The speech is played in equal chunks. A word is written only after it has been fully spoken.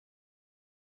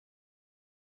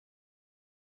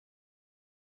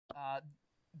Uh,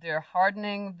 they're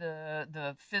hardening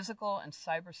the physical and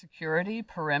cybersecurity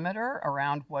perimeter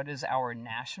around what is our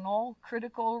national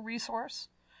critical resource.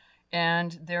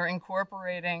 And they're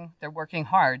working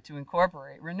hard to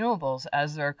incorporate renewables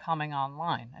as they're coming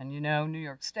online. And you know, New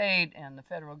York State and the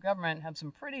federal government have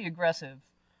some pretty aggressive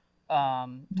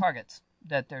targets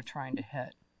that they're trying to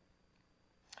hit.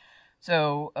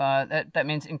 So that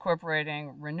means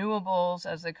incorporating renewables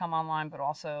as they come online, but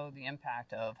also the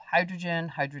impact of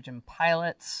hydrogen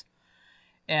pilots,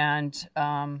 and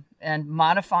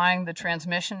modifying the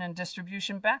transmission and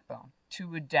distribution backbone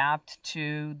to adapt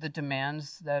to the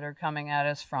demands that are coming at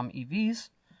us from EVs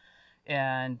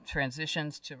and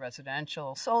transitions to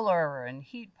residential solar and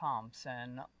heat pumps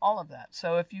and all of that.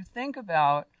 So if you think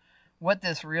about what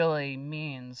this really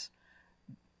means,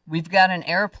 we've got an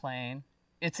airplane,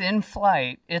 it's in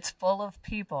flight, it's full of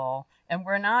people, and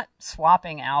we're not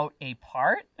swapping out a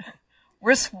part.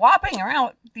 We're swapping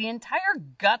around the entire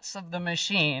guts of the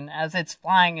machine as it's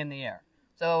flying in the air.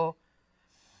 So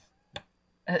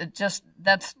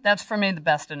that's for me the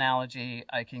best analogy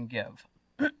I can give.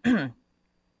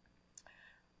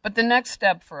 But the next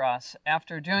step for us,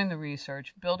 after doing the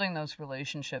research, building those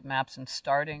relationship maps, and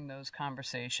starting those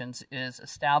conversations, is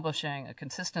establishing a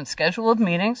consistent schedule of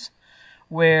meetings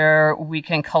where we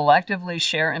can collectively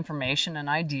share information and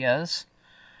ideas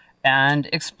and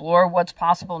explore what's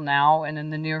possible now and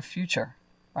in the near future,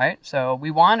 right? So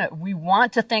we want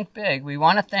to think big. We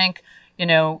want to think,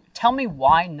 tell me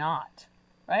why not,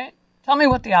 right? Tell me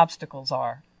what the obstacles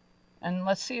are, and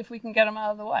let's see if we can get them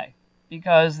out of the way,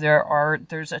 because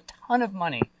there's a ton of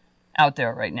money out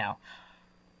there right now.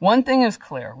 One thing is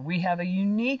clear. We have a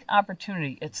unique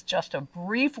opportunity. It's just a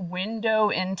brief window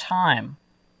in time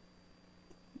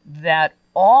that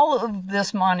all of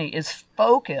this money is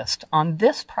focused on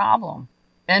this problem,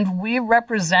 and we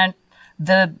represent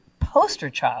the poster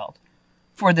child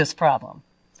for this problem.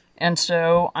 And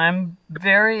so I'm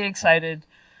very excited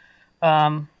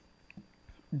that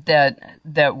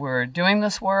we're doing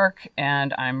this work,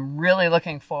 and I'm really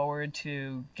looking forward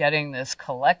to getting this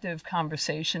collective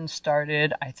conversation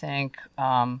started. I think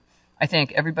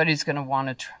everybody's going to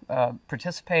want to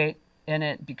participate in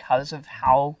it because of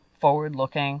how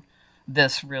forward-looking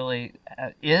this really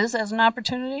is as an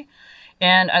opportunity.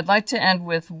 And I'd like to end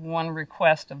with one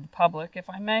request of the public, if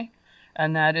I may,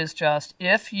 and that is just,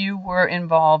 if you were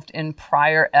involved in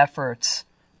prior efforts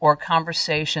or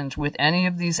conversations with any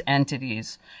of these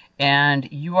entities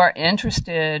and you are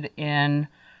interested in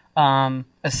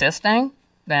assisting,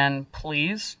 then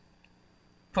please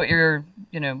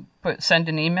send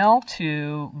an email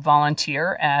to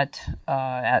volunteer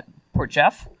at Port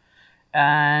Jeff.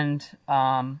 And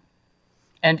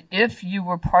if you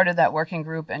were part of that working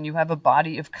group and you have a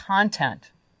body of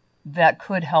content that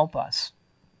could help us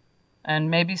and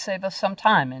maybe save us some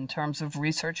time in terms of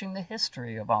researching the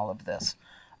history of all of this,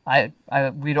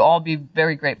 we'd all be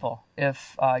very grateful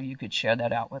if you could share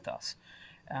that out with us.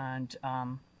 And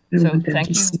so thank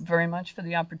you very much for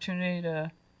the opportunity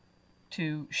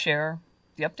to share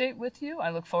the update with you. I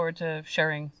look forward to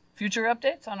sharing future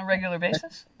updates on a regular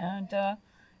basis, and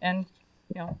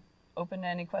open to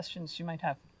any questions you might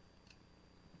have.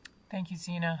 Thank you,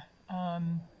 Zena.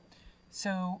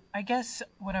 So I guess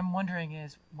what I'm wondering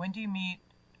is, when do you meet?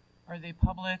 Are they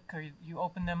public? Or you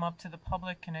open them up to the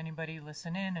public? Can anybody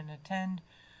listen in and attend?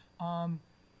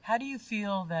 How do you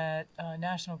feel that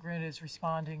National Grid is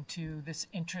responding to this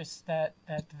interest that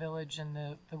the village and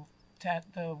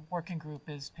the working group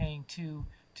is paying to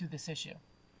this issue?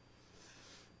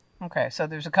 Okay, so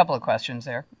there's a couple of questions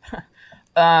there.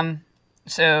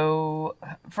 So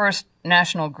first,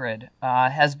 National Grid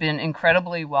has been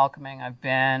incredibly welcoming. I've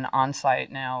been on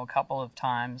site now a couple of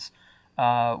times.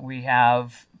 We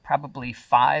have probably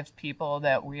 5 people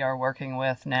that we are working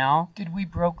with now. Did we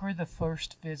broker the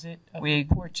first visit of the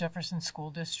Port Jefferson School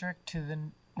District to the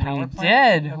power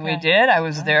plant? Did. Okay. We did. I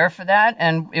was there for that,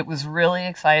 and it was really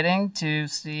exciting to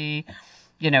see,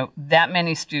 that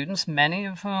many students, many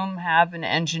of whom have an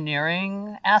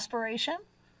engineering aspiration,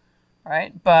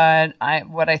 right? But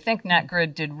what I think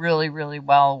NatGrid did really, really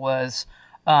well was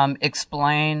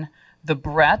explain the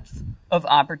breadth of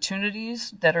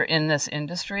opportunities that are in this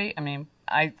industry. I mean,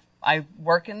 I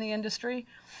work in the industry,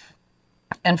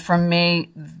 and for me,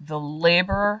 the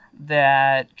labor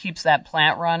that keeps that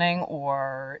plant running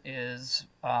or is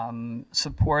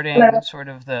supporting sort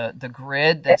of the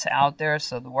grid that's out there,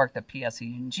 so the work that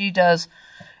PSE&G does,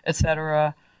 et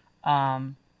cetera,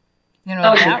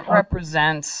 that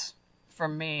represents, for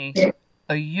me,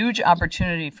 a huge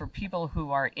opportunity for people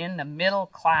who are in the middle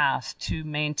class to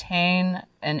maintain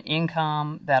an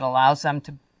income that allows them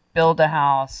to build a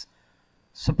house,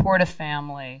 support a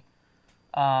family,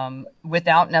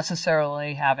 without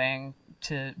necessarily having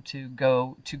to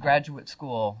go to graduate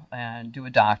school and do a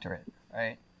doctorate,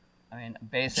 right? I mean,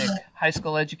 basic high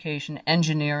school education,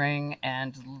 engineering,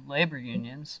 and labor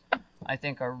unions, I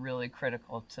think, are really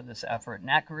critical to this effort.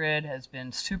 NatGrid has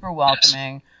been super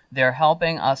welcoming. They're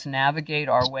helping us navigate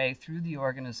our way through the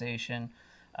organization.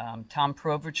 Tom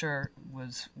Provicher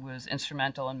was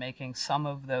instrumental in making some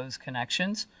of those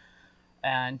connections,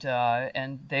 and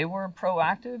they were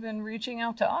proactive in reaching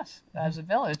out to us as a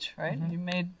village, right? You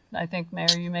made, I think,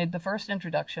 Mayor, you made the first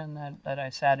introduction that I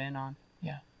sat in on.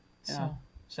 Yeah.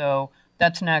 So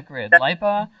that's NatGrid.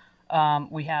 LIPA,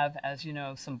 we have, as you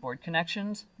know, some board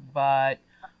connections, but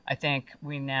I think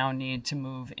we now need to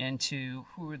move into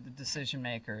who are the decision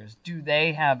makers. Do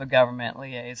they have a government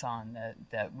liaison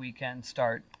that we can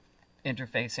start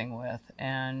interfacing with?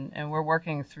 And we're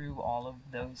working through all of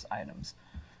those items.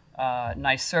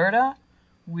 NYSERDA,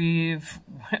 we've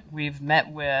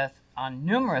met with on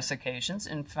numerous occasions.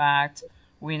 In fact,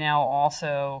 we now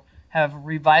also have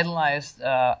revitalized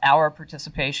our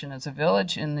participation as a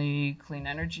village in the Clean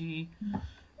Energy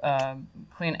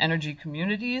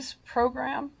Communities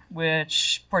program,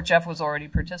 which Port Jeff was already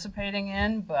participating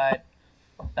in, but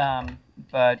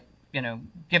you know,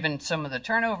 given some of the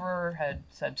turnover, had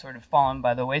sort of fallen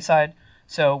by the wayside.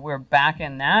 So we're back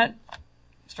in that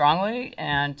strongly,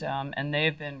 and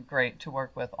they've been great to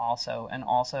work with also. And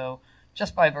also,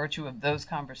 just by virtue of those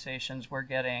conversations, we're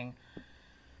getting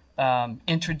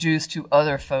introduced to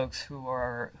other folks who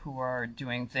are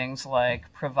doing things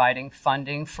like providing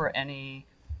funding for any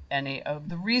of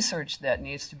the research that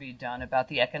needs to be done about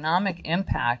the economic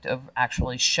impact of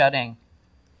actually shutting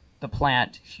the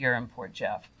plant here in Port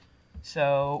Jeff.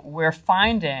 So we're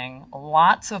finding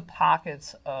lots of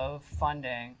pockets of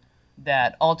funding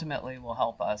that ultimately will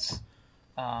help us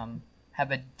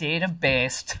have a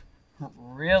data-based,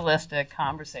 realistic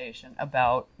conversation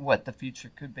about what the future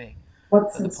could be.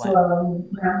 What's the plan?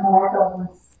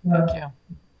 Thank you.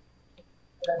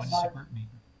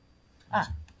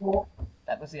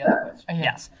 That was the other question.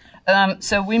 Yes.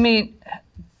 So we meet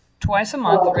twice a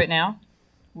month right now.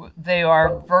 They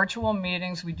are virtual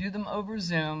meetings. We do them over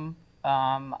Zoom.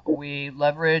 We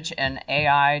leverage an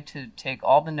AI to take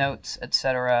all the notes,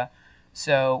 etc.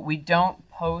 So we don't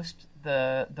post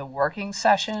the working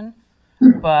session,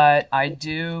 but I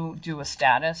do a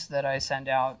status that I send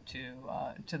out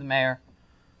to the mayor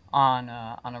on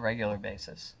a regular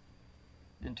basis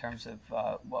in terms of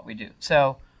what we do.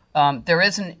 So there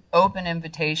is an open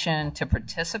invitation to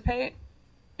participate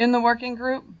in the working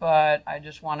group, but I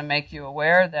just want to make you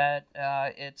aware that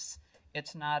it's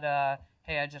not a,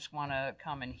 hey, I just want to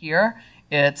come in here.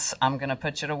 It's, I'm going to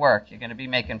put you to work. You're going to be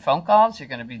making phone calls. You're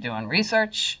going to be doing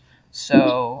research.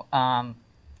 So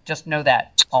just know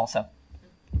that also.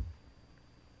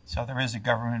 So there is a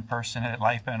government person at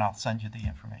LIPA, and I'll send you the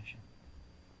information.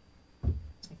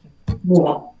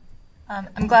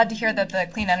 I'm glad to hear that the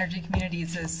Clean Energy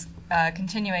Communities is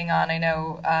continuing on. I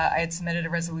know I had submitted a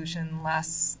resolution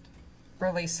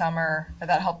early summer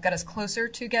that helped get us closer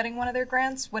to getting one of their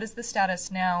grants. What is the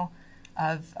status now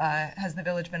of, has the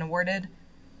village been awarded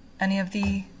any of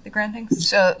the grantings?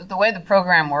 So the way the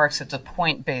program works, it's a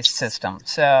point-based system.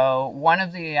 So one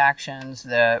of the actions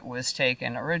that was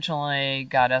taken originally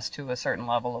got us to a certain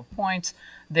level of points.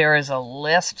 There is a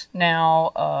list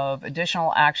now of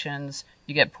additional actions.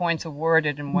 You get points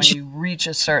awarded, and when you reach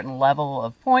a certain level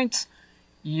of points,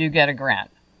 you get a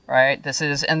grant, right? This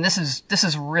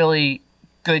is really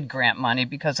good grant money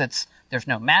because there's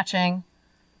no matching,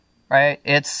 right?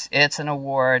 It's an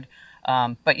award.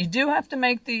 But you do have to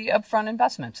make the upfront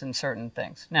investments in certain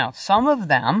things. Now, some of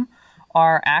them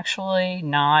are actually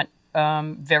not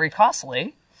very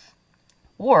costly,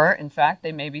 or, in fact,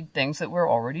 they may be things that we're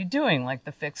already doing, like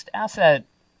the fixed asset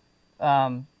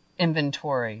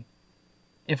inventory.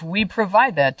 If we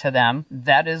provide that to them,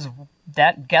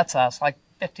 that gets us like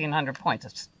 1,500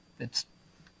 points. It's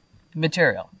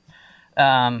material.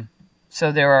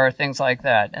 So there are things like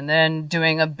that. And then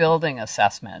doing a building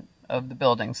assessment of the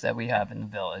buildings that we have in the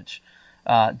village.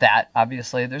 That,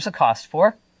 obviously, there's a cost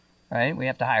for, right? We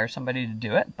have to hire somebody to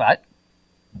do it, but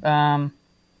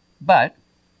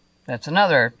that's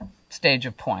another stage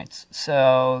of points.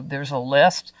 So there's a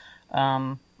list.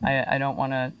 I don't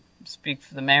want to speak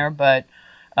for the mayor, but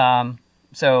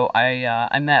so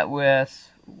I met with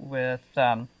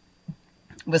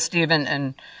Stephen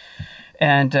and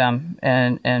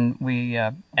we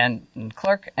and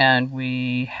clerk, and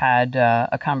we had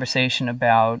a conversation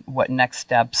about what next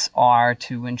steps are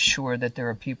to ensure that there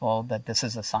are people that this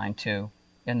is assigned to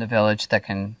in the village that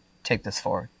can take this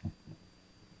forward.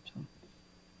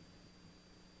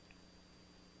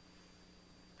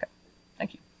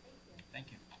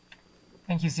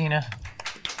 Thank you, Zena.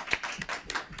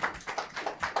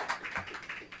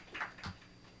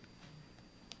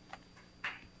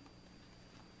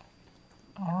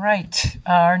 All right.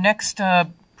 Our next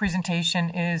presentation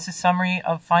is a summary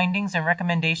of findings and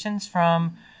recommendations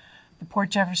from the Port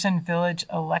Jefferson Village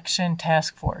Election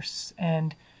Task Force.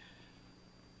 And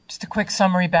just a quick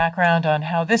summary background on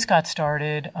how this got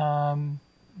started.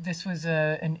 This was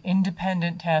an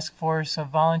independent task force of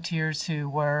volunteers who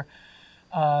were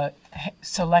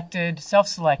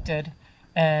self-selected,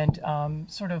 and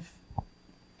sort of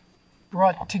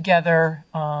brought together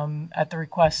at the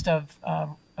request of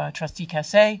Trustee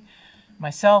Cassé,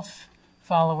 myself,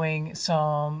 following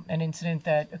an incident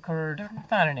that occurred,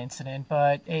 not an incident,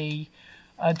 but a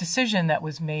decision that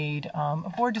was made,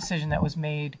 a board decision that was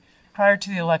made prior to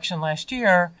the election last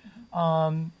year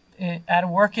at a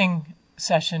work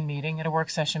session meeting,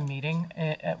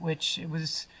 at which it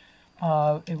was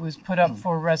put up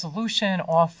for resolution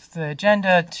off the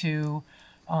agenda to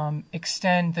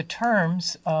extend the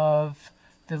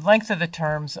length of the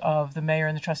terms of the mayor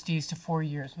and the trustees to 4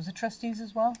 years. Was it trustees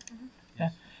as well? Mm-hmm. Yeah.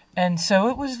 And so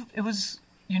it was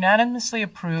unanimously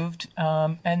approved,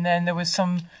 and then there was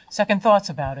some second thoughts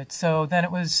about it. So then it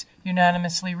was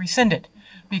unanimously rescinded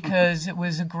because it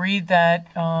was agreed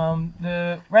that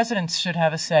the residents should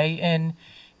have a say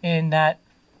in that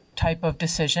type of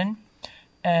decision.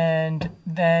 And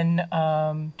then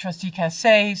Trustee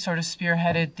Cassé sort of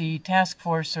spearheaded the task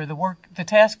force, or the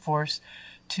task force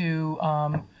to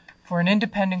for an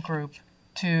independent group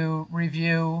to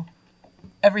review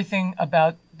everything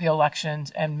about the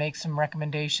elections and make some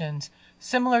recommendations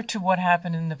similar to what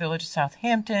happened in the village of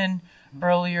Southampton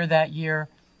earlier that year,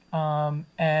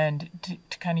 and to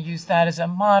kind of use that as a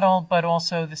model, but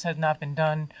also this had not been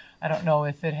done. I don't know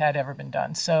if it had ever been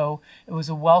done. So it was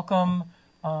a welcome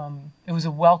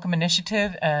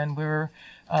initiative, and we're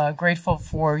grateful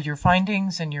for your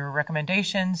findings and your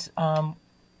recommendations.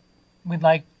 We'd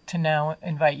like to now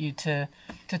invite you to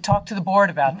talk to the board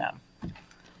about them.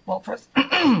 Well, first,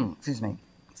 excuse me,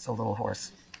 it's a little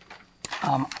hoarse.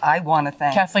 I want to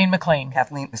thank Kathleen McLean.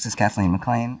 This is Kathleen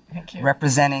McLean, Thank you.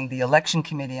 representing the election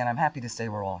committee, and I'm happy to say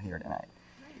we're all here tonight.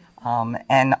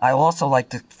 And I also like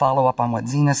to follow up on what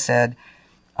Zena said.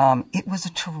 It was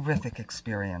a terrific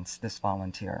experience, this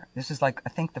volunteer. This is I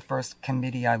think the first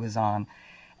committee I was on,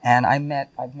 and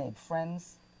I've made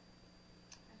friends,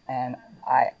 and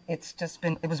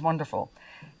it was wonderful.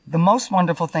 The most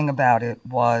wonderful thing about it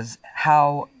was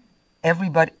how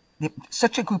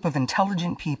such a group of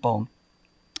intelligent people,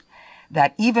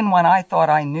 that even when I thought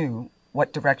I knew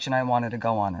what direction I wanted to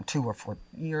go on, or 2 or 4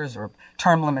 years, or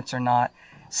term limits or not,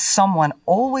 someone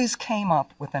always came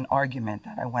up with an argument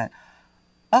that I went,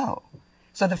 oh.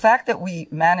 So the fact that we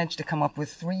managed to come up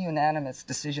with 3 unanimous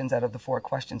decisions out of the 4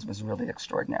 questions was really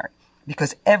extraordinary,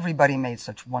 because everybody made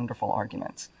such wonderful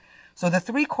arguments. So the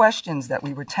 3 questions that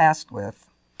we were tasked with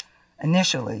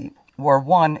initially were: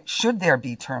 1, should there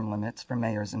be term limits for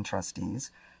mayors and trustees?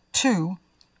 2,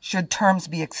 should terms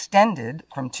be extended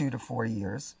from 2 to 4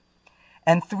 years?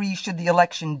 And 3, should the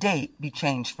election date be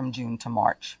changed from June to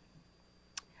March?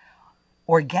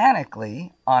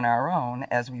 Organically, on our own,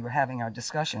 as we were having our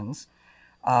discussions,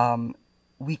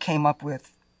 we came up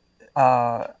with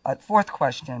a 4th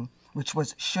question, which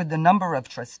was, should the number of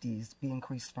trustees be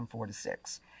increased from 4 to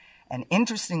 6? And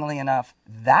interestingly enough,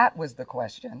 that was the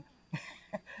question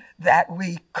that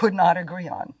we could not agree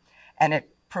on. And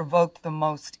it provoked the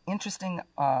most interesting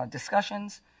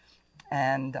discussions,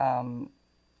 and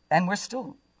we're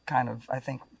still kind of, I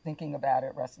think, thinking about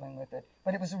it, wrestling with it.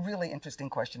 But it was a really interesting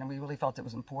question, and we really felt it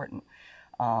was important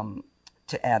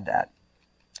to add that.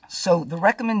 So the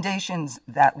recommendations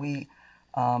that we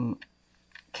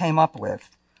came up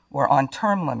with were on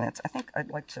term limits. I think I'd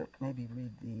like to maybe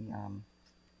read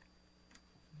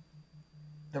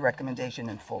the recommendation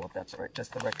in full, if that's all right,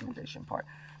 just the recommendation part.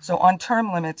 So on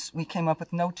term limits, we came up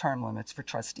with no term limits for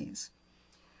trustees.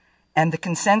 And the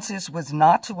consensus was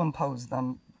not to impose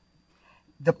them.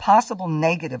 The possible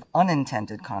negative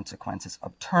unintended consequences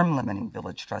of term limiting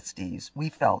village trustees, we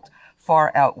felt,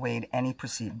 far outweighed any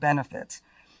perceived benefits.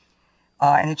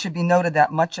 And it should be noted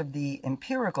that much of the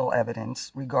empirical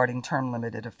evidence regarding term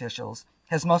limited officials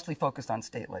has mostly focused on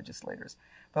state legislators.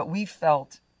 But we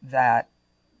felt that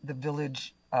the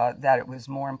village, that it was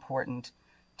more important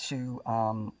to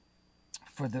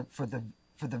for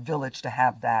the village to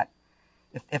have that.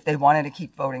 If they wanted to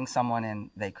keep voting someone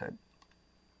in, they could.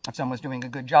 If someone was doing a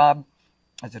good job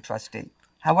as a trustee.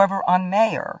 However, on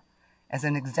mayor, as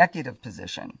an executive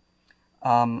position,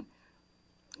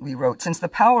 we wrote, since the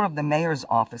power of the mayor's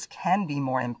office can be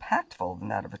more impactful than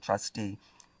that of a trustee,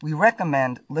 we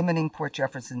recommend limiting Port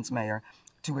Jefferson's mayor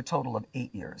to a total of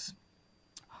 8 years,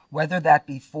 whether that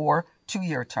be 4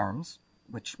 2-year terms,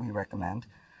 which we recommend,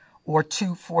 or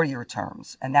 2 4-year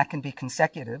terms, and that can be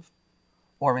consecutive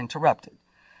or interrupted.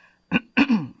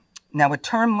 Now, a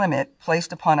term limit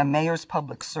placed upon a mayor's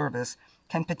public service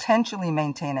can potentially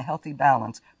maintain a healthy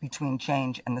balance between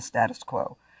change and the status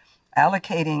quo.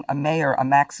 Allocating a mayor a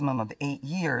maximum of 8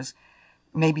 years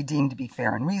may be deemed to be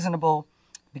fair and reasonable,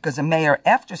 because a mayor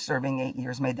after serving 8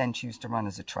 years may then choose to run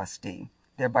as a trustee,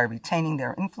 thereby retaining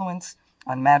their influence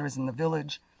on matters in the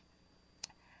village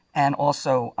and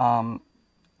also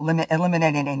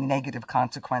eliminating any negative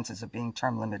consequences of being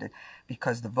term limited,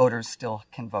 because the voters still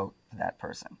can vote for that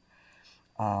person.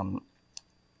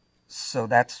 So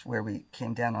that's where we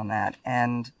came down on that.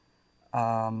 And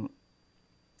it'll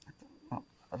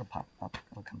pop up,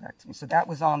 it'll come back to me. So that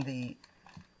was on the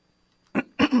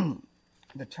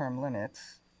the term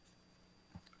limits.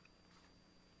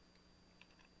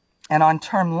 And on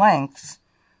term lengths,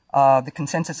 the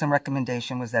consensus and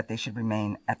recommendation was that they should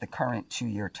remain at the current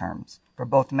 2-year terms for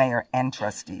both mayor and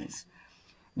trustees.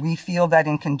 We feel that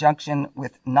in conjunction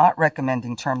with not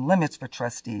recommending term limits for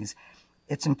trustees,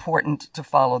 it's important to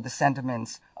follow the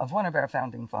sentiments of one of our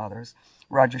founding fathers,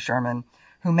 Roger Sherman,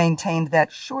 who maintained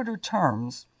that shorter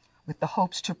terms with the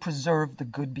hopes to preserve the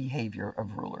good behavior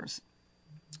of rulers.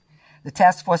 The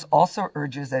task force also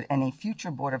urges that any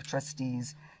future Board of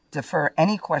Trustees defer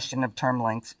any question of term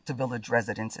lengths to village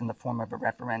residents in the form of a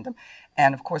referendum.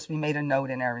 And of course, we made a note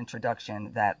in our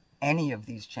introduction that any of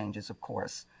these changes, of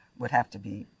course, would have to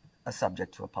be a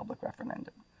subject to a public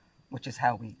referendum, which is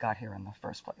how we got here in the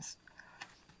first place.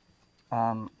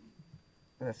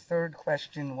 The third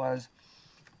question was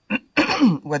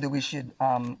whether we should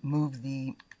move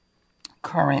the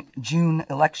current June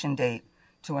election date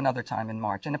to another time in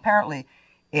March. And apparently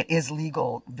it is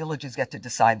legal. Villages get to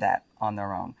decide that on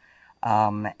their own.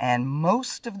 And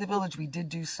most of the village, we did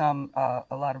do a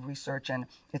lot of research, and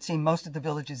it seemed most of the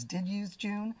villages did use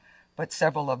June, but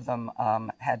several of them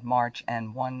had March,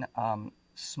 and one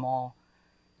small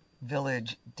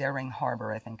village, Daring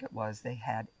Harbor, I think it was, they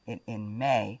had it in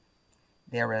May.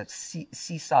 They're a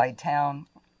seaside town.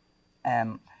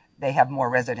 They have more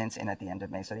residents in at the end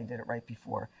of May, so they did it right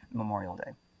before Memorial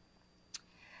Day.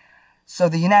 So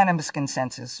the unanimous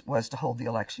consensus was to hold the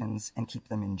elections and keep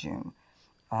them in June.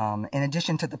 In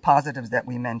addition to the positives that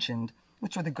we mentioned,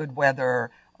 which were the good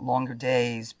weather, longer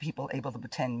days, people able to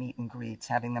attend meet and greets,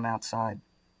 having them outside.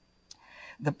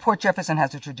 The Port Jefferson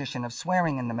has a tradition of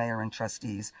swearing in the mayor and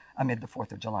trustees amid the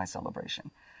 4th of July celebration.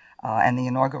 And the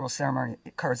inaugural ceremony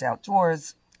occurs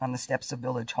outdoors on the steps of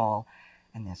Village Hall,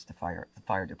 and there's the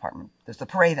fire department. There's the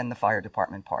parade and the fire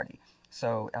department party.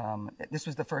 So this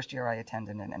was the first year I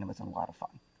attended, and it was a lot of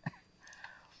fun.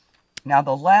 Now,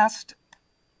 the last,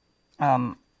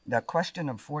 the question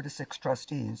of 4 to 6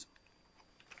 trustees,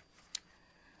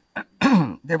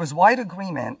 there was wide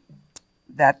agreement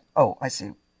that, oh, I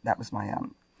see, that was my,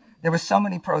 there were so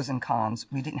many pros and cons,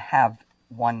 we didn't have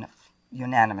one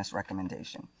unanimous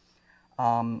recommendation.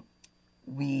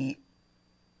 The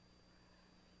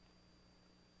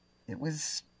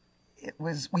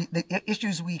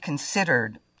issues we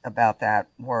considered about that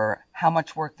were how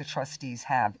much work the trustees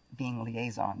have being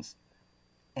liaisons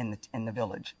in the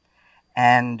village.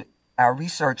 And our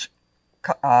research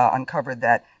uncovered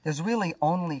that there's really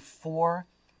only 4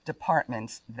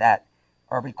 departments that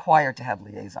are required to have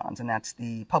liaisons, and that's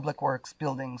the Public Works,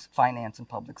 Buildings, Finance, and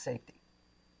Public Safety.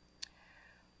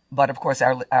 But of course,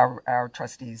 our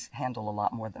trustees handle a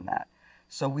lot more than that.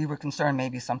 So we were concerned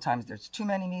maybe sometimes there's too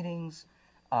many meetings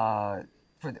for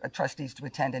the trustees to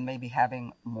attend, and maybe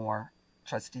having more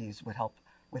trustees would help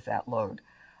with that load.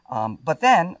 But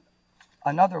then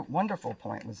another wonderful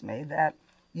point was made that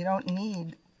you don't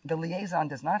need, the liaison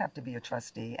does not have to be a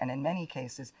trustee, and in many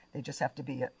cases, they just have to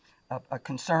be a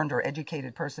concerned or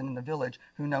educated person in the village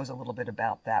who knows a little bit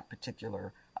about that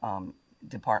particular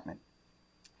department.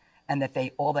 And that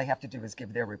all they have to do is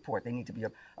give their report. They need to be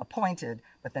appointed,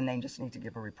 but then they just need to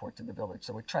give a report to the village.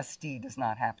 So a trustee does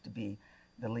not have to be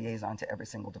the liaison to every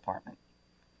single department.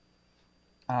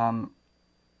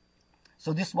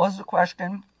 So this was a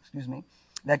question,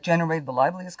 that generated the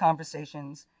liveliest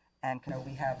conversations. And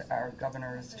we have our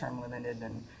governors term limited,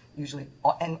 and usually,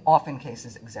 and often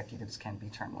cases, executives can be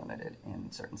term limited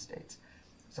in certain states.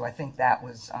 So I think that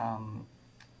was,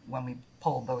 when we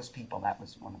polled those people, that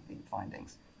was one of the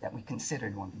findings that we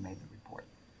considered when we made the report.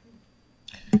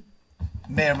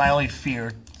 Mayor, my only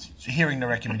fear, hearing the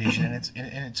recommendation, and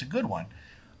it's a good one,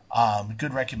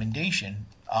 good recommendation.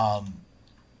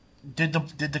 Did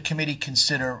the committee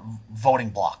consider voting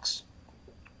blocks?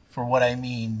 For what I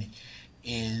mean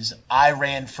is I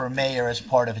ran for mayor as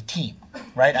part of a team,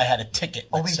 right? I had a ticket,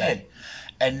 let's say. Did.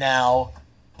 And now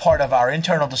part of our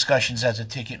internal discussions as a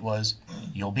ticket was,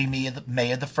 you'll be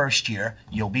mayor the first year,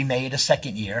 you'll be mayor the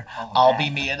second year, I'll be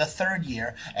mayor the third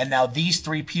year, and now these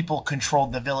three people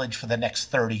controlled the village for the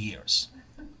next 30 years.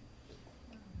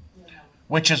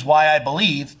 Which is why I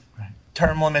believe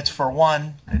term limits for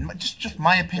one, and just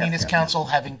my opinion as council,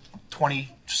 having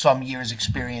 20-some years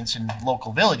experience in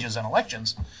local villages and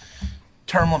elections,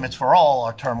 term limits for all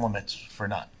are term limits for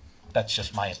none. That's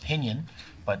just my opinion,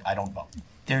 but I don't vote.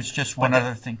 There's just one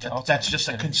other thing to also That's just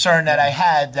a concern that I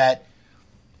had, that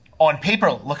on paper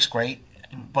it looks great,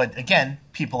 but again,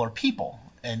 people are people.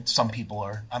 And some people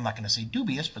are, I'm not going to say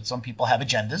dubious, but some people have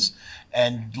agendas,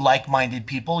 and like-minded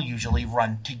people usually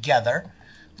run together.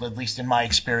 At least in my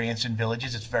experience in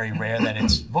villages, it's very rare that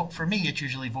it's vote for me. It's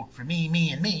usually vote for me,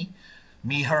 me, and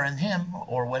me, her, and him,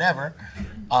 or whatever.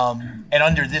 And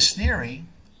under this theory,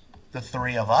 the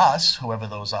three of us, whoever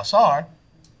those us are,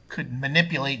 could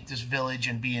manipulate this village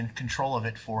and be in control of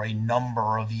it for a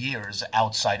number of years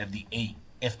outside of the 8,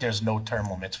 if there's no term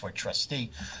limits for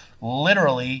trustee.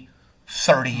 Literally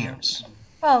 30 years.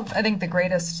 Well, I think the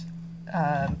greatest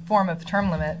form of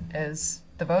term limit is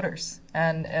the voters.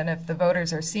 And if the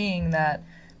voters are seeing that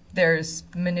there's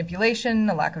manipulation,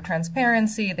 a lack of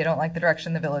transparency, they don't like the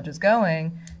direction the village is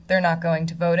going, they're not going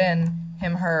to vote in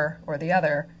him, her, or the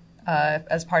other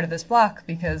as part of this block,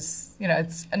 because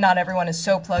it's not everyone is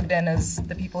so plugged in as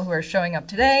the people who are showing up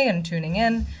today and tuning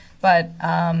in, but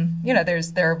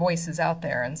there are voices out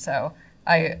there, and so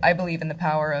I believe in the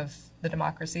power of the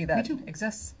democracy that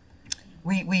exists.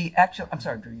 We actually, I'm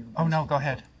sorry, Drew. Oh, no, go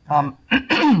ahead.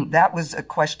 That was a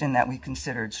question that we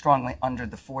considered strongly under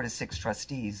the 4 to 6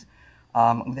 trustees.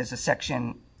 There's a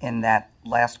section in that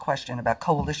last question about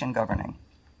coalition governing.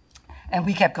 And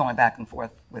we kept going back and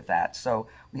forth with that. So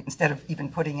instead of even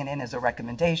putting it in as a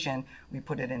recommendation, we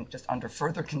put it in just under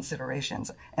further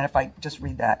considerations. And if I just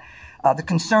read that, the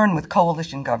concern with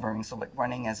coalition governing, so like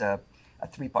running as a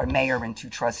 3-part mayor and 2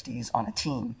 trustees on a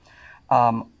team,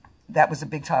 that was a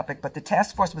big topic, but the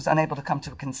task force was unable to come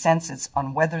to a consensus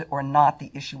on whether or not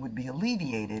the issue would be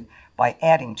alleviated by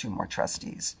adding 2 more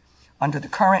trustees. Under the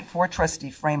current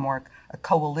 4-trustee framework, a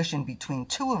coalition between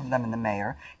 2 of them and the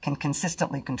mayor can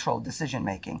consistently control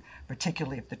decision-making,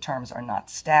 particularly if the terms are not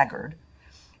staggered.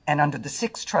 And under the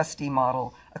 6-trustee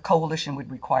model, a coalition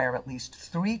would require at least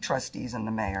 3 trustees and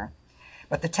the mayor.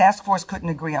 But the task force couldn't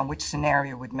agree on which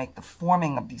scenario would make the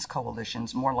forming of these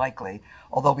coalitions more likely,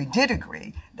 although we did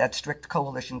agree that strict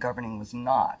coalition governing was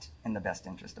not in the best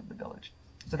interest of the village.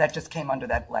 So that just came under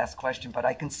that last question, but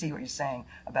I can see what you're saying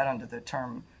about under the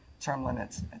term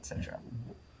limits, et cetera.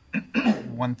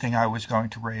 One thing I was going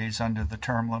to raise under the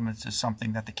term limits is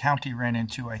something that the county ran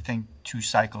into, I think, 2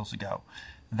 cycles ago.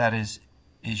 That is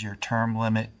your term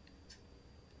limit,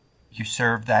 you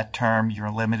serve that term, you're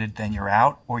limited, then you're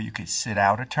out, or you could sit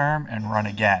out a term and run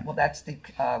again. Well, that's the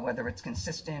whether it's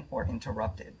consistent or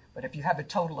interrupted. But if you have a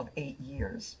total of 8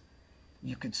 years,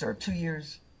 you could serve 2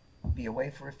 years, be away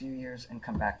for a few years, and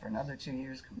come back for another 2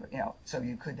 years. So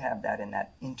you could have that in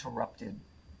that interrupted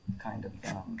kind of.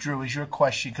 Drew, is your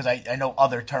question, because I know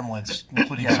other term limits,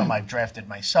 including some I've drafted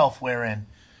myself, wherein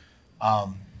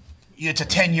it's a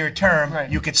 10-year term, right.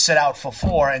 You could sit out for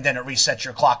 4, and then it resets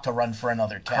your clock to run for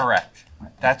another 10. Correct.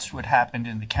 That's what happened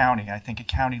in the county. I think a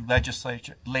county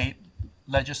legislator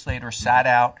sat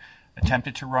out,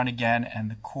 attempted to run again,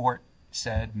 and the court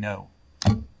said no.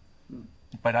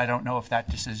 But I don't know if that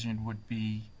decision would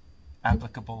be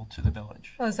applicable to the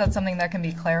village. Well, is that something that can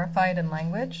be clarified in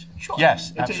language? Sure.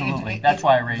 Yes, absolutely. That's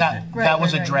why I raised it. That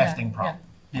was a Right, drafting yeah, problem.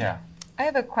 Yeah. I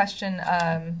have a question,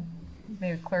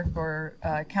 maybe clerk or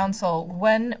council.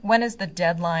 When is the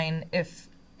deadline?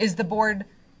 Is the board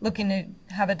looking to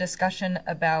have a discussion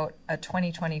about a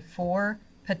 2024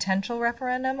 potential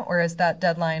referendum, or is that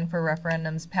deadline for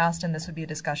referendums passed and this would be a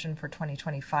discussion for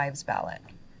 2025's ballot?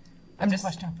 That's a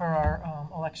question for our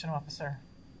election officer.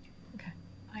 Okay.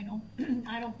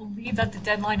 I don't believe that the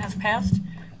deadline has passed,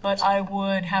 but I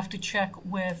would have to check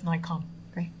with NICOM.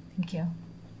 Great, thank you.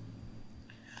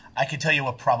 I can tell you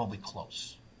we're probably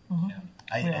close.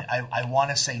 Yeah. I want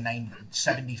to say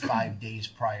 75 days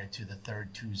prior to the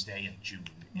 3rd Tuesday of June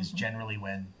is generally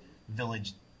when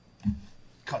village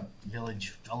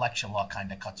election law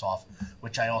kind of cuts off,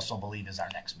 which I also believe is our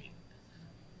next meeting,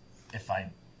 if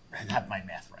I have my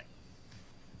math right.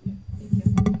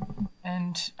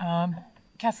 And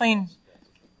Kathleen,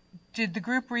 did the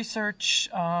group research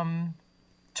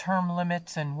term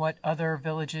limits and what other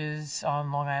villages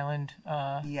on Long Island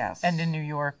Yes. and in New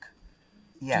York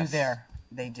Yes, do there?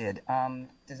 they did.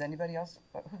 Does anybody else?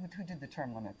 Who did the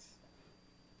term limits?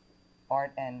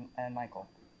 Art and Michael.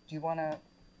 Do you want to?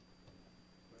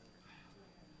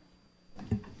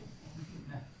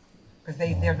 Because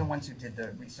they're the ones who did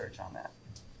the research on that.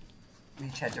 We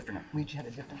each had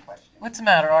a different question. What's the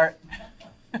matter, Art?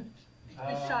 He's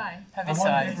shy. Heavy I want to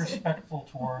sighs. be respectful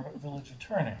to our village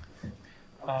attorney.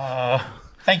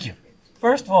 Thank you.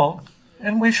 First of all,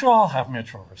 and we should all have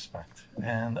mutual respect.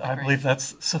 And I believe that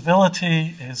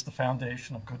civility is the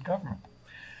foundation of good government.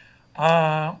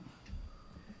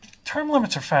 Term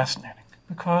limits are fascinating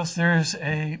because there's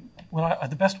the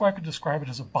best way I could describe it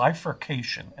is a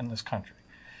bifurcation in this country.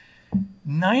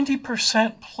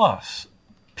 90% plus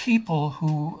people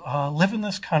who live in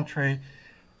this country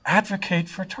advocate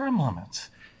for term limits.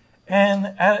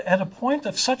 And at a point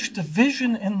of such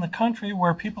division in the country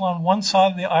where people on one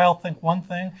side of the aisle think one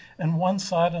thing and one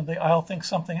side of the aisle think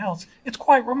something else, it's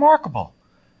quite remarkable.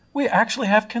 We actually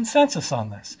have consensus on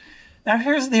this. Now,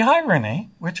 here's the irony,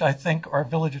 which I think our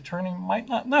village attorney might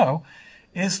not know,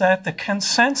 is that the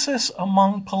consensus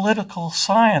among political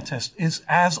scientists is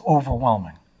as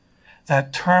overwhelming,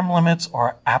 that term limits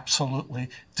are absolutely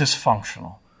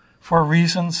dysfunctional for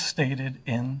reasons stated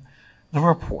in the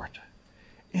report.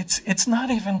 It's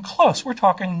not even close. We're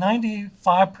talking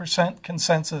 95%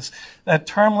 consensus that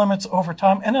term limits over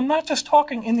time, and I'm not just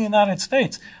talking in the United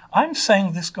States. I'm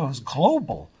saying this goes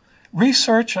global.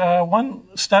 Research, one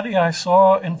study I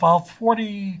saw involved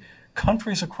 40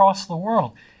 countries across the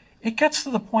world. It gets to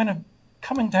the point of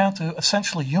coming down to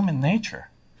essentially human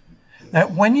nature.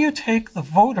 That when you take the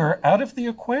voter out of the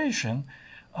equation,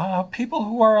 people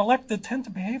who are elected tend to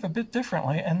behave a bit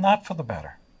differently and not for the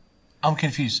better. I'm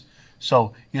confused.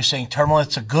 So you're saying term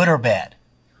limits are good or bad?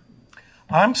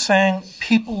 I'm saying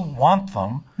people want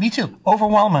them. Me too.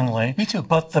 Overwhelmingly. Me too.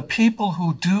 But the people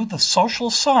who do the social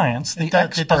science, the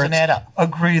experts, it doesn't add up.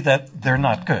 Agree that they're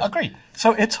not good. Agreed.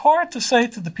 So it's hard to say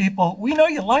to the people, we know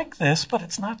you like this, but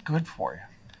it's not good for you.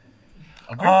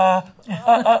 Agreed.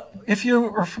 If you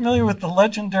are familiar with the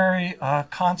legendary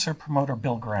concert promoter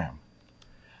Bill Graham,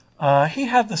 he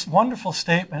had this wonderful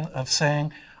statement of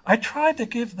saying, I try to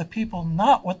give the people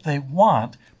not what they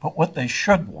want, but what they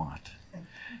should want.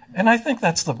 And I think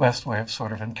that's the best way of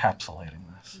sort of encapsulating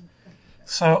this.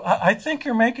 So I think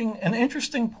you're making an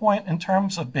interesting point in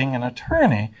terms of being an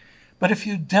attorney, but if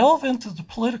you delve into the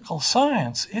political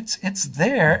science, it's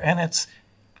there and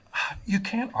you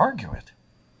can't argue it.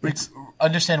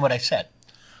 Understand what I said.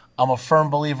 I'm a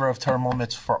firm believer of term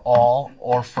limits for all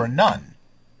or for none.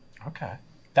 Okay.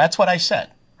 That's what I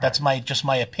said. That's just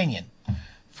my opinion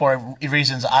for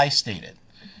reasons I stated.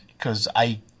 Because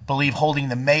I believe holding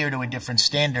the mayor to a different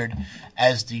standard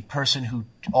as the person who,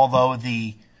 although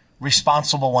the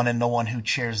responsible one and the one who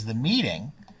chairs the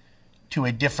meeting, to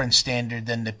a different standard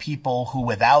than the people who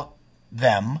without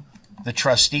them, the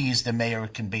trustees, the mayor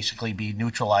can basically be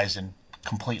neutralized and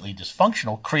completely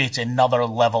dysfunctional, creates another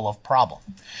level of problem.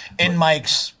 In my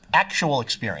actual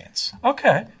experience.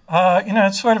 Okay.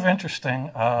 It's sort of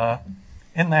interesting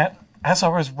in that as I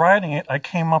was writing it, I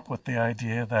came up with the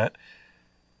idea that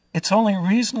it's only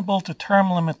reasonable to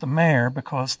term limit the mayor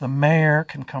because the mayor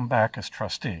can come back as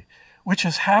trustee, which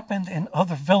has happened in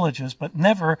other villages, but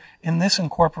never in this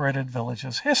incorporated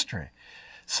village's history.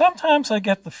 Sometimes I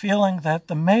get the feeling that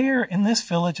the mayor in this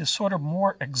village is sort of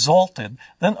more exalted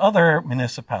than other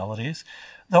municipalities,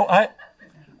 though I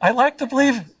like to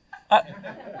believe...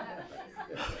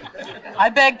 I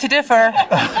beg to differ.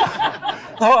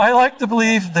 Though I like to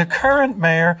believe the current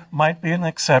mayor might be an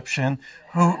exception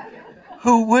who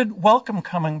would welcome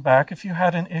coming back if you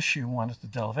had an issue you wanted to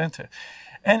delve into.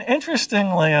 And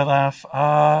interestingly enough,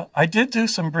 I did do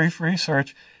some brief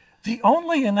research. The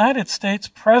only United States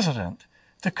president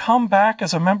to come back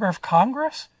as a member of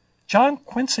Congress, John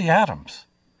Quincy Adams,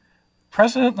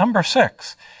 president number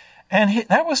 6. And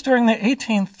that was during the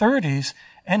 1830s,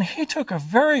 and he took a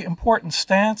very important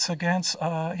stance against,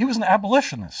 he was an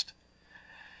abolitionist.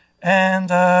 And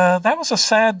that was a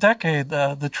sad decade,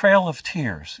 the Trail of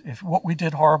Tears, what we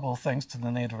did horrible things to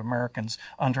the Native Americans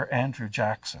under Andrew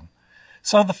Jackson.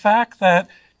 So the fact that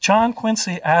John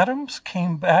Quincy Adams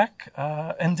came back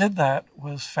and did that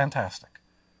was fantastic.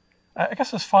 I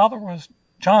guess his father was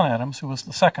John Adams, who was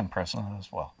the second president as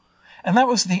well. And that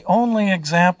was the only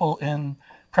example in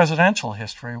presidential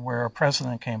history where a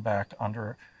president came back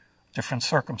under different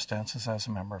circumstances as a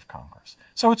member of Congress.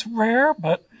 So it's rare,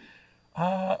 but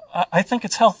I think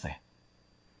it's healthy.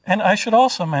 And I should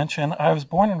also mention, I was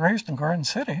born and raised in Garden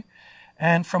City,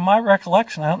 and from my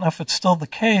recollection, I don't know if it's still the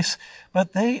case,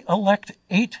 but they elect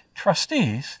 8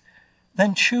 trustees,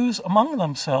 then choose among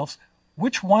themselves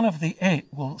which one of the 8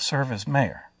 will serve as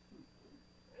mayor.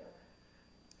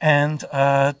 And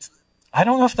I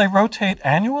don't know if they rotate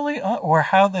annually or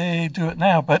how they do it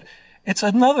now, but it's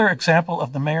another example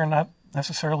of the mayor not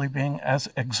necessarily being as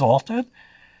exalted.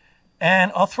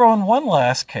 And I'll throw in one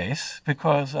last case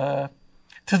because to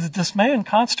the dismay and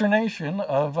consternation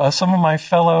of some of my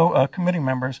fellow committee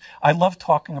members, I love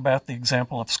talking about the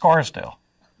example of Scarsdale.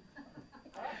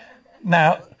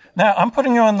 Now I'm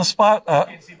putting you on the spot. I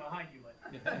can't see behind you.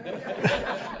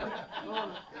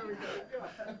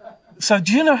 So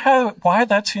do you know why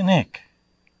that's unique?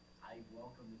 I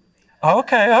welcome the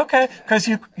debate. Okay, because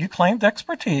you claimed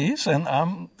expertise,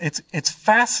 and it's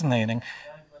fascinating.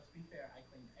 Let's be fair. I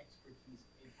claimed expertise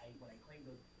when I claimed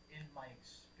it in my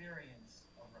experience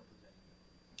of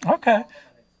representing. Okay.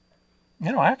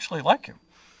 I actually like you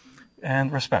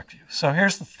and respect you. So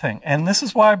here's the thing, and this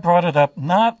is why I brought it up,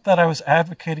 not that I was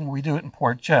advocating we do it in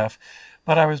Port Jeff,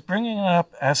 but I was bringing it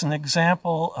up as an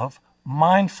example of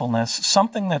mindfulness,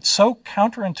 something that's so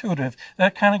counterintuitive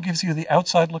that it kind of gives you the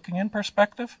outside looking in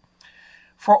perspective.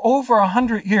 For over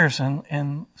 100 years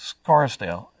in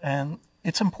Scarsdale, and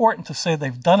it's important to say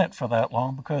they've done it for that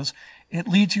long because it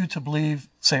leads you to believe,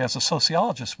 say as a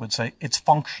sociologist would say, it's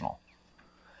functional.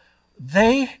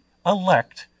 They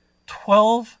elect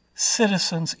 12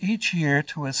 citizens each year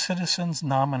to a citizens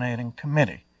nominating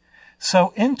committee.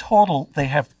 So in total, they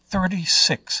have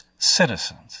 36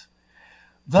 citizens.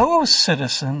 Those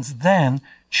citizens then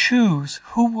choose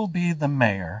who will be the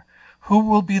mayor, who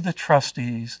will be the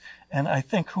trustees, and I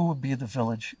think who will be the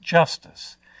village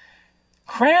justice.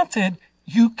 Granted,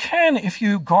 you can, if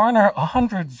you garner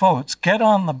 100 votes, get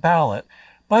on the ballot,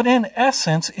 but in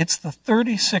essence, it's the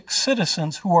 36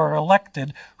 citizens who are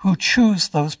elected who choose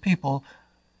those people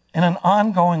in an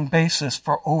ongoing basis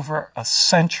for over a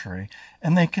century.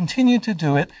 And they continue to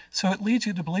do it, so it leads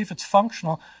you to believe it's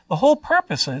functional. The whole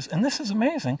purpose is, and this is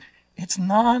amazing, it's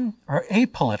or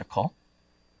apolitical.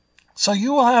 So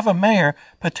you will have a mayor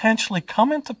potentially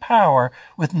come into power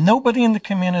with nobody in the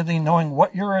community knowing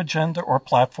what your agenda or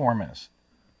platform is.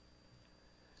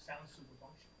 Sounds super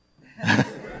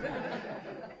functional.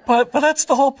 But that's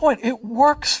the whole point. It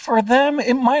works for them.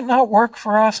 It might not work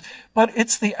for us, but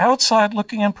it's the outside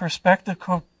looking in perspective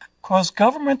because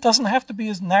government doesn't have to be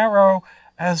as narrow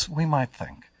as we might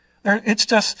think.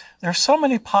 There's so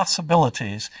many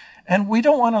possibilities, and we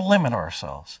don't want to limit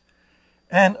ourselves.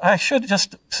 And I should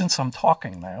just, since I'm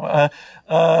talking now,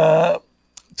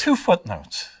 2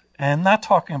 footnotes, and not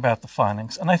talking about the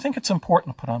findings, and I think it's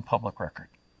important to put on public record.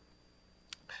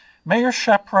 Mayor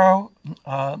Shepro,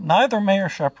 neither Mayor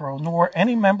Shepro nor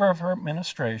any member of her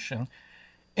administration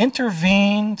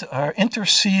intervened,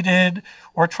 interceded,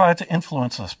 or tried to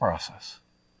influence this process.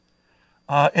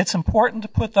 It's important to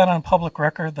put that on public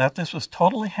record that this was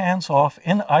totally hands-off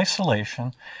in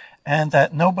isolation and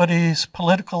that nobody's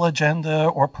political agenda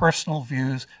or personal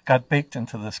views got baked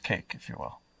into this cake, if you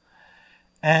will.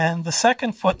 And the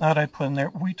second footnote I put in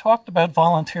there, we talked about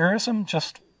volunteerism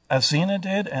just as Zena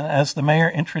did, and as the mayor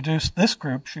introduced this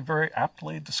group, she very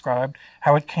aptly described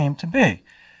how it came to be.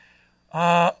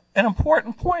 An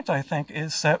important point, I think,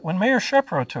 is that when Mayor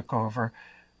Shepro took over,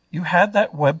 you had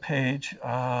that webpage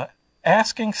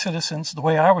asking citizens, the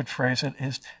way I would phrase it,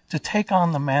 is to take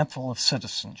on the mantle of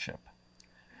citizenship.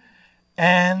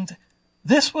 And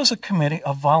this was a committee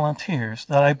of volunteers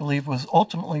that I believe was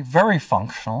ultimately very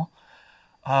functional.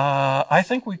 I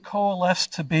think we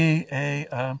coalesced to be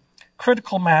a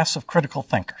critical mass of critical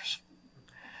thinkers.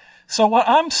 So what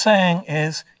I'm saying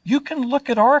is you can look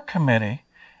at our committee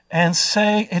and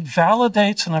say it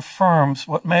validates and affirms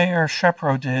what Mayor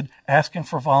Shepro did, asking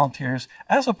for volunteers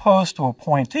as opposed to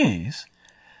appointees.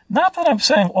 Not that I'm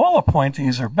saying all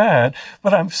appointees are bad,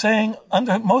 but I'm saying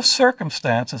under most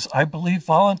circumstances, I believe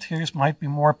volunteers might be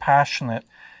more passionate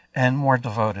and more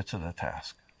devoted to the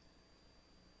task.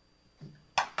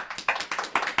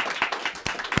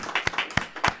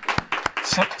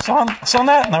 So on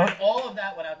that note, All of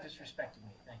that without disrespecting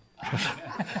me. Thank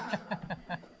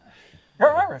you.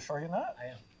 You're Irish, are you not? I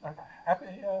am. Okay. Happy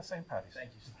St. Patty's. Thank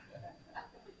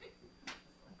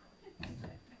you.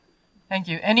 Thank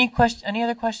you. Any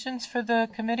other questions for the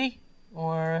committee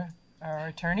or our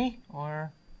attorney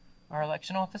or our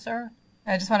election officer?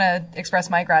 I just want to express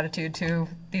my gratitude to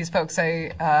these folks.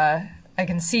 I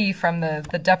can see from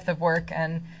the depth of work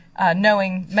and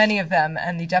knowing many of them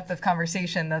and the depth of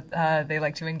conversation that they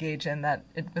like to engage in, that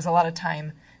it was a lot of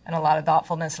time and a lot of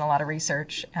thoughtfulness and a lot of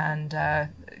research. And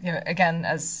again,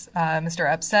 as Mr.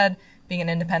 Epps said, being an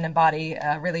independent body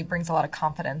really brings a lot of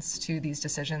confidence to these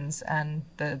decisions and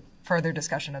the further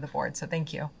discussion of the board. So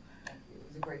thank you. It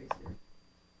was a great experience.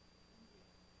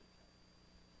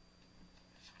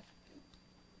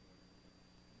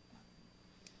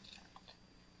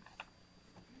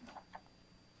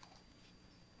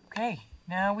 Okay,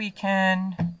 now we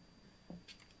can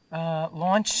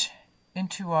launch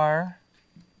into our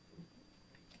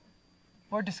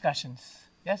board discussions.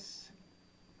 Yes,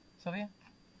 Sylvia?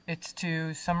 It's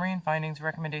to summary and findings,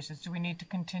 recommendations. Do we need to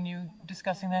continue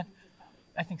discussing that?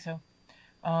 I think so.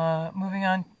 Moving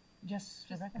on. Yes,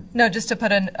 Rebecca? No, just to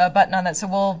put a button on that, so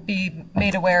we'll be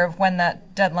made aware of when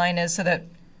that deadline is, so that,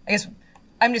 I guess,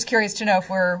 I'm just curious to know if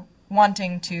we're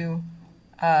wanting to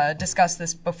discuss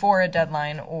this before a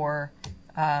deadline, or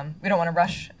we don't want to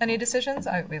rush any decisions.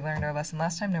 We learned our lesson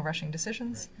last time, no rushing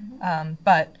decisions.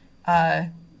 But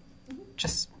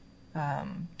just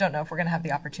don't know if we're going to have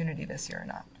the opportunity this year or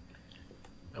not.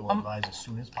 I will advise as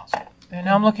soon as possible. And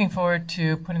I'm looking forward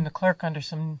to putting the clerk under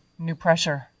some new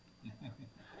pressure.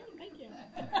 Thank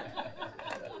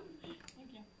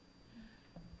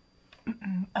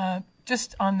you.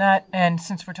 Just on that, and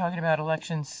since we're talking about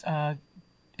elections,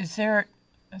 is there,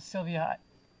 Sylvia,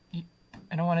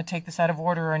 I don't want to take this out of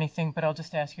order or anything, but I'll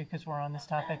just ask you because we're on this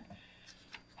topic.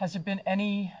 Has there been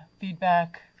any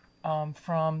feedback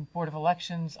from Board of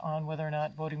Elections on whether or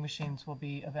not voting machines will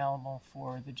be available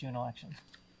for the June elections?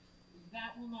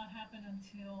 That will not happen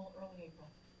until early April.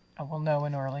 I will know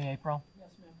in early April. Yes,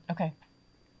 ma'am. Okay,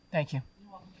 thank you.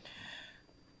 You're welcome.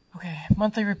 Okay,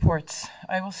 monthly reports.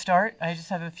 I will start. I just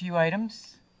have a few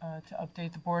items to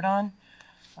update the board on.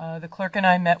 The clerk and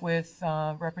I met with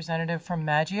a representative from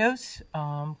Maggios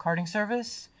Karting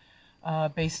Service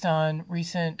based on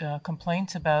recent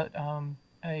complaints about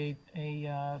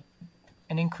an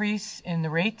increase in the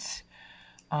rates.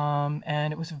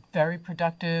 And it was a very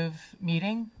productive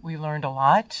meeting. We learned a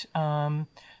lot.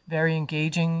 Very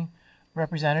engaging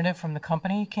representative from the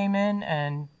company came in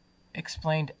and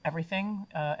explained everything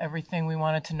we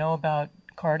wanted to know about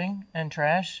karting and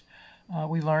trash.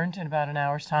 We learned in about an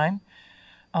hour's time.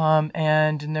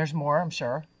 And there's more, I'm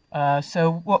sure.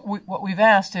 So what we've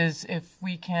asked is if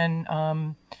we can,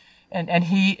 and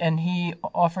he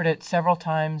offered it several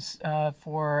times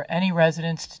for any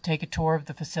residents to take a tour of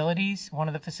the facilities. One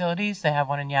of the facilities, they have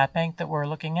one in Yaphank that we're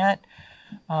looking at,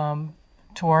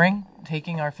 touring,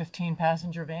 taking our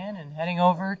 15-passenger van and heading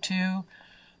over to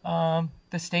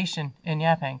the station in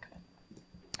Yaphank.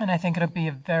 And I think it'll be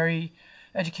a very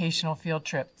educational field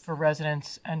trip for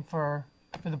residents and for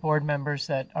the board members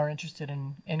that are interested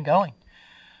in going.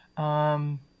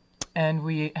 And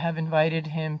we have invited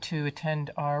him to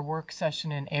attend our work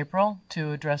session in April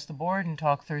to address the board and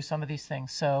talk through some of these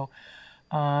things. So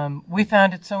we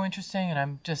found it so interesting, and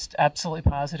I'm just absolutely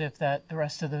positive that the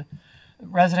rest of the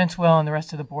residents will and the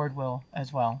rest of the board will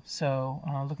as well. So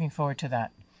looking forward to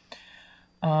that.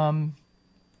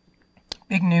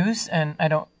 Big news, and I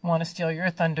don't want to steal your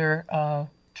thunder,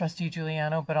 Trustee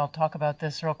Giuliano, but I'll talk about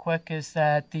this real quick, is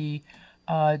that the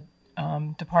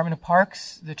Department of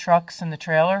Parks, the trucks and the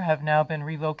trailer have now been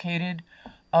relocated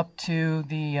up to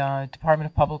the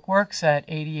Department of Public Works at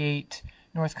 88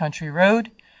 North Country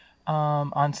Road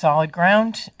on solid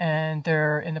ground, and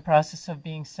they're in the process of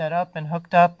being set up and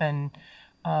hooked up and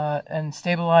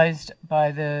stabilized by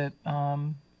the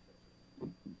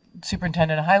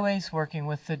Superintendent of Highways working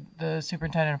with the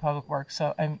Superintendent of Public Works.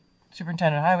 So I'm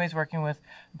Superintendent of Highways working with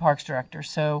the Parks Director.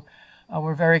 So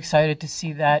we're very excited to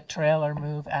see that trailer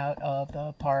move out of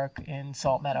the park in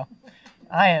Salt Meadow.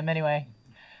 I am anyway.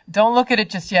 Don't look at it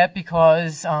just yet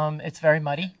because it's very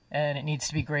muddy and it needs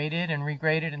to be graded and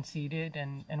regraded and seeded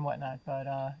and whatnot.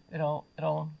 But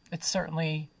it's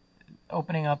certainly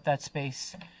opening up that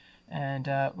space, and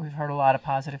we've heard a lot of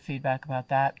positive feedback about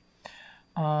that.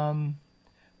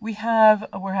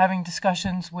 We're having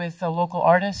discussions with a local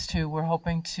artist who we're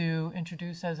hoping to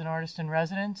introduce as an artist in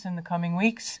residence in the coming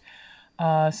weeks.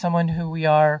 Someone who we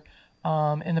are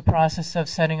in the process of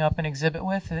setting up an exhibit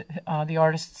with. The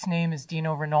artist's name is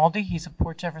Dino Rinaldi. He's a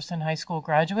Port Jefferson High School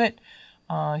graduate.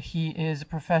 He is a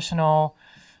professional.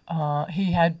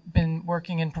 He had been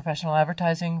working in professional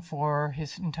advertising for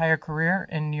his entire career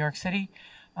in New York City,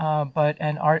 but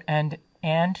an artist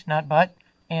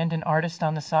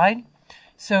on the side.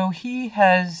 So he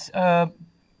has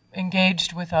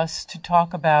engaged with us to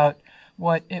talk about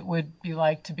what it would be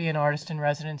like to be an artist in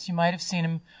residence. You might have seen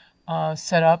him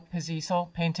set up his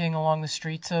easel, painting along the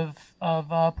streets of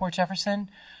Port Jefferson.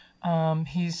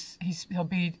 He'll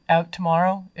be out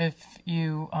tomorrow.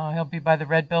 He'll be by the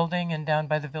Red Building and down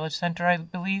by the Village Center, I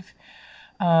believe.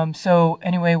 So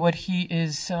anyway, what he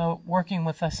is working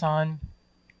with us on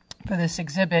for this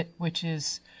exhibit, which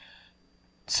is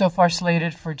so far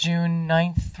slated for June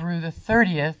 9th through the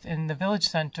 30th in the Village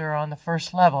Center on the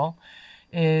first level,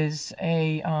 is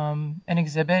an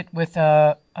exhibit with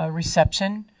a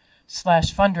reception /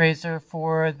 fundraiser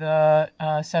for the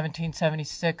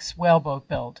 1776 whaleboat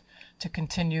build. to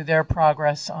continue their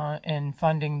progress in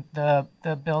funding the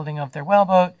building of their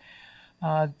wellboat.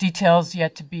 Details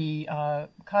yet to be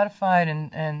codified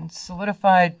and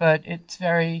solidified, but it's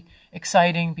very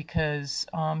exciting because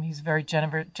he's a very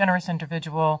generous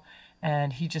individual,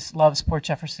 and he just loves Port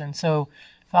Jefferson. So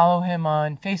follow him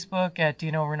on Facebook at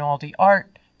Dino Rinaldi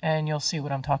Art, and you'll see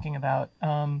what I'm talking about.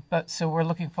 So we're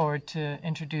looking forward to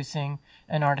introducing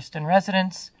an artist in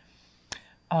residence.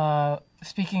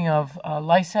 Speaking of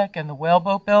LISEC and the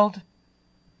whaleboat build,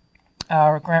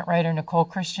 our grant writer Nicole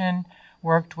Christian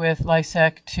worked with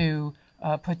LISEC to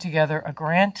put together a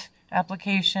grant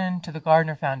application to the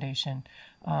Gardner Foundation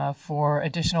for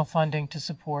additional funding to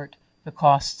support the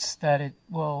costs that it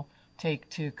will take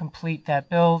to complete that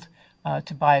build,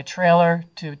 to buy a trailer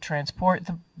to transport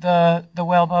the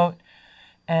whaleboat,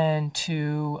 and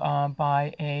to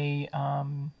buy a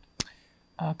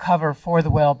cover for the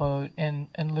whaleboat in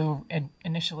lieu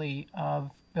initially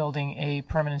of building a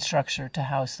permanent structure to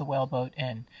house the whaleboat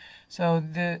in. So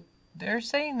they're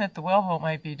saying that the whaleboat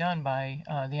might be done by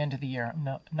the end of the year.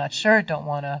 I'm not sure. Don't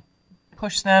want to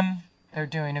push them. They're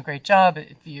doing a great job.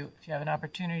 If you have an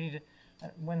opportunity to,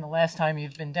 when the last time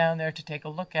you've been down there, to take a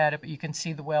look at it, but you can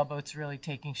see the whaleboat's really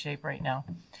taking shape right now.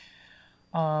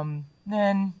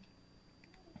 Then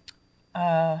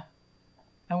I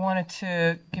wanted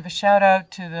to give a shout out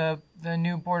to the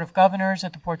new Board of Governors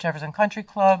at the Port Jefferson Country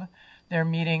Club. They're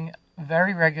meeting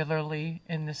very regularly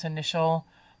in this initial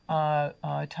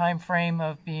time frame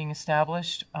of being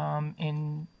established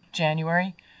in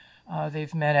January.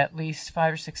 They've met at least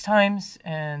 5 or 6 times,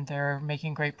 and they're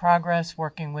making great progress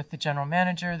working with the general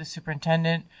manager, the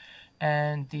superintendent,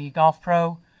 and the golf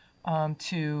pro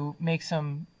to make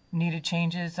some needed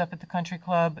changes up at the country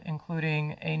club,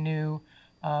 including a new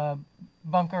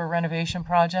bunker renovation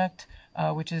project,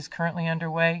 which is currently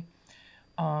underway.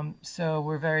 So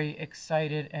we're very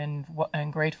excited and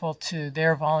grateful to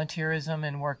their volunteerism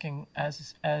and working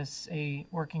as a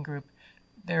working group.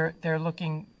 They're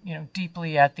looking,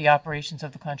 deeply at the operations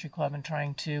of the country club and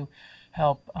trying to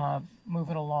help move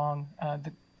it along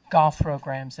the golf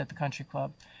programs at the country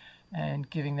club, and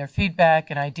giving their feedback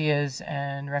and ideas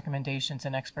and recommendations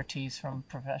and expertise from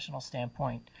a professional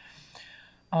standpoint.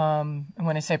 And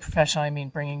when I say professional, I mean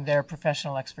bringing their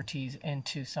professional expertise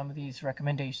into some of these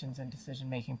recommendations and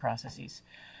decision-making processes.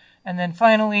 And then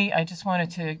finally, I just wanted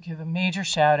to give a major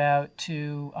shout out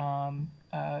to,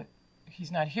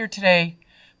 he's not here today,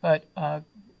 but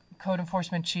Code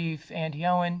Enforcement Chief Andy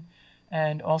Owen,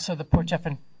 and also the Port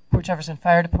Jefferson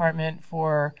Fire Department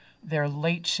for their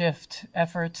late shift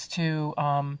efforts to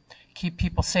keep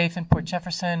people safe in Port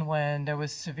Jefferson when there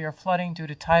was severe flooding due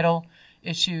to tidal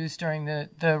issues during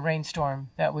the rainstorm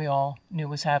that we all knew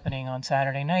was happening on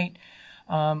Saturday night.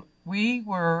 We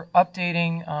were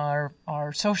updating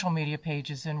our social media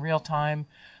pages in real time,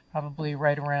 probably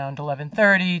right around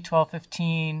 11:30,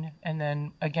 12:15, and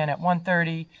then again at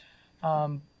 1:30.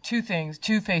 2 things,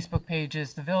 2 Facebook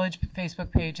pages, the Village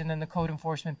Facebook page and then the Code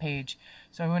Enforcement page.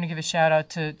 So I want to give a shout out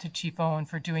to Chief Owen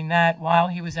for doing that while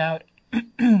he was out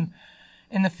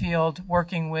in the field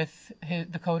working with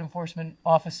the code enforcement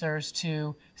officers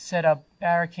to set up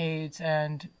barricades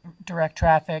and direct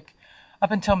traffic up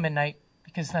until midnight,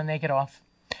 because then they get off.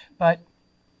 But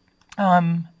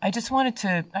I just wanted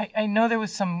to, I know there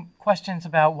was some questions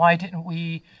about why didn't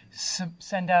we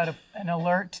send out an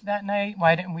alert that night?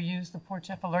 Why didn't we use the Port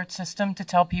Jeff alert system to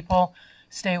tell people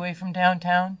stay away from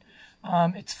downtown?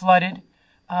 It's flooded.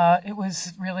 It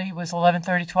was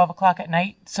 11:30, 12 o'clock at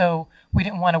night, so we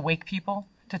didn't want to wake people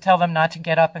to tell them not to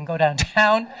get up and go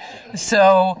downtown.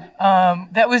 So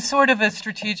that was sort of a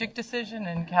strategic decision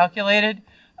and calculated.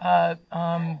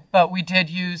 But we did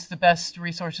use the best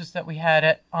resources that we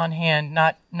had on hand,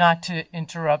 not to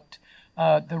interrupt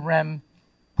the REM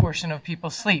portion of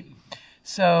people's sleep.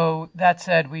 So that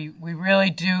said, we really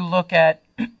do look at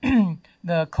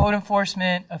the code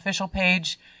enforcement official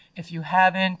page. If you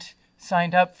haven't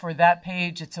signed up for that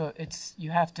page,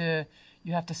 you have to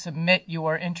submit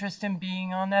your interest in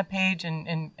being on that page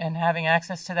and having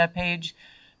access to that page.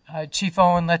 Chief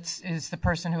Owen is the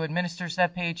person who administers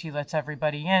that page. He lets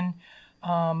everybody in.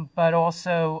 But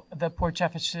also the Port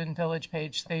Jefferson Village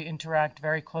page, they interact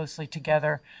very closely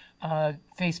together,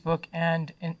 Facebook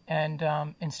and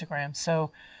Instagram.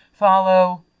 So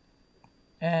follow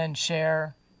and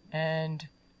share and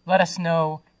let us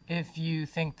know if you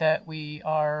think that we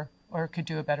are or could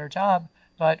do a better job.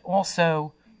 But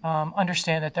also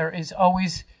understand that there is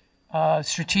always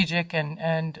strategic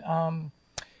and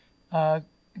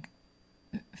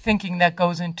thinking that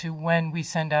goes into when we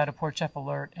send out a Port Jeff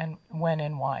alert and when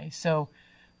and why. So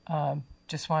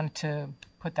just wanted to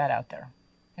put that out there.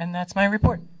 And that's my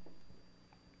report.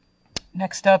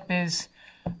 Next up is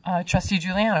Trustee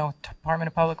Giuliano, Department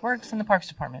of Public Works and the Parks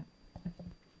Department.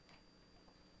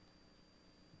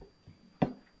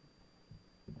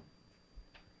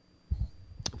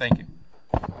 Thank you.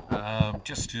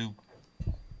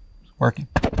 Working.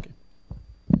 Okay.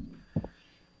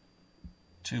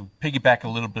 To piggyback a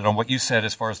little bit on what you said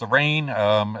as far as the rain,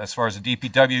 as far as the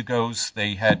DPW goes,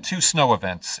 they had 2 snow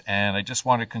events, and I just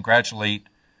want to congratulate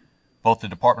both the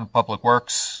Department of Public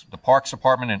Works, the Parks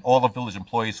Department, and all the village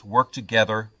employees who worked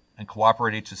together and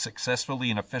cooperated to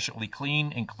successfully and efficiently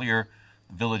clean and clear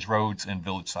village roads and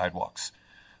village sidewalks.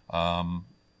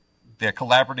 Their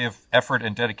collaborative effort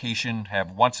and dedication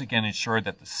have once again ensured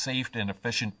that the safe and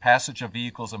efficient passage of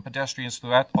vehicles and pedestrians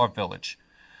throughout our village.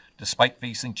 Despite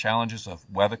facing challenges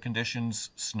of weather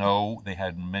conditions, snow, they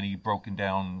had many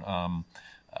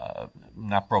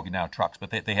not broken down trucks, but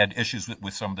they had issues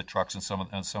with some of the trucks and some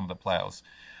of the plows.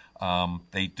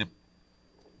 The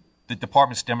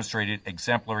departments demonstrated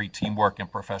exemplary teamwork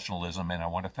and professionalism, and I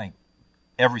want to thank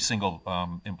every single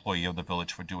employee of the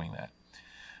village for doing that.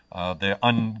 Their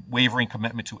unwavering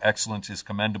commitment to excellence is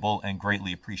commendable and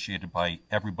greatly appreciated by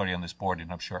everybody on this board,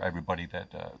 and I'm sure everybody that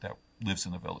lives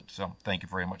in the village. So thank you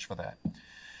very much for that.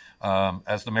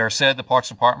 As the mayor said, the Parks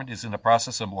Department is in the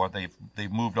process of, or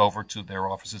they've moved over to their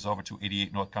offices over to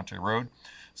 88 North Country Road,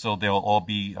 so they'll all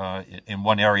be in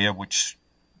one area, which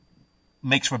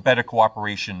makes for better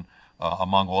cooperation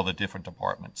among all the different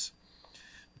departments.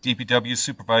 DPW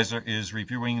supervisor is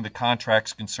reviewing the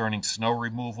contracts concerning snow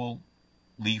removal,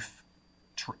 leaf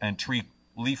and tree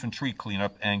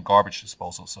cleanup, and garbage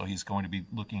disposal. So he's going to be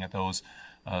looking at those,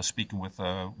 speaking with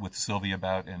Sylvia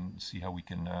about, and see how we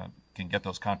can get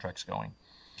those contracts going.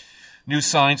 New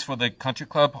signs for the country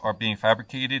club are being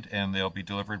fabricated, and they'll be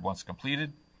delivered once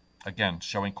completed. Again,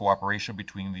 showing cooperation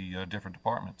between the different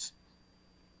departments.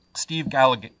 Steve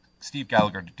Gallagher,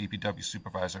 the DPW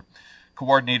supervisor,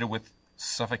 coordinated with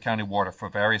Suffolk County Water for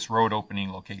various road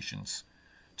opening locations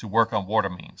to work on water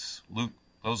mains.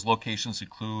 Those locations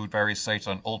include various sites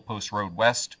on Old Post Road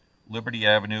West, Liberty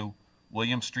Avenue,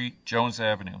 William Street, Jones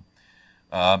Avenue.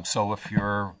 So if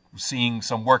you're seeing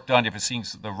some work done, if you're seeing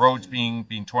the roads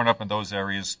being torn up in those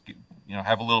areas,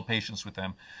 have a little patience with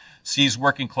them. Steve's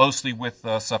working closely with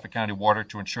Suffolk County Water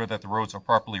to ensure that the roads are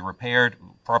properly repaired,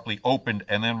 properly opened,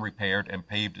 and then repaired and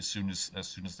paved as soon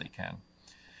as they can.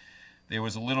 There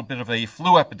was a little bit of a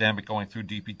flu epidemic going through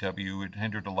DPW. It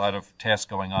hindered a lot of tasks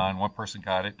going on. One person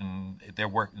got it, and they're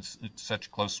working in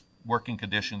such close working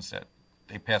conditions that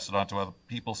they passed it on to other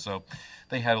people. So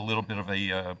they had a little bit of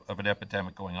an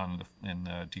epidemic going on in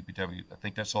DPW. I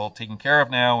think that's all taken care of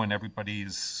now, and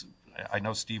everybody's. I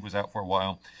know Steve was out for a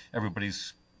while.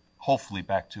 Everybody's hopefully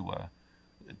back to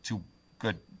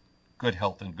good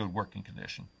health and good working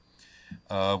condition.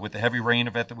 With the heavy rain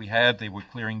event that we had, they were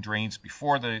clearing drains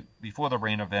before the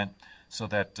rain event, so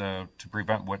that to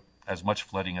prevent as much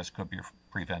flooding as could be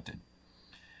prevented.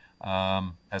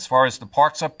 As far as the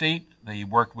parks update, they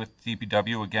worked with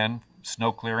DPW again,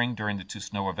 snow clearing during the 2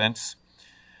 snow events.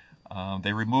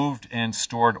 They removed and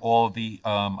stored all of the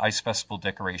Ice Festival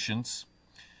decorations.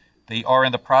 They are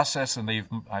in the process, and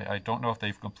I don't know if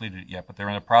they've completed it yet, but they're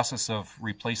in the process of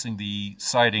replacing the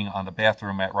siding on the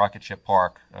bathroom at Rocket Ship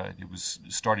Park. It was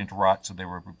starting to rot, so they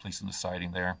were replacing the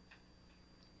siding there.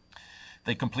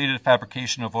 They completed a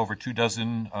fabrication of over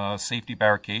 24 safety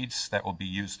barricades that will be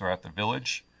used throughout the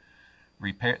village.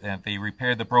 They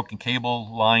repaired the broken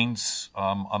cable lines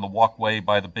on the walkway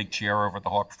by the big chair over at the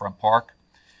Harborfront Park.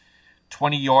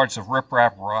 20 yards of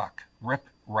rip-rap rock,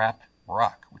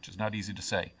 which is not easy to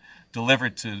say,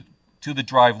 delivered to the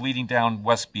drive leading down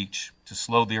West Beach to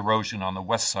slow the erosion on the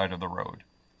west side of the road.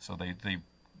 So they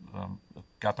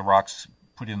got the rocks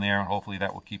put in there, and hopefully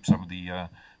that will keep some of the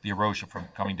erosion from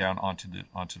coming down onto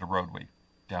the roadway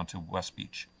down to West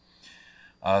Beach.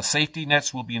 Safety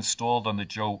nets will be installed on the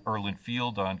Joe Erlin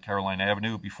Field on Caroline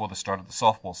Avenue before the start of the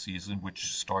softball season,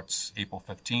 which starts April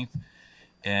 15th.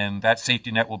 And that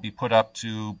safety net will be put up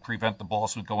to prevent the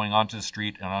balls from going onto the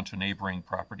street and onto neighboring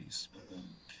properties.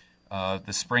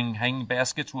 The spring hanging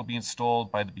baskets will be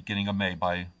installed by the beginning of May,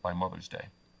 by Mother's Day.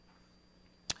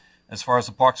 As far as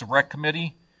the Parks and Rec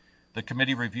Committee, the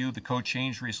committee reviewed the code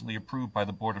change recently approved by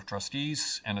the Board of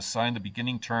Trustees and assigned the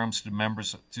beginning terms to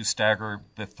members to stagger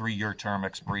the 3-year term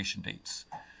expiration dates.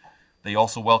 They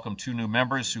also welcomed 2 new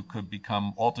members who could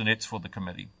become alternates for the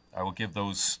committee. I will give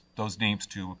those names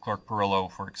to Clerk Perillo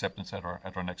for acceptance at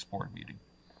our next board meeting.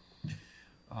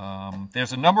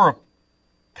 There's a number of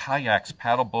kayaks,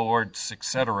 paddle boards,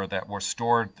 etc. that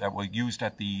were used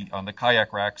on the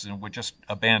kayak racks and were just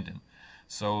abandoned.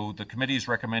 So the committee is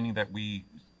recommending that we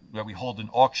that we hold an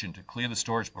auction to clear the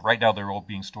storage, but right now they're all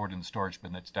being stored in the storage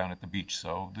bin that's down at the beach.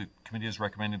 So the committee has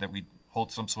recommended that we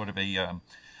hold some sort of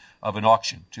an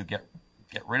auction to get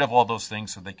rid of all those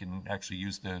things so they can actually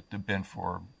use the bin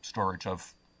for storage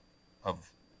of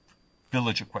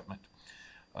village equipment.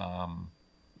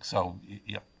 So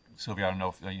yeah, Sylvia, I don't know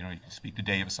if you can speak to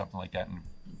Dave or something like that and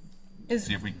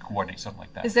see if we can coordinate something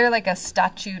like that. Is there like a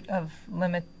statute of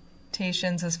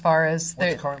limitations as far as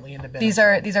What's currently in the bin? these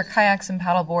are kayaks and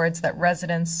paddle boards that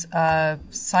residents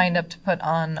signed up to put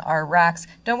on our racks?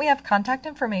 Don't we have contact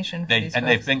information for these folks?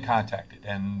 They've been contacted,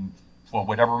 and for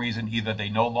whatever reason, either they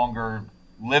no longer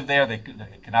live there, they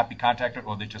cannot be contacted,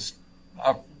 or they just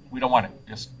we don't want it.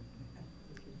 Just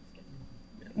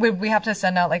would we have to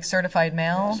send out like certified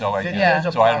mail? so I There's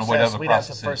a so I don't know what process. other We'd have to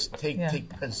process first is, take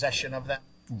possession of that.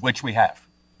 which we have.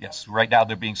 Yes, right now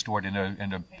they're being stored in a.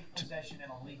 Take possession in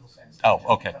a legal sense. Oh,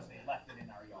 okay. Because they left it in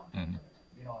our yard. Mhm.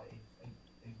 You know,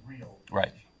 a real. Right.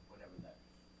 possession, whatever that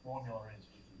formula is,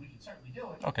 we can certainly do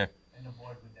it. Okay. And the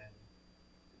board would then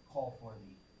call for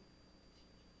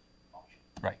the auction.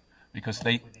 Right, because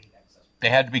With the excess.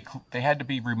 they had to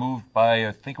be removed by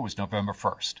I think it was November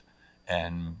 1st,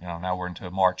 and now we're into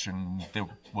March and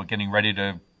we're getting ready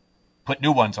to put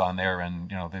new ones on there,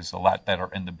 and there's a lot that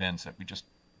are in the bins that we just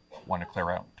want to clear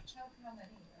out.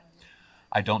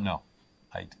 I don't know.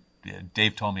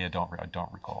 Dave told me I don't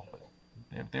recall,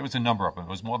 but there was a number of them. It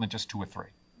was more than just 2 or 3,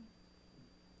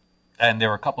 and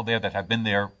there are a couple there that have been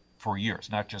there for years,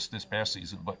 not just this past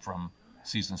season, but from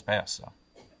seasons past. So.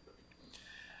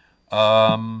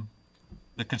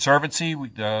 The Conservancy, we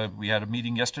had a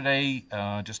meeting yesterday,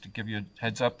 just to give you a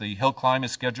heads up. The hill climb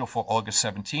is scheduled for August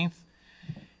 17th.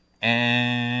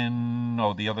 And,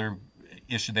 the other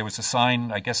issue, there was a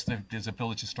sign, I guess there's a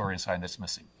village historian sign that's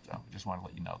missing. So I just want to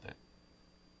let you know that.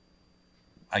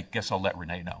 I guess I'll let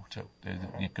Renee know, too,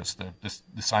 because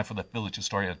the sign for the village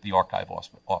historian at the archive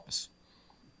office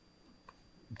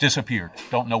disappeared.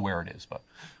 Don't know where it is, but.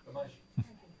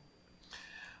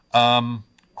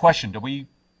 Question: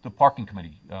 the parking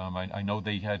committee? I know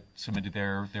they had submitted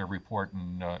their report,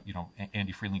 and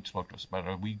Andy Freeling spoke to us. But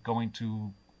are we going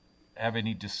to have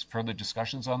any further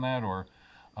discussions on that, or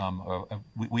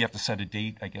we have to set a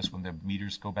date? I guess when the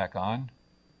meters go back on.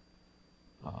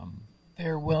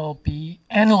 There will be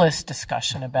endless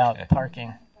discussion about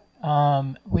parking.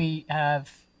 We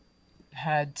have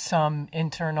had some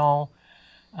internal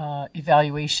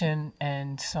evaluation,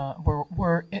 and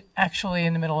we're actually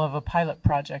in the middle of a pilot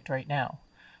project right now,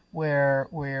 where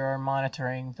we are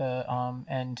monitoring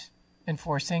and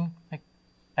enforcing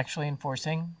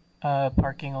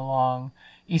parking along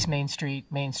East Main Street,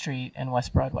 and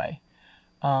West Broadway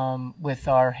with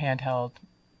our handheld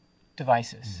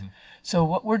devices. Mm-hmm. So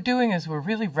what we're doing is we're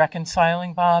really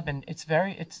reconciling, Bob, and it's the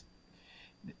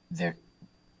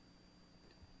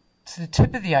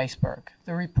tip of the iceberg.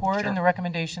 The report Sure. and the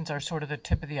recommendations are sort of the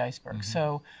tip of the iceberg. Mm-hmm.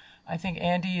 So I think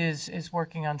Andy is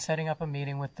working on setting up a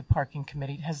meeting with the parking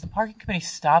committee. Has the parking committee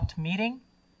stopped meeting?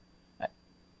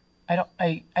 I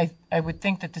would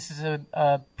think that this is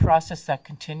a process that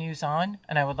continues on,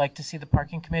 and I would like to see the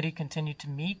parking committee continue to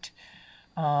meet.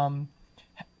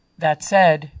 That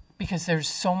said, because there's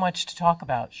so much to talk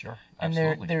about. Sure, and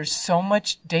absolutely. there's so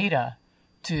much data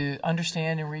to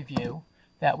understand and review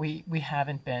that we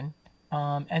haven't been.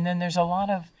 And then there's a lot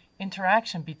of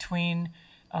interaction between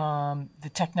the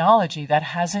technology that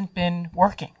hasn't been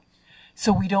working.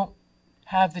 So we don't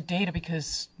have the data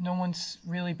because no one's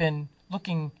really been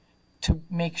looking to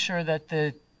make sure that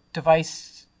the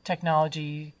device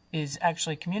technology is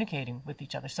actually communicating with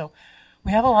each other. So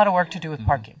we have a lot of work to do with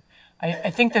parking.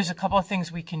 I think there's a couple of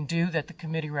things we can do that the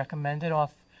committee recommended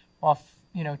off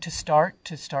to start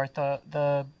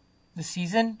the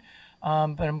season. But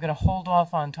I'm going to hold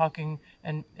off on talking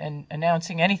and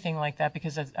announcing anything like that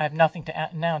because I have nothing to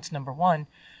announce, number one.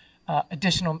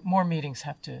 More meetings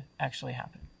have to actually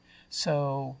happen.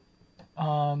 So,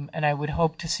 and I would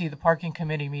hope to see the parking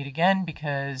committee meet again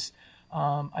because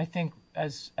I think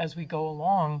as we go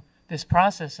along this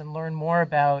process and learn more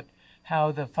about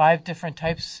how the 5 different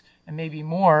types and maybe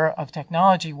more of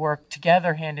technology work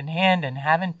together hand in hand and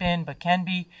haven't been but can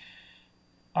be,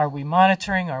 are we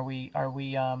monitoring? Are we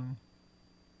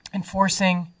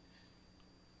enforcing?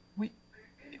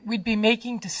 We'd be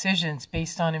making decisions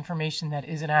based on information that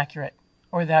isn't accurate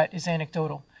or that is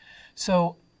anecdotal.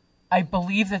 So I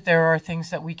believe that there are things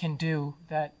that we can do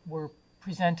that were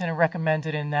presented and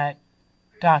recommended in that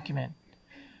document.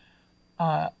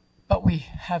 But we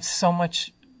have so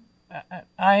much.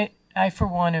 I for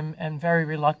one, am very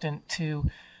reluctant to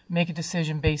make a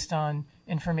decision based on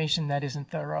information that isn't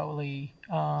thoroughly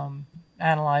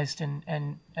analyzed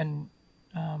and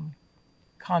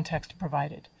context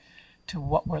provided to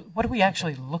what are we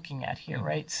actually looking at here,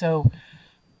 right? So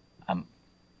I'm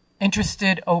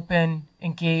interested, open,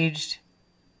 engaged,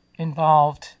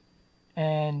 involved,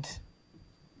 and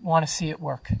want to see it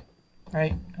work,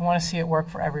 right? I want to see it work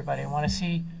for everybody. I want to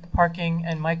see parking,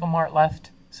 and Michael Mart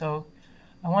left, so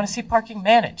I want to see parking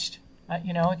managed.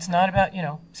 It's not about,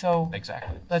 so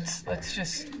Exactly.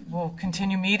 we'll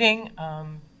continue meeting.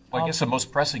 Well, I guess the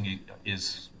most pressing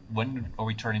is when are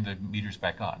we turning the meters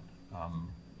back on?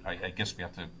 I guess we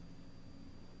have to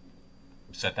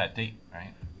set that date,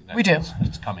 right? We do.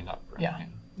 It's coming up. Right? Yeah.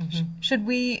 Should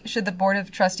the Board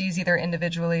of Trustees either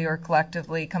individually or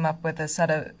collectively come up with a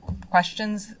set of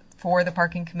questions for the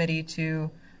parking committee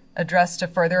to address to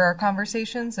further our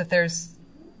conversations? If there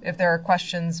are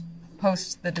questions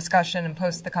post the discussion and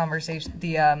post the conversation,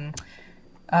 the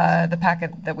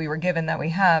packet that we were given that we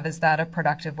have, is that a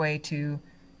productive way to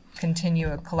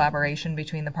continue a collaboration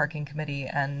between the parking committee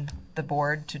and the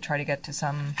board to try to get to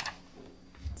some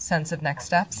sense of next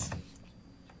steps?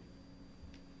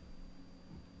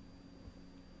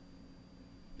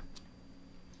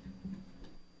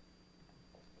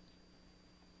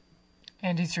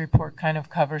 Andy's report kind of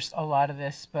covers a lot of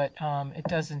this, but it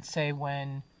doesn't say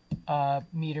when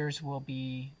meters will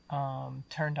be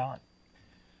turned on.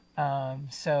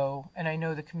 And I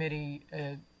know the committee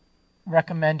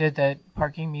recommended that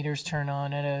parking meters turn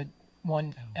on at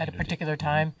a particular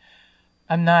time.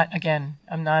 I'm not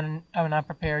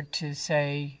prepared to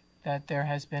say that there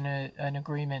has been an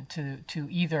agreement to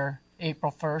either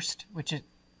April 1st, which it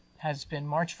has been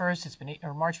March 1st, it's been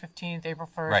or March 15th, April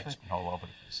 1st. Right, it's been all over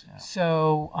the place. Yeah.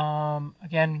 So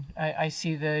again, I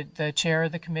see the chair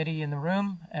of the committee in the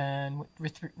room, and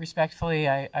respectfully,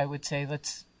 I would say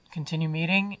let's continue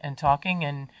meeting and talking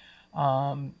and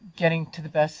getting to the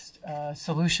best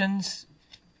solutions,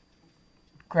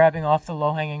 grabbing off the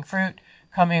low-hanging fruit,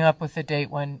 coming up with a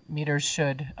date when meters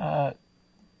should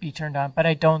be turned on. But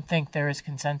I don't think there is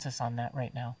consensus on that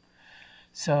right now.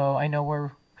 So I know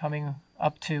we're coming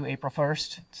up to April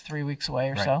 1st. It's 3 weeks away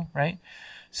or so, right?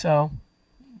 So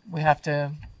we have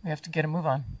to get a move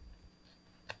on.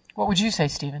 What would you say,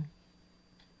 Stephen?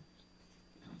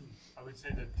 I would say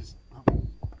that this,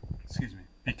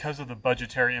 because of the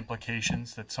budgetary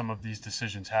implications that some of these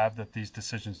decisions have, that these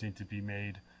decisions need to be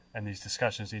made and these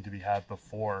discussions need to be had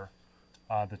before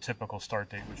the typical start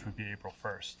date, which would be April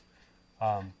 1st.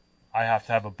 I have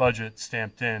to have a budget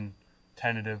stamped in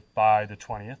tentative by the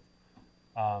 20th.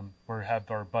 We have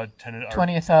our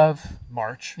 20th of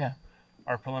March. Yeah.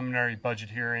 Our preliminary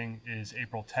budget hearing is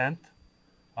April 10th.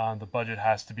 The budget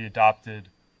has to be adopted,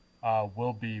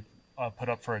 will be put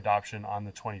up for adoption on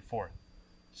the 24th.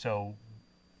 So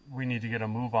we need to get a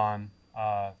move on,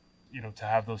 to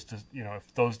have those,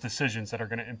 if those decisions that are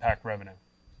going to impact revenue.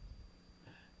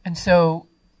 And so,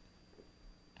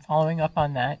 following up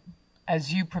on that,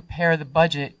 as you prepare the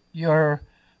budget, your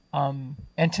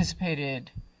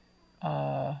anticipated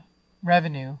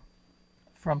revenue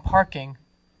from parking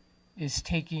is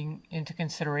taking into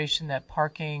consideration that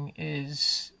parking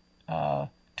is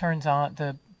turns on,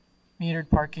 the metered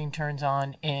parking turns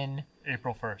on in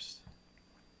April 1st.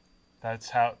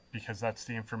 Because that's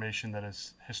the information that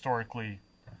is historically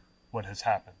what has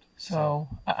happened. So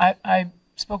I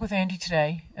spoke with Andy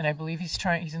today, and I believe he's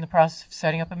in the process of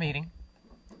setting up a meeting.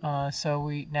 So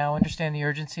we now understand the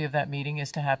urgency of that meeting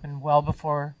is to happen well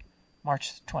before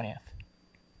March 20th.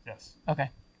 Yes. Okay.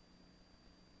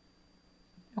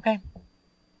 Okay.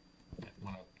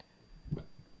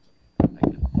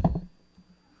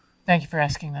 Thank you for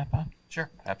asking that, Bob.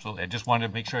 Sure, absolutely. I just wanted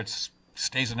to make sure it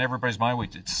stays in everybody's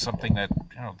mind. It's something that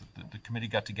the committee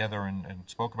got together and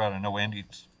spoke about. I know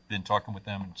Andy's been talking with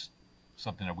them. It's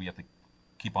something that we have to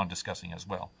keep on discussing as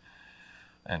well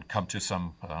and come to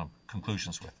some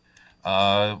conclusions with.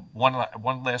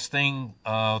 One last thing.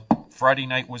 Friday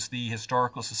night was the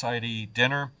Historical Society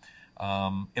dinner.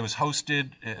 It was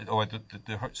hosted, or the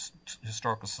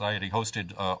Historical Society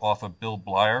hosted author Bill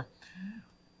Blyer,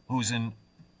 who's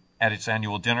at its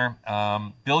annual dinner.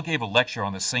 Bill gave a lecture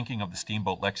on the sinking of the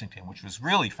steamboat Lexington, which was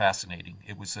really fascinating.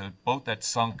 It was a boat that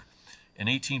sunk in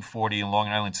 1840 in Long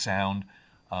Island Sound.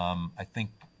 I think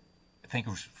it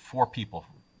was 4 people,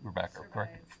 Rebecca,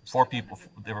 correct? 4 people.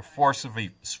 There were 4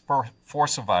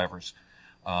 survivors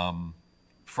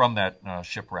from that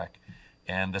shipwreck.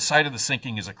 And the site of the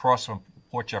sinking is across from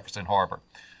Port Jefferson Harbor.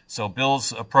 So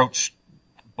Bill's approach,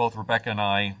 both Rebecca and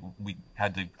I, we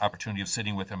had the opportunity of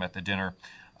sitting with him at the dinner,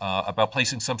 about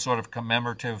placing some sort of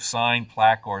commemorative sign,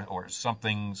 plaque, or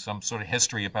something, some sort of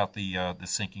history about the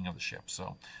sinking of the ship.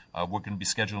 So we're going to be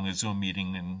scheduling a Zoom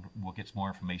meeting, and we'll get some more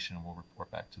information, and we'll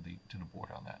report back to the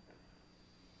board on that.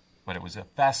 but it was a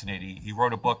fascinating. He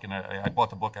wrote a book, and I bought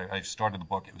the book. I started the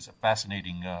book. It was a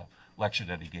fascinating lecture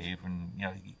that he gave, and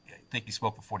I think he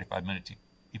spoke for 45 minutes.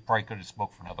 He probably could have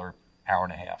spoke for another hour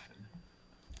and a half.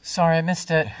 Sorry, I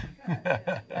missed it.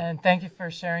 And thank you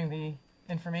for sharing the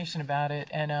information about it.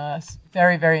 And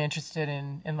very, very interested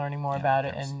in learning more about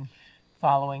it and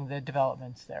following the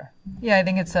developments there. Yeah, I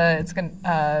think it's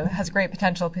has great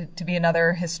potential to be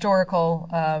another historical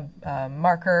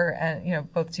marker,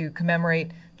 and both to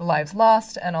commemorate the lives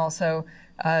lost and also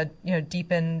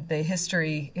deepen the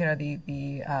history.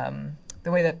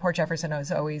 The way that Port Jefferson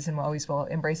has always and always will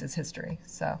embrace its history.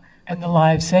 So and the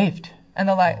lives saved. And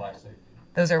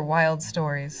those are wild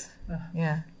stories.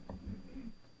 Yeah.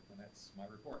 And that's my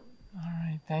report. All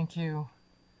right, thank you,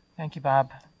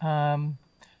 Bob.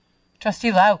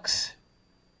 Trustee Laux.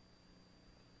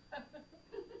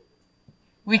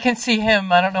 We can see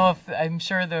him. I don't know if I'm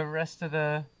sure the rest of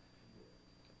the.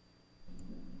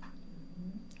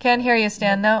 Can't hear you,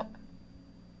 Stan. No.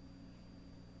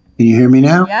 Can you hear me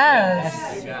now?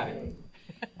 Yes.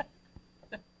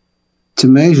 It's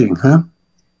amazing, huh?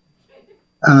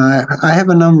 I have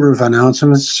a number of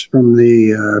announcements from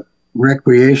the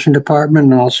Recreation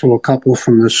Department and also a couple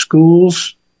from the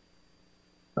schools.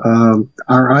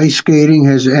 Our ice skating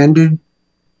has ended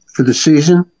for the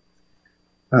season.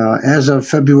 As of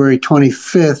February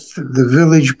 25th, the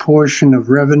village portion of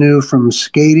revenue from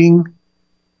skating,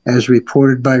 as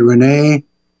reported by Renee,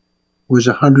 was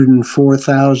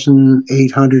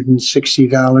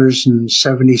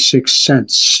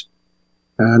 $104,860.76.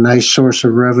 A nice source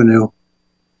of revenue.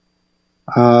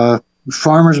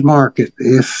 Farmers market.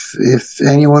 If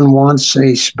anyone wants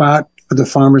a spot for the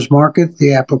farmers market,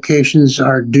 the applications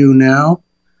are due now.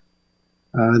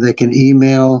 They can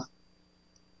email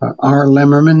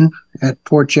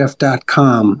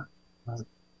rlemmerman@portjeff.com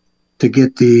to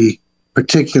get the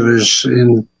particulars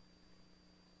in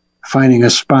finding a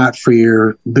spot for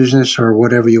your business or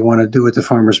whatever you want to do at the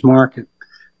farmers market.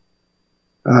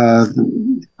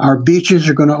 Our beaches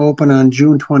are going to open on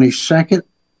June 22nd,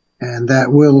 and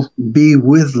that will be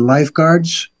with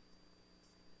lifeguards.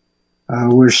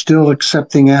 We're still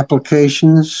accepting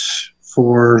applications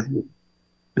for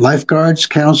lifeguards,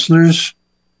 counselors,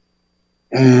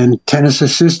 and tennis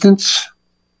assistants.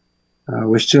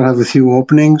 We still have a few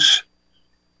openings.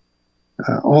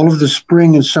 All of the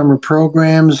spring and summer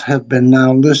programs have been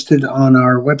now listed on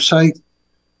our website.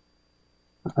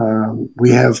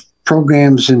 We have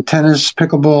programs in tennis,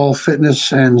 pickleball,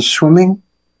 fitness, and swimming.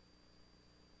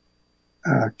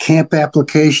 Camp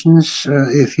applications,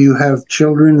 if you have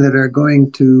children that are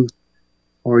going to,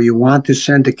 or you want to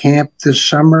send to camp this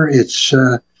summer, it's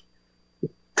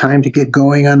time to get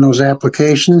going on those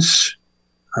applications.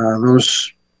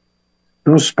 Those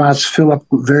spots fill up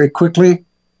very quickly.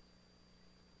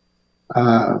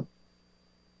 A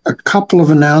couple of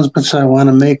announcements I want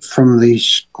to make from the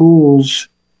schools.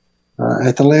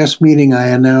 At the last meeting, I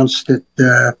announced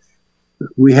that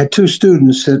we had two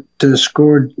students that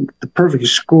scored the perfect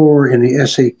score in the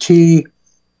SAT.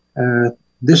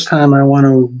 This time, I want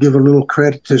to give a little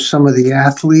credit to some of the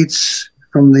athletes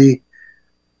from the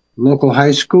local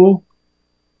high school.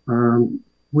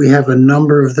 We have a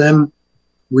number of them.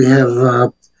 We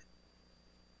have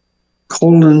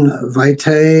Colin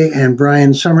Vitae and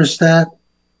Brian Somerstadt,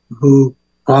 who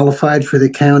qualified for the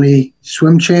county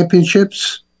swim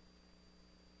championships.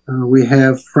 We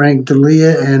have Frank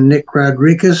D'Elia and Nick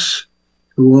Rodriguez,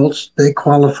 who they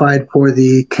qualified for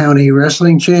the county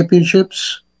wrestling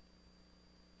championships.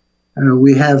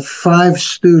 We have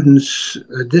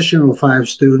additional five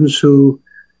students who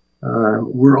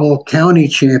were all county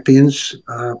champions.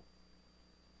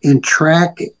 In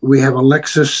track, we have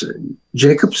Alexis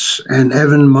Jacobs and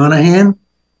Evan Monahan.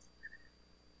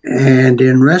 And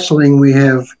in wrestling, we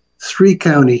have three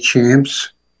county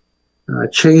champs,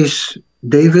 Chase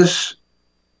Davis,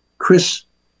 Chris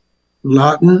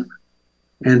Lawton,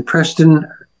 and Preston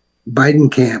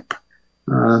Bidenkamp.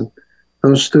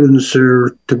 Those students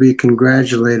are to be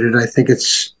congratulated. I think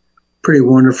it's pretty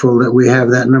wonderful that we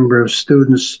have that number of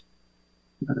students,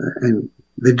 and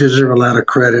they deserve a lot of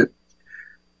credit.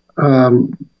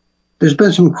 There's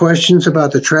been some questions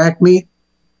about the track meet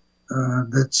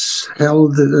that's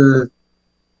held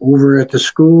over at the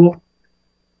school.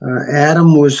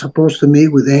 Adam was supposed to meet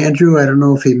with Andrew. I don't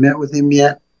know if he met with him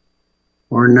yet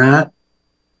or not.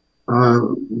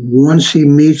 Once he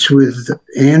meets with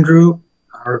Andrew,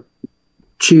 our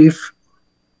chief,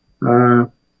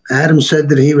 Adam said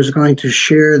that he was going to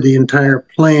share the entire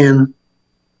plan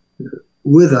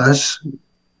with us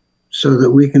so that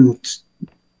we can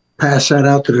pass that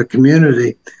out to the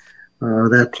community.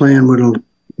 That plan would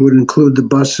would include the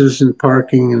buses and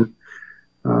parking and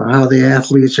how the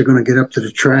athletes are going to get up to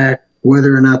the track,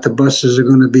 whether or not the buses are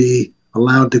going to be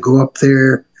allowed to go up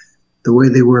there the way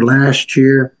they were last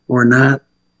year or not.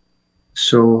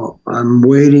 So I'm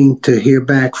waiting to hear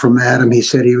back from Adam. He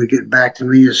said he would get back to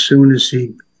me as soon as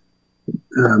he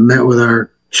met with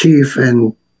our chief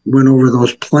and went over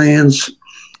those plans.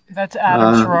 That's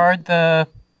Adam Sherrard, the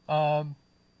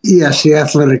yes, the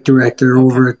athletic director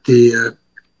over at the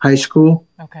high school.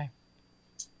 Okay.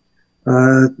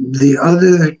 The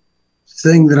other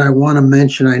thing that I want to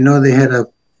mention, I know they had a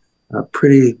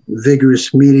pretty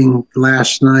vigorous meeting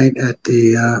last night at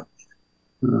the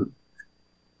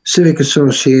Civic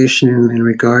Association in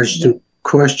regards to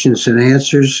questions and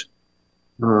answers.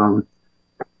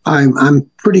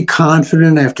 I'm pretty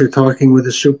confident after talking with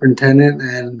the superintendent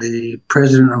and the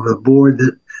president of the board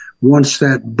that once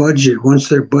their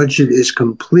budget is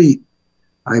complete,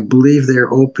 I believe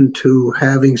they're open to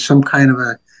having some kind of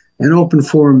an open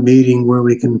forum meeting where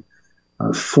we can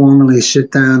formally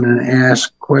sit down and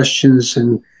ask questions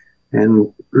and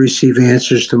receive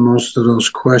answers to most of those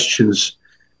questions.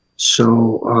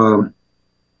 So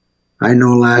I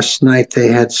know last night they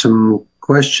had some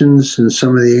questions, and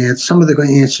some of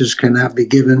the answers cannot be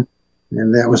given,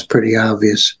 and that was pretty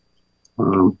obvious.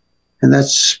 And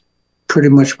that's pretty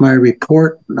much my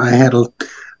report. I had a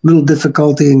little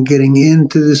difficulty in getting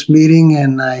into this meeting,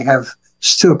 and I have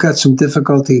still got some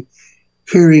difficulty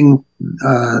hearing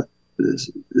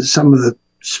some of the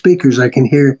speakers. I can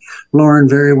hear Lauren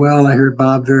very well. I heard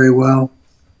Bob very well.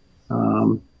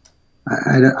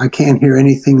 I can't hear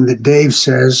anything that Dave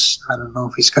says. I don't know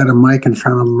if he's got a mic in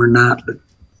front of him or not. But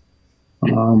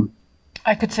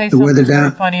I could say something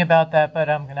very funny about that, but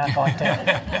I'm not going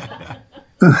to.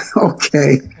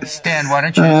 Okay. Stan, why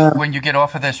don't you, when you get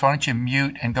off of this, why don't you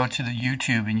mute and go to the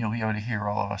YouTube, and you'll be able to hear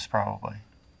all of us probably.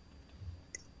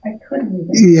 I couldn't.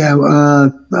 Yeah,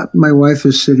 my wife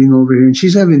is sitting over here, and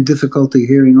she's having difficulty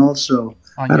hearing also.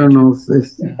 I don't know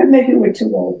if maybe we're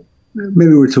too old.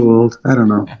 Maybe we're too old. I don't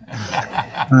know.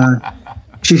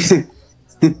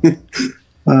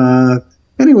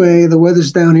 Anyway, the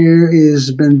weather's down here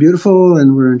has been beautiful,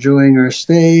 and we're enjoying our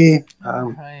stay.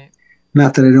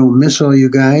 Not that I don't miss all you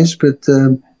guys, but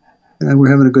we're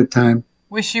having a good time.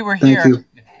 Wish you were here. Thank you.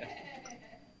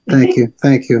 Thank you.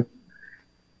 Thank you.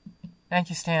 Thank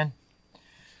you, Stan.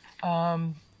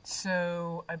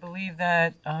 So I believe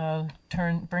that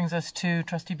brings us to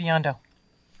Trustee Biondo.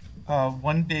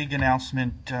 One big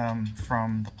announcement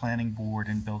from the Planning Board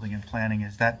and Building and Planning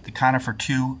is that the Conifer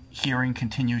 2 hearing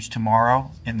continues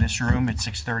tomorrow in this room at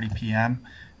 6:30 p.m.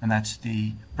 And that's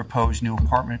the proposed new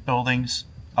apartment buildings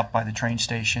up by the train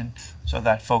station. So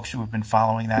that folks who have been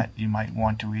following that, you might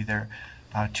want to either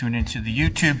tune into the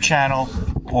YouTube channel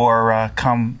or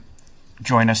come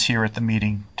join us here at the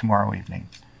meeting tomorrow evening.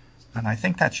 And I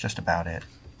think that's just about it.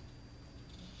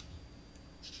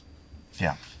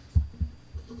 Yeah.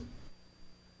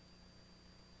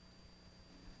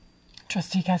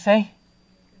 Trustee Cassay?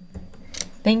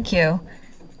 Thank you.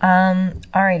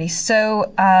 Alrighty,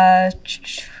 so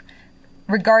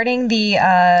regarding the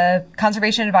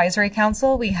Conservation Advisory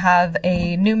Council, we have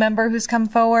a new member who's come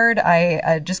forward.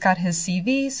 I just got his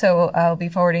CV, so I'll be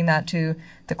forwarding that to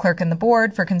the clerk and the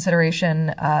board for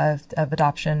consideration of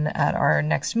adoption at our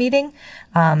next meeting.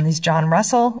 He's John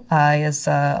Russell. He has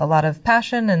a lot of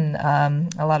passion and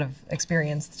a lot of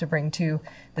experience to bring to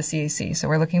the CAC. So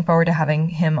we're looking forward to having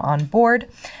him on board.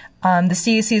 The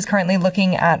CAC is currently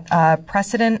looking at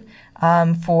precedent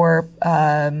for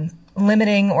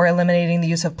limiting or eliminating the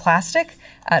use of plastic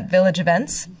at village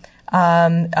events.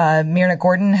 Myrna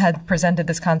Gordon had presented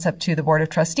this concept to the Board of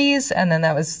Trustees, and then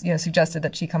that was suggested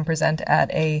that she come present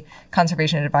at a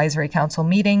Conservation Advisory Council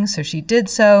meeting. So she did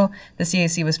so. The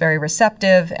CAC was very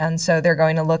receptive, and so they're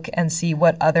going to look and see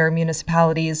what other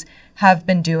municipalities have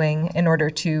been doing in order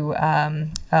to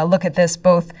look at this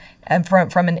both and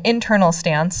from an internal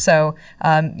stance. So,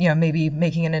 maybe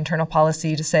making an internal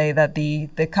policy to say that the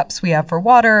cups we have for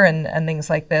water and things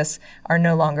like this are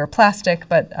no longer plastic,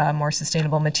 but more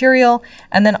sustainable material.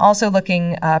 And then also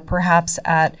looking perhaps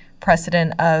at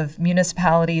precedent of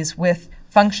municipalities with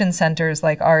function centers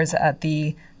like ours at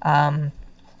the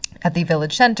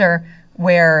village center,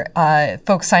 where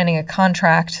folks signing a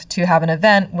contract to have an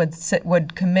event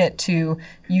would commit to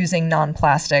using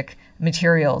non-plastic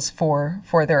materials for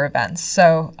their events.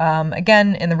 So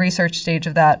again, in the research stage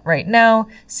of that right now,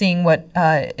 seeing what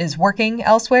is working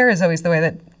elsewhere is always the way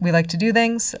that we like to do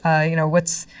things.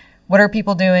 What are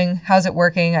people doing? How's it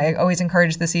working? I always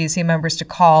encourage the CAC members to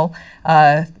call,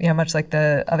 much like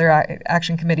the other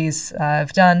action committees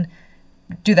have done.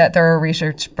 do that thorough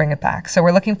research, bring it back. So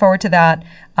we're looking forward to that.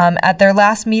 At their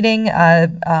last meeting,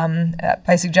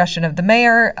 by suggestion of the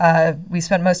mayor, we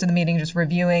spent most of the meeting just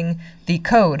reviewing the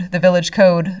code, the village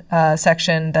code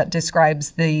section that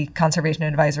describes the Conservation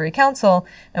Advisory Council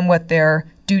and what their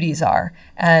duties are.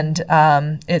 And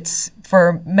it's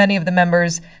for many of the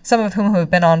members, some of whom have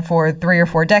been on for 3 or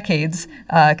 4 decades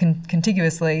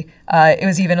contiguously, it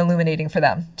was even illuminating for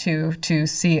them to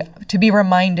see, to be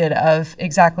reminded of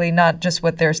exactly not just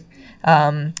what they're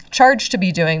charged to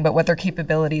be doing, but what their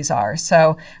capabilities are.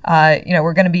 So,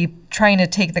 we're going to be trying to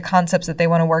take the concepts that they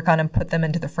want to work on and put them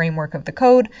into the framework of the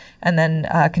code, and then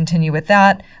continue with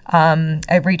that.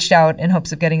 I've reached out in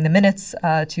hopes of getting the minutes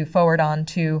to forward on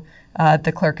to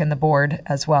the clerk and the board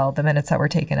as well, the minutes that were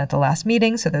taken at the last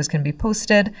meeting, so those can be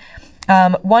posted.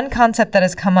 One concept that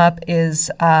has come up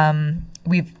is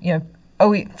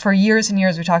for years and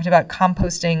years we talked about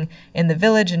composting in the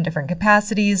village in different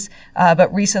capacities,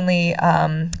 but recently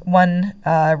one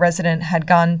resident had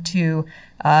gone to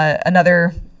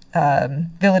another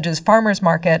village's farmers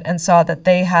market and saw that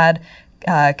they had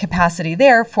capacity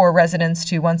there for residents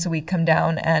to once a week come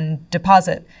down and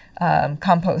deposit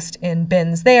compost in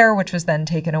bins there, which was then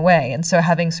taken away. And so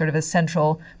having sort of a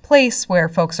central place where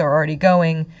folks are already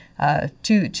going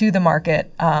to the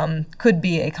market could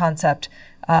be a concept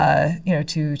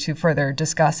to further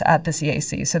discuss at the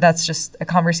CAC. So that's just a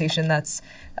conversation that's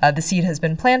the seed has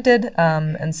been planted,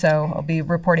 and so I'll be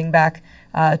reporting back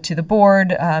to the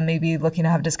board, maybe looking to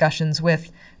have discussions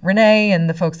with Renee and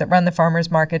the folks that run the farmers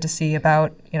market to see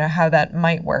about how that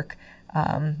might work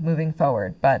moving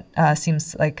forward. But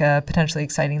seems like a potentially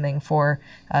exciting thing for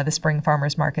the spring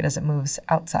farmers market as it moves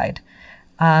outside.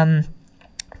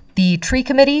 The tree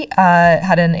committee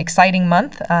had an exciting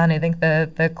month, and I think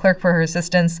the clerk for her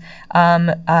assistance,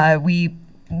 we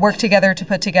worked together to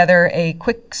put together a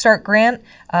quick start grant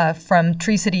from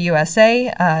Tree City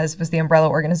USA, as was the umbrella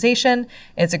organization.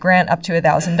 It's a grant up to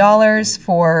 $1,000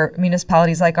 for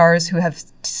municipalities like ours who have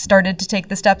started to take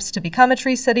the steps to become a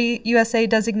Tree City USA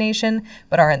designation,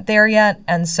 but aren't there yet.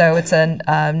 And so it's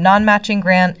a non-matching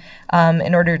grant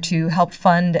in order to help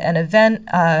fund an event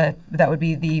that would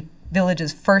be the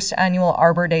village's first annual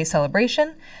Arbor Day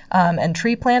celebration and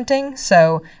tree planting.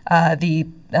 So the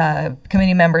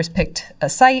committee members picked a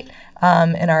site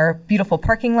in our beautiful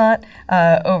parking lot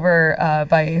over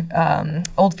by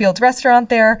Old Fields Restaurant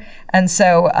there. And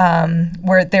so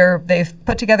they've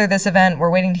put together this event. We're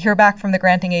waiting to hear back from the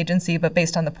granting agency, but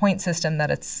based on the point system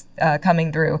that it's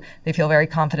coming through, they feel very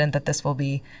confident that this will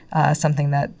be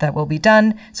something that will be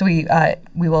done. So we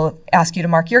will ask you to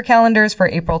mark your calendars for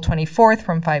April 24th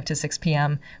from 5 to 6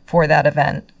 p.m. for that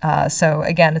event. So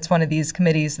again, it's one of these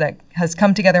committees that has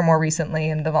come together more recently,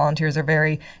 and the volunteers are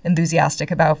very enthusiastic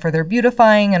about further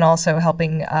beautifying and also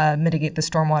helping mitigate the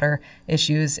stormwater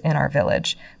issues in our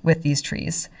village with these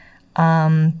trees.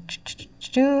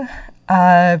 Today,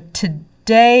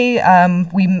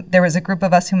 there was a group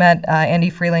of us who met, Andy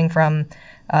Freeling from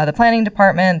the planning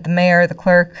department, the mayor, the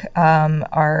clerk,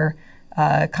 our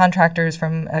contractors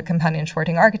from Companion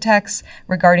Schwarting Architects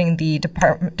regarding the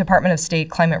Department of State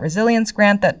Climate Resilience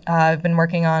Grant that I've been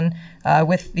working on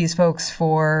with these folks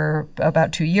for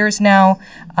about 2 years now.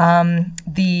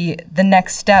 The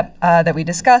next step that we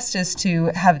discussed is to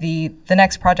have the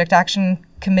next Project Action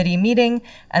Committee meeting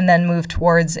and then move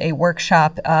towards a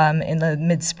workshop in the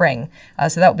mid-spring.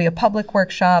 So that will be a public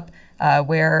workshop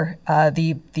where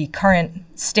the current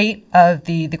state of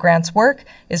the grant's work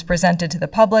is presented to the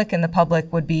public, and the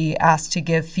public would be asked to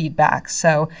give feedback.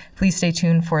 So please stay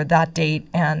tuned for that date,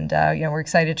 and we're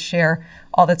excited to share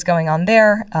all that's going on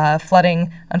there.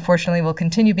 Flooding, unfortunately, will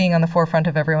continue being on the forefront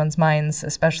of everyone's minds,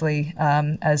 especially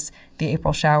as the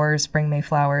April showers bring May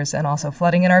flowers, and also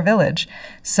flooding in our village.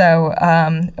 So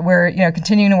we're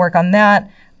continuing to work on that.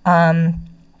 I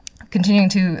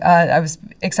was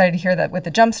excited to hear that with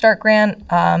the Jumpstart grant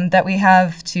that we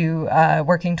have to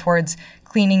working towards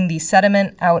cleaning the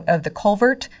sediment out of the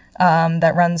culvert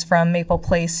that runs from Maple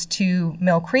Place to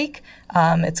Mill Creek.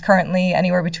 It's currently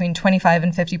anywhere between 25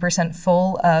 and 50%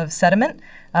 full of sediment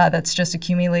that's just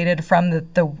accumulated from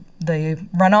the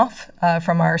runoff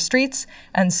from our streets.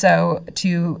 And so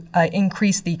to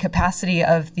increase the capacity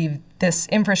of this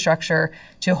infrastructure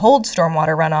to hold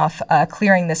stormwater runoff,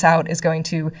 clearing this out is going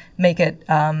to make it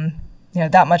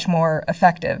that much more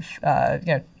effective.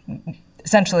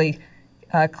 Essentially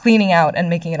cleaning out and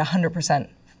making it 100%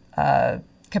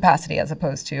 capacity as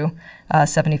opposed to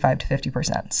 75 to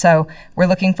 50%. So we're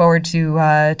looking forward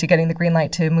to getting the green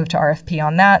light to move to RFP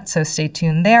on that. So stay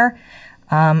tuned there.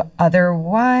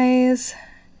 Otherwise,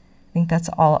 I think that's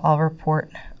all I'll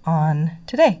report on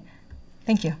today.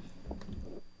 Thank you.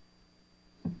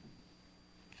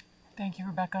 Thank you,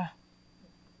 Rebecca.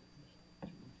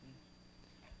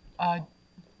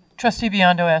 Trustee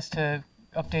Biondo asked to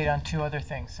update on two other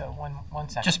things, so one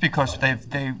second. Just because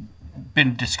they've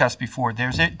been discussed before,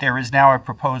 there is now a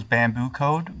proposed bamboo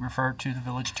code referred to the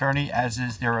village attorney, as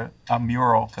is there a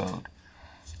mural code.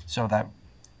 So that's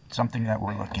something that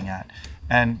we're looking at.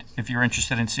 And if you're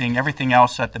interested in seeing everything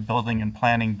else that the Building and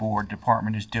Planning Board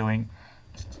Department is doing,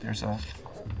 there's a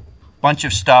bunch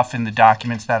of stuff in the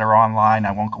documents that are online.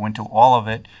 I won't go into all of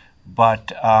it,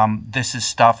 but this is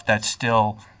stuff that's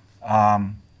still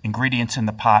ingredients in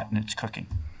the pot and it's cooking.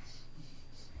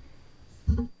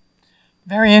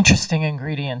 Very interesting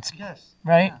ingredients. Yes.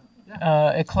 Right?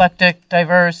 Yeah. Eclectic,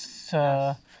 diverse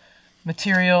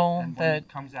material And when that it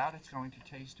comes out, it's going to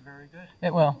taste very good.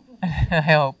 it will. I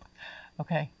hope.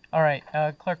 Okay. All right.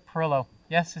 Clerk Perillo.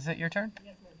 Yes, is it your turn?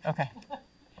 Yes, ma'am. Okay.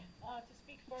 To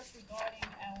speak first regarding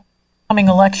our coming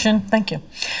election, thank you.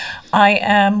 I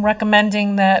am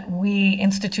recommending that we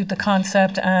institute the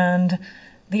concept and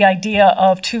the idea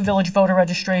of 2 village voter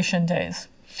registration days.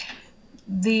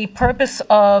 The purpose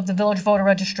of the village voter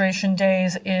registration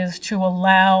days is to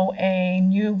allow a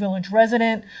new village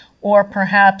resident or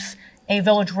perhaps a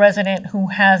village resident who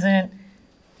hasn't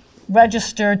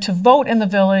registered to vote in the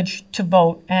village to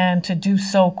vote and to do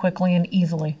so quickly and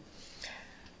easily.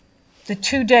 The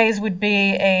 2 days would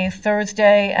be a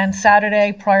Thursday and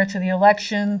Saturday prior to the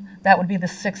election. That would be the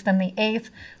 6th and the 8th.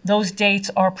 Those dates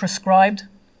are prescribed,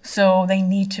 so they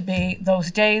need to be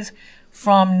those days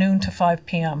from noon to 5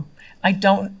 p.m. I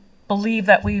don't believe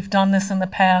that we've done this in the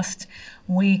past.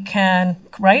 We can,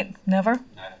 right? Never?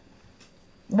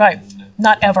 Right,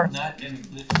 not ever. Not in,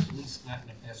 at least not in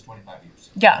the past 25 years.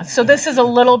 Yeah, so this is a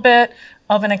little bit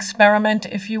of an experiment,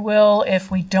 if you will,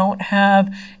 if we don't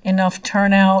have enough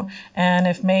turnout and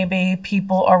if maybe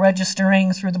people are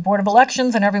registering through the Board of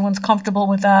Elections and everyone's comfortable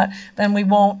with that, then we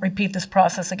won't repeat this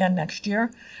process again next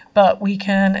year. But we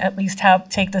can at least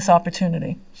take this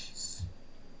opportunity.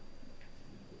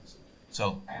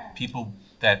 So people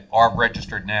that are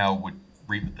registered now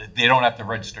they don't have to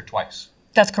register twice.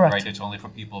 That's correct. Right, it's only for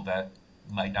people that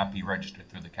might not be registered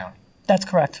through the county. That's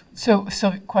correct. So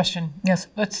question. Yes.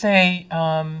 Let's say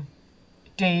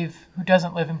Dave, who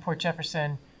doesn't live in Port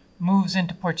Jefferson, moves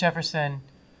into Port Jefferson,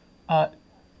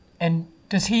 and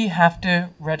does he have to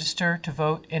register to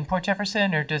vote in Port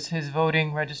Jefferson, or does his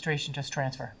voting registration just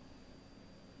transfer?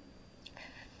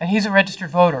 And he's a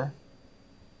registered voter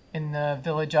in the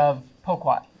village of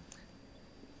Poquat.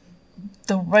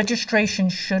 The registration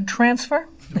should transfer.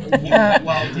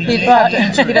 Well, the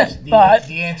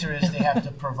answer is they have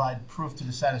to provide proof to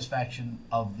the satisfaction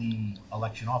of the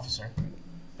election officer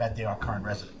that they are current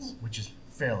residents, which is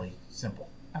fairly simple.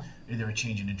 Either a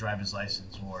change in the driver's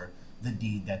license or the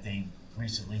deed that they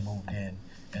recently moved in,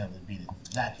 and it would be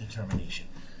that determination.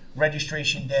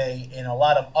 Registration day in a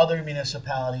lot of other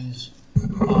municipalities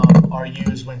are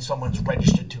used when someone's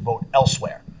registered to vote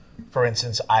elsewhere. For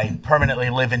instance, I permanently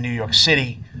live in New York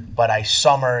City, but I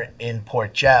summer in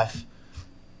Port Jeff.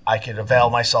 I could avail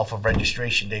myself of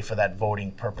registration day for that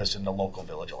voting purpose in the local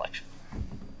village election.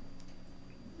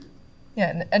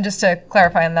 Yeah, and just to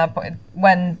clarify on that point,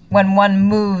 when one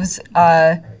moves,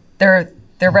 their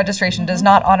registration does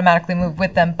not automatically move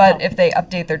with them, but if they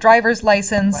update their driver's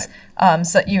license,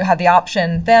 so you have the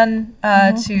option then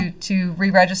to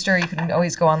re-register. You can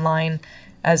always go online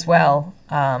as well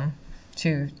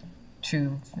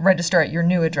to register at your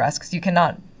new address, because you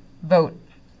cannot vote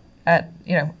at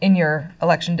in your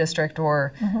election district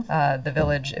or the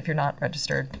village if you're not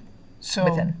registered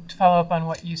within. To follow up on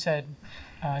what you said,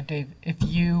 Dave, if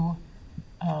you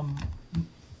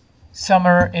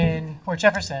summer in Port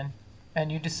Jefferson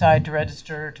and you decide to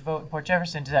register to vote in Port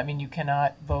Jefferson, does that mean you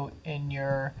cannot vote in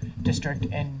your district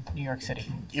in New York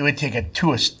City? It would take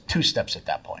two steps at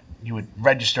that point. You would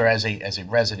register as a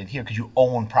resident here because you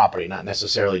own property, not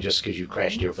necessarily just because you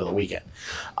crashed here for the weekend.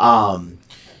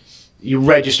 You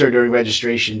register during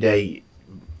registration day.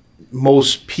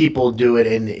 Most people do it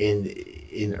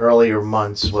in earlier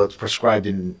months. Well, it's prescribed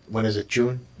in, when is it,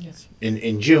 June? Yes.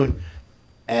 In June.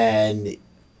 And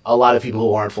a lot of people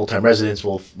who aren't full-time residents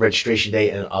will registration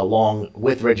day, and along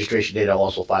with registration day, they'll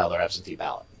also file their absentee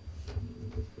ballot.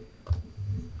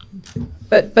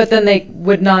 But then they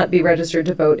would not be registered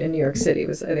to vote in New York City,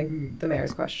 was I think the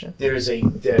mayor's question. There is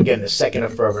again, the second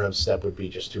affirmative step would be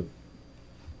just to,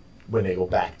 when they go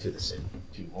back to the city,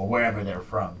 or wherever they're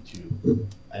from, to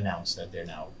announce that they're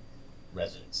now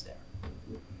residents there.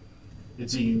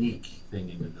 It's a unique thing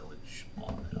in the village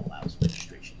law that allows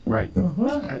registration. Right.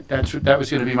 That was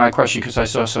going to be my question, because I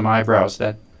saw some eyebrows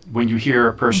that when you hear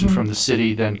a person from the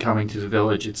city then coming to the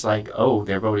village, it's like, oh,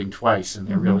 they're voting twice, and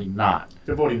they're really not.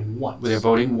 They're voting once. They're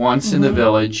voting once in the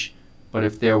village,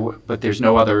 but there's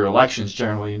no other elections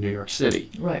generally in New York City.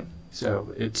 Right.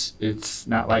 So it's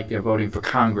not like they're voting for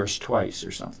Congress twice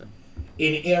or something.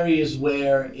 In areas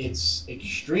where it's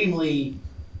extremely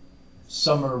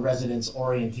summer residence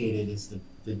orientated, is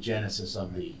the genesis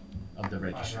of the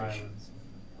registration.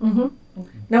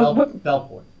 Now,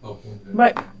 Belport.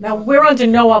 right. Now, we're under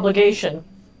no obligation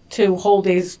to hold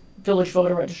these village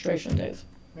voter registration days.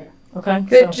 Okay?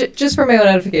 Good. So- Just for my own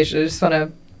edification, I just want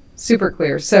to super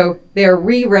clear. So they are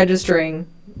re-registering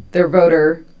their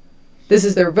voter. This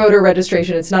is their voter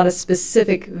registration. It's not a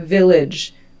specific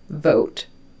village vote.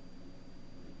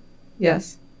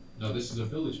 Yes. No, this is a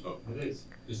village vote. It is.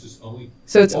 This is only.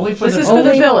 So it's Only for This the is for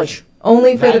the village,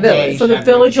 only for That the day. village. for the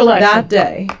village election. That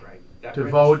day. to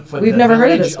vote for We've the never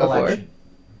heard of village this before. election.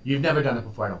 You've never done it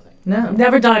before, I don't think. No.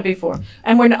 Never done it before.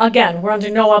 And we're under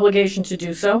no obligation to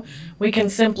do so. We can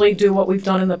simply do what we've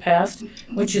done in the past,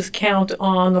 which is count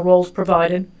on the rolls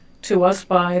provided to us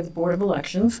by the Board of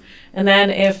Elections. And then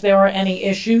if there are any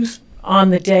issues on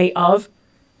the day of,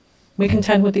 we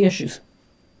contend with the issues.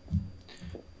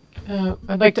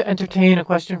 I'd like to entertain a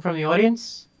question from the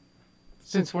audience,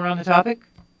 since we're on the topic.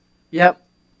 Yep,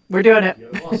 we're doing it.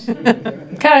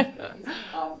 Okay.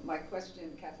 My question,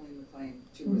 Kathleen McLean,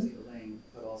 to Rosie Elaine,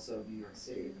 but also New York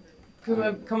City.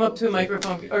 Come up to a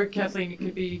microphone, or Kathleen, you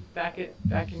could be back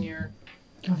in your.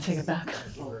 Do you want to take it back?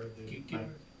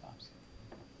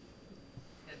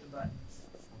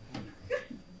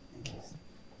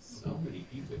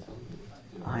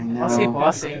 I know.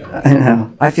 Bossy. I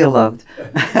know. I feel loved.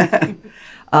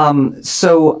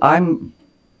 So I'm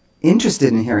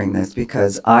interested in hearing this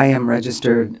because I'm a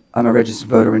registered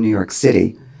voter in New York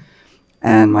City,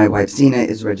 and my wife Zena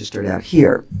is registered out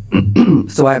here.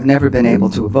 So I've never been able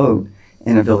to vote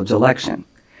in a village election.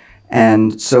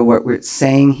 And so what we're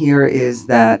saying here is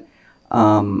that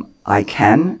I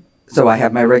can. So I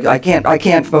have my I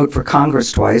can't vote for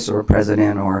Congress twice or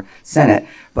president or Senate,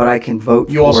 but I can vote.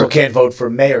 You also can't vote for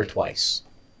mayor twice.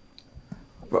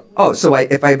 Oh, so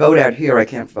if I vote out here, I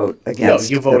can't vote No, against.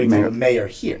 you're voting for the mayor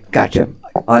here. Gotcha.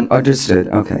 Understood.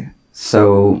 Okay.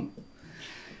 So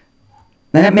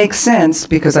then it makes sense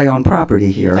because I own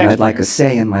property here and I'd like a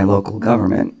say in my local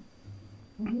government.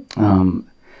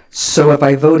 So if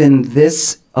I vote in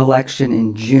this election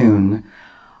in June,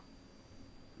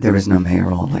 there is no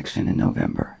mayoral election in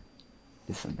November,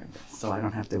 December. So I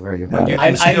don't have to worry about it.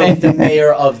 I meant the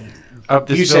mayor of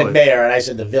this you village. said mayor and I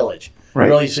said the village. Right.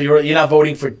 Really, so you're not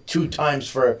voting for two times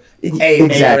for a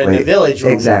mayor in the village.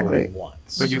 You're only voting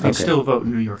once. But you can still vote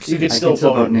in New York City. You can I still can still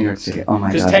vote vote in New York City. Oh my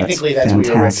God, Because technically that's where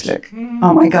you're fantastic.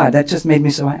 Oh my God, that just made me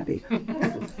so happy.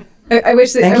 I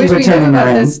wish Thank I you wish for we knew turning about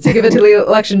that in. this to give it to the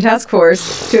election task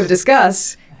force to have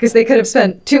discussed, because they could have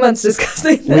spent 2 months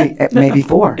discussing that. Maybe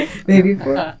 4. Maybe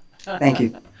 4. Thank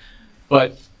you.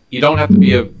 But you don't have to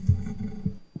be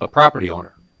a property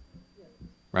owner,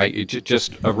 right? You're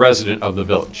just a resident of the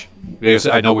village. Because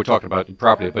I know we're talking about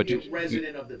property, but You're a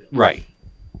resident of the village. right.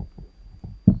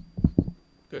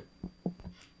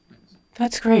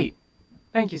 That's great.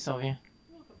 Thank you, Sylvia.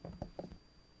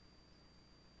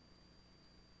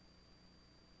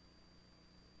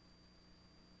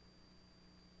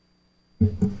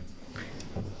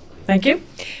 Thank you.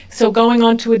 So going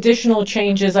on to additional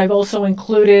changes, I've also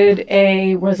included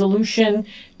a resolution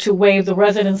to waive the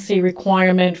residency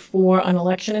requirement for an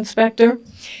election inspector.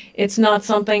 It's not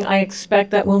something I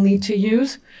expect that we'll need to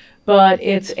use, but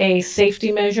it's a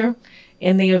safety measure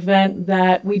in the event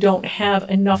that we don't have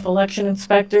enough election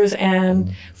inspectors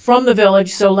and from the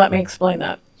village, so let me explain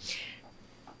that.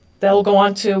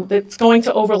 It's going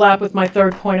to overlap with my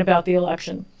third point about the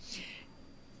election.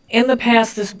 In the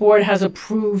past, this board has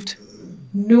approved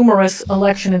numerous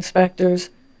election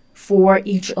inspectors for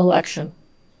each election,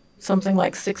 something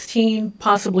like 16,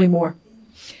 possibly more.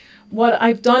 What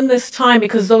I've done this time,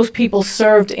 because those people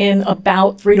served in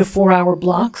about 3 to 4 hour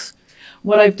blocks,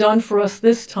 what I've done for us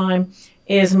this time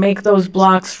is make those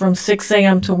blocks from 6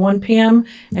 a.m. to 1 p.m.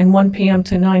 and 1 p.m.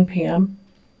 to 9 p.m.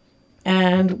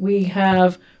 And we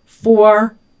have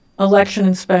 4 election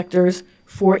inspectors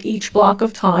for each block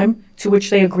of time, to which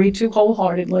they agree to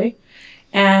wholeheartedly.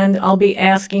 And I'll be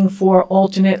asking for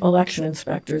alternate election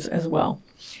inspectors as well.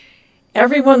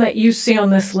 Everyone that you see on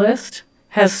this list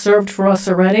has served for us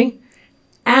already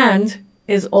and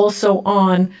is also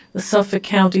on the Suffolk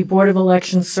County Board of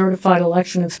Elections Certified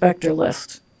Election Inspector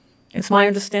list. It's my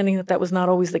understanding that that was not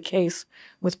always the case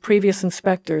with previous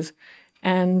inspectors,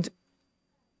 and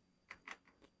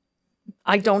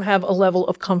I don't have a level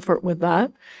of comfort with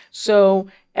that. So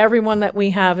everyone that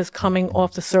we have is coming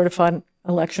off the certified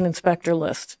election inspector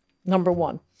list, number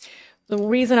one. The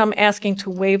reason I'm asking to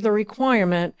waive the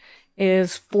requirement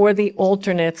is for the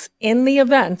alternates in the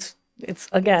event, it's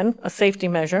again a safety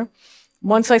measure.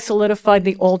 Once I solidified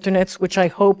the alternates, which I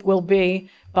hope will be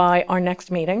by our next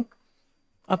meeting,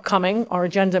 upcoming, our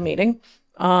agenda meeting,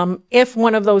 if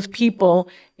one of those people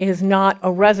is not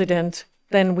a resident,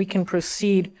 then we can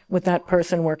proceed with that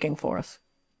person working for us.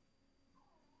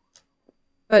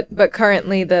 But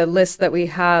currently the list that we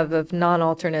have of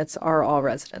non-alternates are all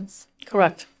residents.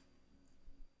 Correct.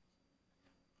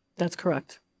 That's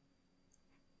correct.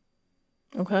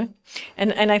 Okay.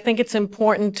 And I think it's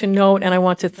important to note, and I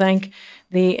want to thank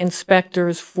the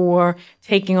inspectors for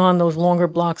taking on those longer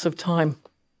blocks of time,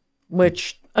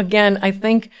 which again, I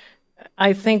think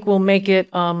will make it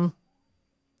a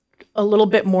little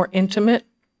bit more intimate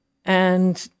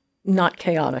and not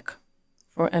chaotic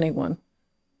for anyone.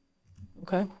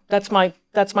 Okay. That's my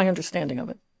understanding of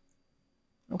it.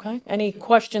 Okay. Any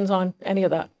questions on any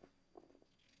of that?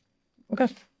 Okay.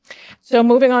 So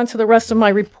moving on to the rest of my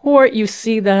report, you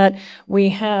see that we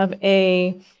have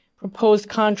a proposed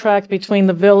contract between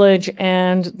the village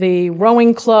and the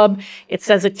rowing club. It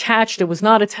says attached. It was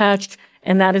not attached,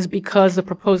 and that is because the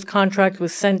proposed contract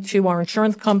was sent to our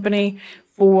insurance company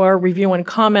for review and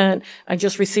comment. I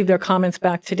just received their comments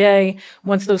back today.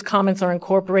 Once those comments are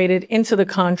incorporated into the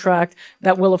contract,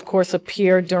 that will, of course,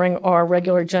 appear during our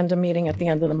regular agenda meeting at the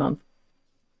end of the month.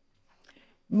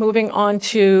 Moving on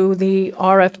to the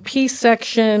RFP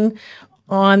section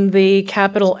on the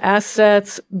capital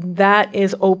assets, that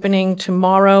is opening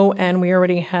tomorrow, and we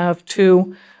already have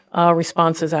 2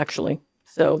 responses, actually.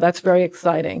 So that's very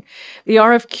exciting. The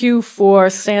RFQ for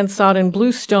sand, sod, and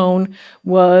bluestone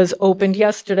was opened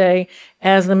yesterday.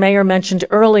 As the mayor mentioned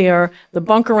earlier, the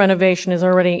bunker renovation is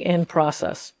already in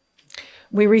process.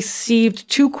 We received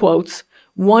 2 quotes.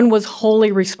 One was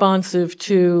wholly responsive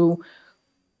to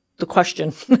the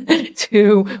question,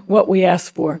 to what we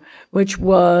asked for, which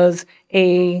was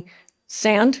a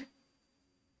sand,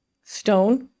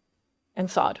 stone, and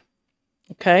sod.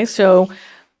 Okay, so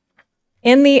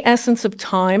in the essence of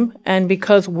time, and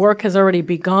because work has already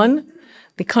begun,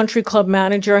 the country club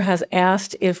manager has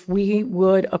asked if we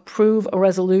would approve a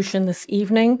resolution this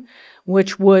evening,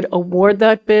 which would award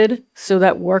that bid so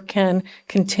that work can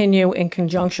continue in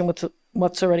conjunction with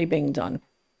what's already being done.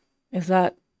 Is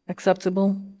that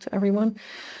acceptable to everyone?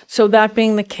 So that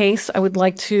being the case, I would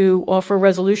like to offer a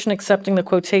resolution accepting the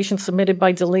quotation submitted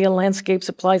by Delia Landscape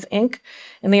Supplies, Inc.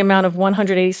 in the amount of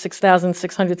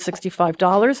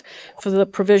 $186,665 for the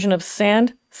provision of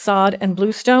sand, sod, and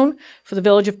bluestone for the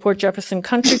Village of Port Jefferson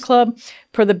Country Club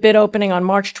per the bid opening on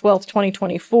March 12,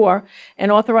 2024,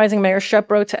 and authorizing Mayor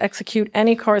Shepro to execute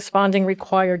any corresponding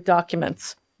required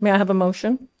documents. May I have a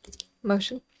motion?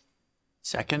 Motion.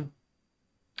 Second.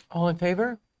 All in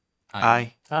favor?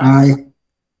 Aye. Aye.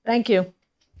 Thank you.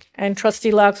 And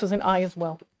Trustee Laux was an aye as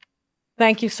well.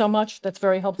 Thank you so much. That's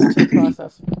very helpful to the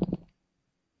process.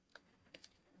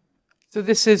 So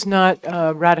this is not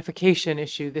a ratification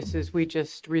issue. This is, we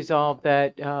just resolved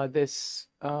that this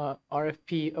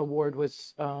RFP award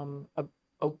was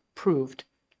approved.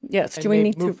 Yes. And Do we may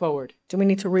need move to forward? Do we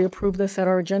need to reapprove this at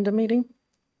our agenda meeting?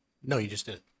 No, you just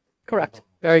did it. Correct.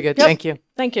 Very good. Yep. Thank you.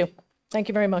 Thank you. Thank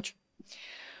you very much.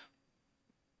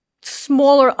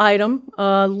 Smaller item,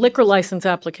 liquor license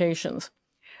applications.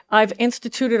 I've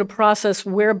instituted a process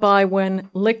whereby when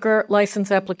liquor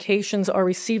license applications are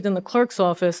received in the clerk's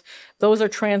office, those are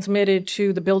transmitted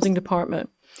to the building department.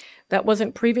 That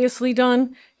wasn't previously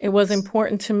done. It was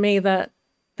important to me that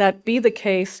that be the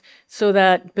case so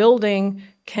that building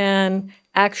can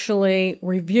actually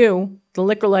review the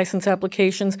liquor license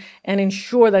applications and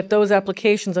ensure that those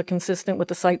applications are consistent with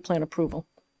the site plan approval.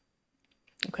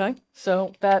 Okay,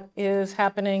 so that is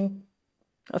happening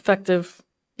effective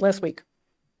last week.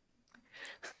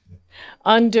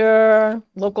 Under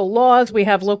local laws, we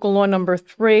have local law number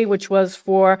 3, which was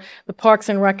for the Parks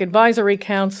and Rec Advisory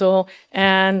Council,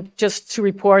 and just to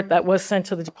report, that was sent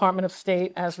to the Department of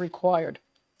State as required.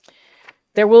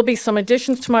 There will be some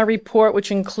additions to my report, which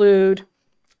include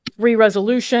 3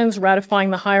 resolutions ratifying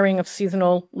the hiring of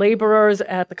seasonal laborers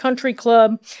at the country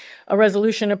club, a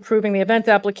resolution approving the event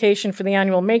application for the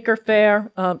annual Maker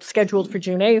Fair scheduled for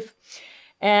June 8th,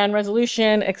 and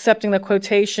resolution accepting the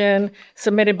quotation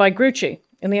submitted by Grucci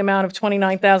in the amount of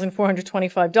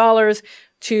 $29,425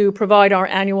 to provide our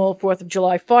annual 4th of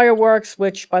July fireworks,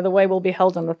 which, by the way, will be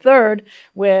held on the 3rd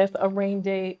with a rain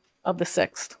date of the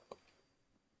 6th.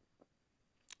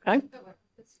 Okay?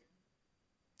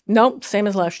 Nope, same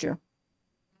as last year.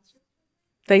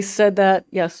 They said that,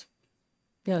 yes.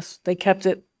 Yes, they kept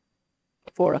it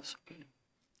for us.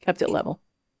 Kept it level.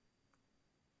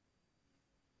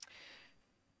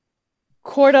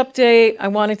 Court update, I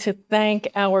wanted to thank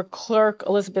our clerk,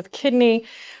 Elizabeth Kidney,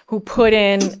 who put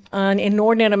in an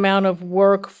inordinate amount of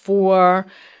work for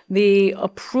the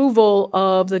approval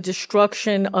of the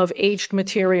destruction of aged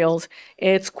materials.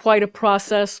 It's quite a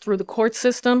process through the court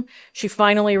system. She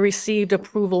finally received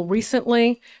approval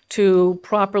recently to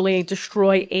properly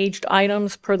destroy aged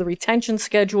items per the retention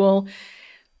schedule.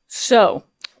 So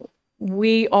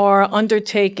we are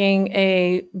undertaking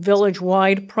a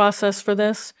village-wide process for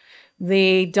this.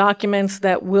 The documents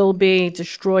that will be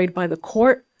destroyed by the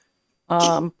court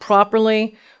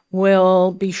properly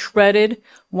will be shredded.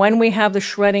 When we have the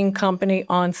shredding company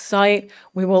on site,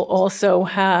 we will also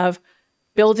have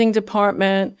building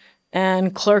department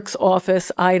and clerk's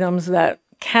office items that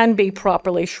can be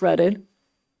properly shredded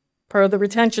per the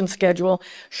retention schedule,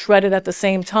 shredded at the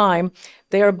same time,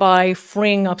 thereby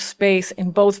freeing up space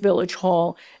in both Village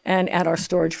Hall and at our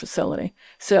storage facility.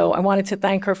 So I wanted to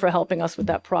thank her for helping us with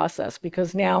that process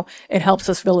because now it helps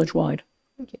us village-wide.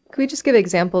 Thank you. Could we just give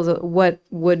examples of what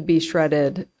would be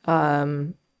shredded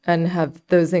and have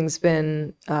those things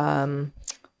been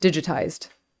digitized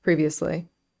previously?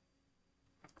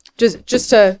 Just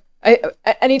to...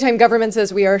 anytime government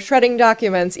says we are shredding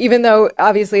documents, even though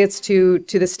obviously it's to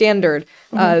the standard,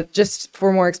 just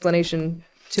for more explanation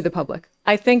to the public.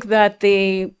 I think that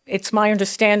it's my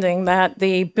understanding that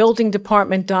the building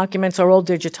department documents are all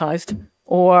digitized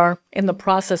or in the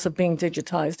process of being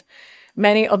digitized.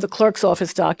 Many of the clerk's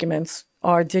office documents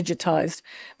are digitized.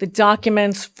 The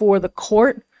documents for the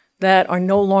court that are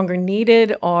no longer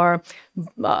needed are,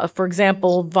 for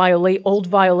example, old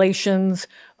violations,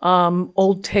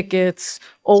 old tickets,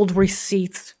 old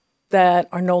receipts that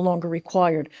are no longer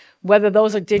required. Whether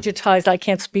those are digitized, I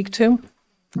can't speak to,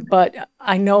 but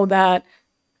I know that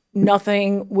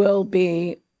nothing will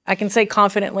be, I can say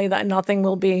confidently that nothing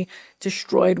will be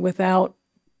destroyed without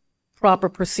proper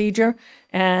procedure,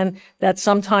 and that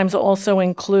sometimes also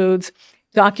includes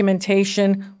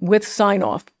documentation with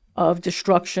sign-off of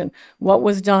destruction. What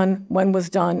was done, when was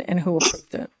done, and who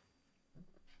approved it.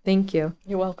 Thank you.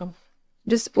 You're welcome.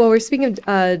 Just while we're speaking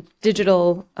of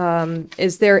digital,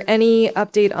 is there any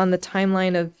update on the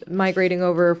timeline of migrating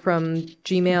over from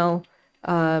Gmail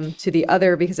to the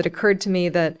other? Because it occurred to me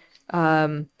that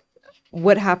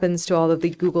what happens to all of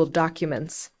the Google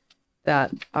documents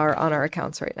that are on our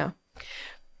accounts right now?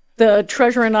 The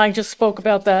treasurer and I just spoke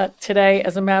about that today,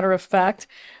 as a matter of fact.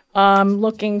 I'm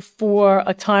looking for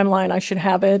a timeline. I should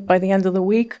have it by the end of the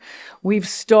week. We've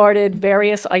started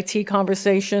various IT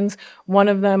conversations. One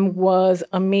of them was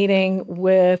a meeting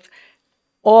with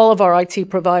all of our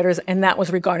IT providers, and that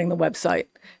was regarding the website.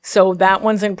 So that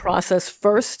one's in process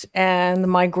first, and the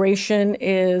migration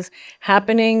is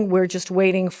happening. We're just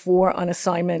waiting for an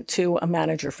assignment to a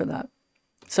manager for that.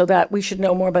 So that we should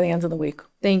know more by the end of the week.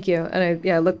 Thank you. And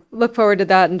I look forward to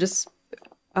that. And just,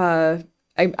 I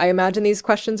imagine these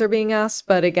questions are being asked,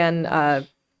 but again,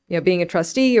 being a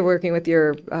trustee, you're working with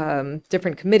your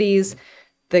different committees.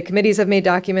 The committees have made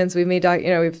documents. We've made,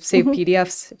 we've saved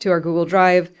PDFs to our Google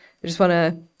Drive. I just want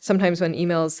to, sometimes when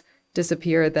emails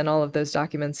disappear, then all of those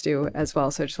documents do as well.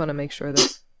 So I just want to make sure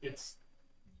that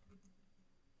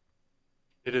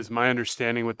it is my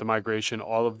understanding with the migration,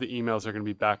 all of the emails are going to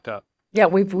be backed up. Yeah,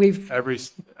 we've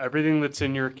everything that's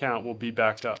in your account will be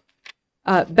backed up.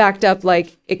 Backed up,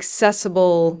 like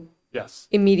accessible. Yes.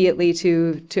 Immediately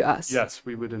to us. Yes,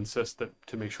 we would insist that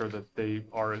to make sure that they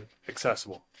are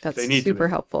accessible. That's they need super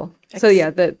helpful. So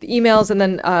yeah, the emails, and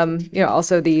then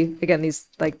also these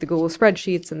like the Google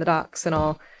spreadsheets and the docs and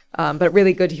all. But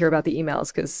really good to hear about the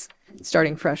emails because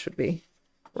starting fresh would be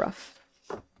rough.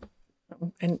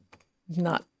 And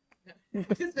not.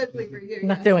 Especially for you.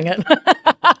 Not doing it.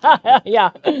 Yeah.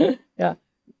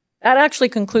 That actually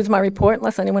concludes my report,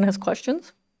 unless anyone has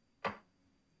questions.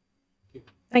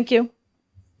 Thank you.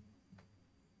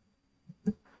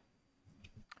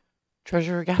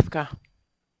 Treasurer Gafka,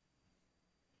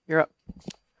 you're up.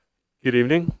 Good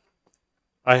evening.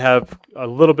 I have a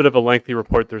little bit of a lengthy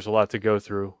report. There's a lot to go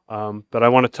through, but I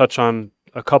want to touch on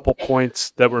a couple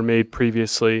points that were made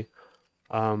previously.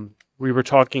 We were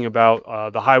talking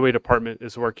about the highway department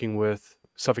is working with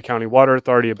Suffolk County Water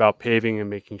Authority about paving and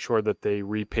making sure that they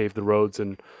repave the roads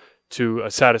and to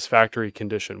a satisfactory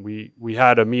condition. We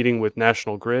had a meeting with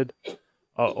National Grid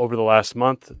over the last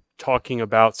month talking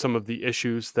about some of the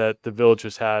issues that the village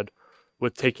has had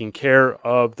with taking care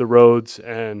of the roads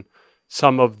and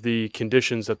some of the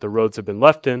conditions that the roads have been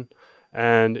left in.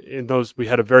 And in those, we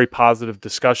had a very positive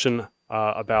discussion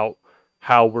about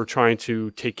how we're trying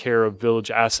to take care of village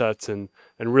assets and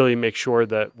and really make sure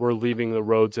that we're leaving the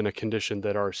roads in a condition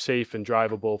that are safe and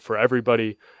drivable for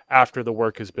everybody after the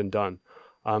work has been done.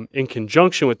 In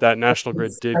conjunction with that, National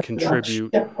Grid did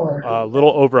contribute a little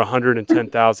over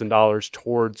 $110,000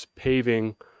 towards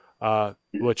paving,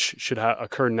 which should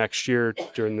occur next year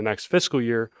during the next fiscal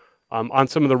year, on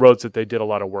some of the roads that they did a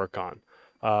lot of work on.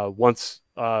 Once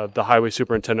the highway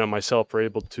superintendent and myself were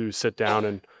able to sit down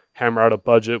and hammer out a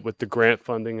budget with the grant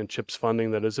funding and CHIPS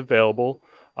funding that is available,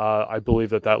 I believe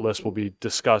that list will be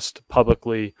discussed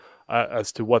publicly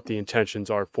as to what the intentions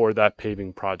are for that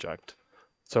paving project.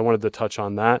 So I wanted to touch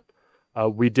on that.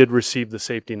 We did receive the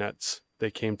safety nets.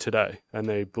 They came today, and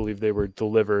they believe they were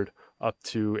delivered up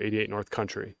to 88 North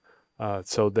Country.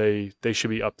 So they should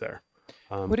be up there.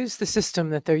 What is the system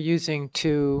that they're using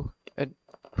to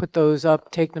put those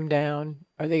up, take them down?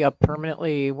 Are they up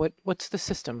permanently? What's the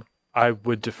system? I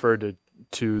would defer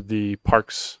to the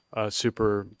parks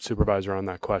supervisor on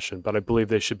that question, but I believe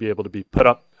they should be able to be put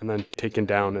up and then taken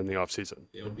down in the off season.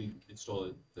 They'll be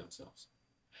installed themselves.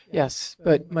 Yes,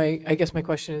 but I guess my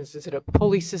question is it a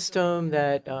pulley system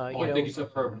that, I think it's a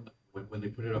permanent. When they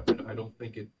put it up, I don't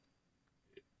think it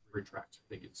retracts.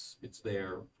 I think it's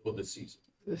there for the season.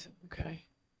 Okay.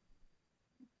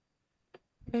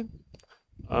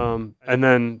 And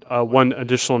then one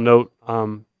additional note,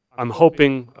 I'm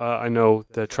hoping, I know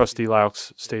that Trustee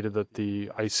Laux stated that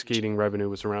the ice skating revenue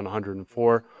was around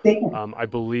 104. I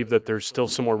believe that there's still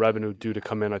some more revenue due to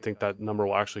come in. I think that number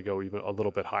will actually go even a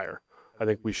little bit higher. I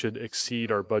think we should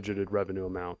exceed our budgeted revenue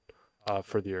amount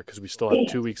for the year, because we still have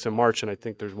 2 weeks in March, and I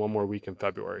think there's one more week in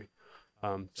February.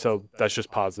 So that's just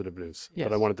positive news. Yes.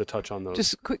 But I wanted to touch on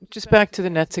those. Just back to the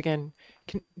nets again.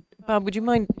 Bob, would you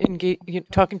mind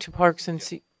talking to Parks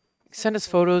and send us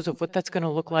photos of what that's going to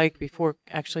look like before it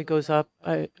actually goes up?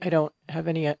 I don't have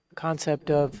any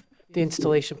concept of the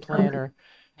installation plan or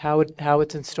how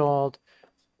it's installed,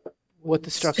 what the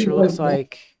structure looks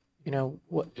like. You know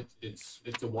what? It's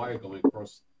a wire going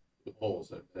across the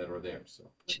poles that are there. So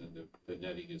and the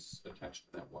netting is attached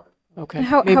to that wire. Okay. And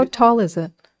how tall is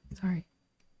it? Sorry.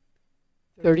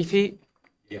 30 feet?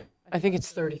 Yeah. I think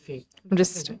it's 30 feet. I'm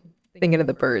just thinking of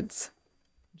the birds.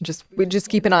 We just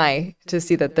keep an eye to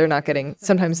see that they're not getting,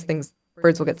 sometimes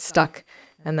birds will get stuck,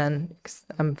 and then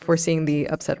I'm foreseeing the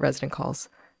upset resident calls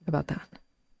about that.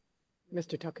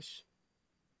 Mr. Tuckish.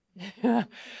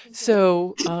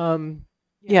 So,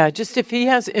 yeah, just if he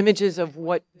has images of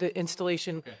what the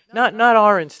installation, not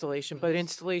our installation, but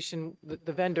installation,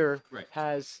 the vendor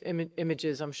has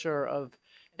images, I'm sure, of,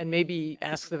 and maybe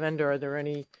ask the vendor, are there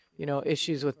any,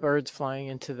 issues with birds flying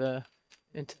into the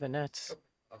nets?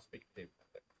 I'll speak to Dave.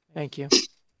 Thank you.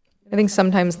 I think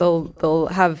sometimes they'll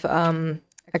have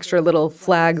extra little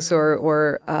flags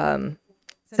or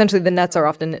essentially the nets are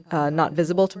often not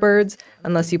visible to birds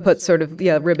unless you put sort of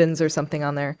ribbons or something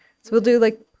on there. So we'll do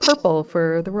like purple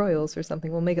for the Royals or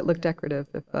something. We'll make it look decorative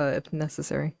if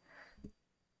necessary.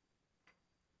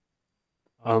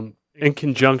 In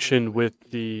conjunction with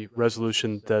the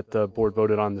resolution that the board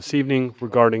voted on this evening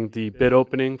regarding the bid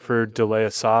opening for Delay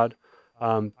Assad,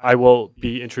 I will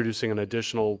be introducing an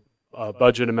additional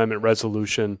budget amendment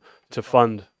resolution to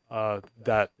fund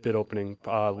that bid opening,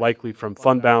 likely from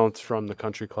fund balance from the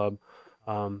country club.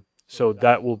 So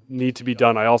that will need to be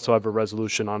done. I also have a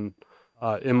resolution on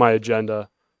in my agenda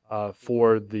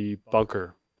for the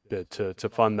bunker bid to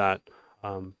fund that,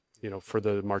 for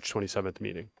the March 27th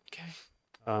meeting. Okay.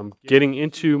 Getting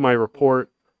into my report,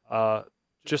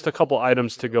 just a couple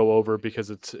items to go over because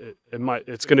it's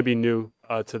going to be new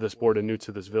to this board and new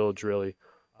to this village, really.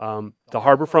 The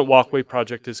Harborfront Walkway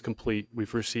project is complete.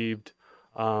 We've received,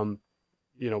 we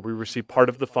received part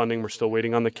of the funding. We're still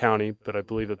waiting on the county, but I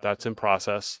believe that's in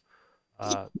process.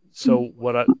 So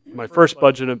my first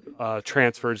budget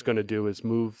transfer is going to do is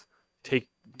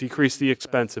decrease the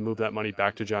expense and move that money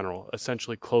back to general,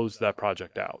 essentially close that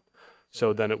project out.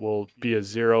 So then it will be a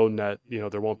zero net,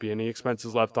 there won't be any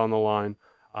expenses left on the line,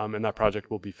 and that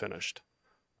project will be finished.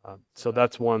 So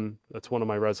that's one of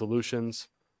my resolutions.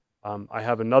 I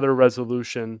have another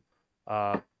resolution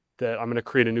that I'm going to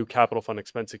create a new capital fund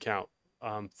expense account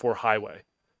for highway,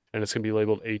 and it's going to be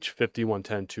labeled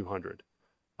H5110-200.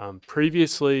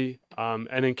 Previously,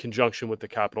 and in conjunction with the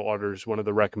capital auditors, one of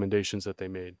the recommendations that they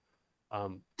made,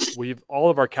 all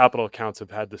of our capital accounts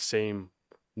have had the same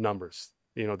numbers,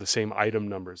 the same item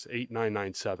numbers,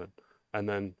 8997, and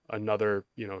then another,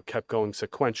 kept going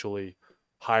sequentially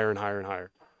higher and higher and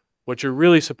higher. What you're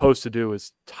really supposed to do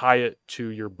is tie it to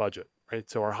your budget, right?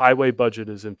 So our highway budget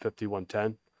is in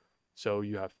 5110. So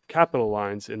you have capital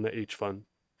lines in the H fund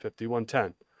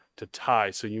 5110 to tie,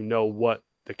 so you know what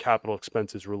the capital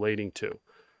expense is relating to.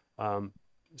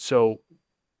 So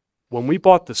when we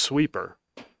bought the sweeper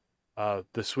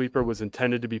was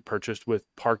intended to be purchased with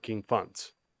parking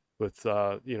funds, with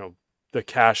the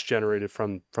cash generated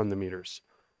from the meters.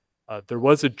 There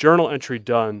was a journal entry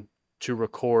done to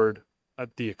record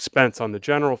the expense on the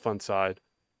general fund side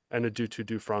and a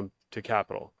due from to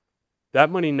capital.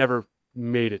 That money never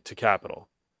made it to capital.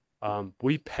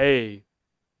 We pay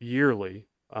yearly.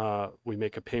 We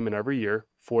make a payment every year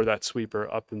for that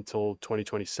sweeper up until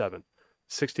 2027,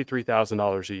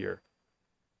 $63,000 a year.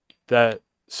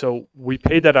 So we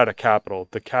paid that out of capital.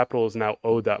 The capital is now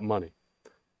owed that money.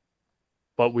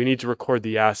 But we need to record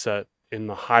the asset in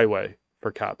the highway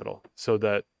for capital so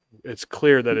that it's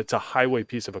clear that it's a highway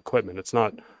piece of equipment. It's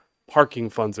not parking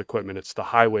funds equipment, it's the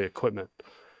highway equipment.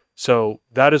 So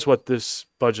that is what this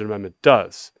budget amendment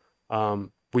does.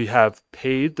 We have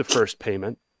paid the first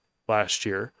payment last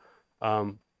year.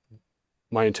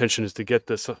 My intention is to get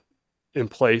this in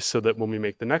place so that when we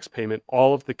make the next payment,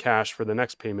 all of the cash for the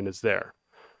next payment is there.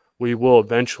 We will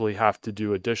eventually have to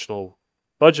do additional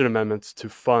budget amendments to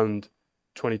fund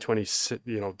 2026,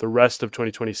 the rest of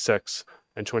 2026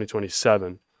 and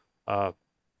 2027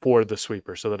 for the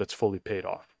sweeper so that it's fully paid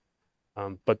off.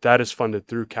 But that is funded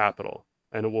through capital,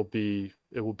 and it will be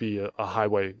a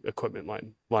highway equipment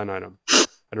line item.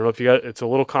 I don't know if you guys, it's a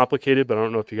little complicated, but I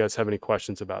don't know if you guys have any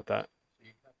questions about that. So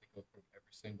you have to go through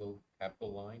every single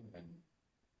capital line and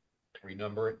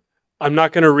renumber it? I'm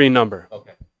not going to renumber.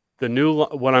 Okay. The new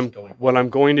what I'm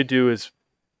going to do is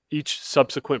each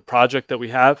subsequent project that we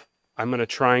have, I'm going to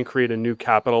try and create a new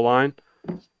capital line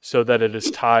so that it is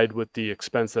tied with the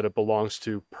expense that it belongs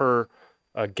to per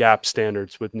GAAP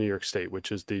standards with New York State,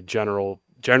 which is the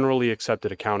generally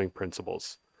accepted accounting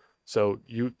principles. So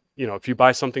if you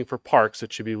buy something for parks,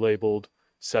 it should be labeled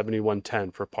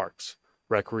 7110 for parks,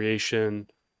 recreation,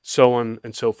 so on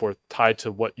and so forth, tied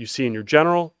to what you see in your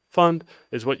general fund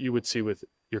is what you would see with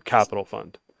your capital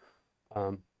fund.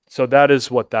 So that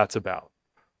is what that's about.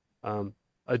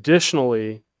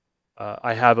 Additionally,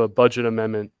 I have a budget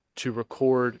amendment to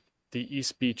record the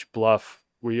East Beach Bluff.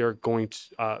 We're going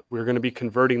to be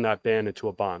converting that ban into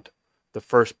a bond, the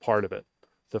first part of it,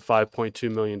 the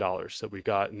 $5.2 million that we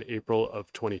got in April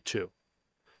of 22.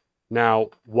 Now,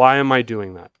 why am I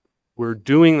doing that? We're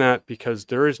doing that because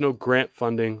there is no grant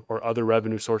funding or other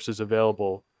revenue sources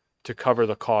available to cover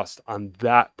the cost on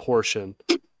that portion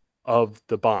of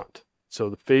the bond. So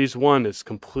the phase one is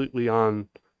completely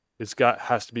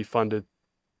has to be funded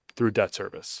through debt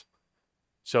service.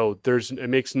 So it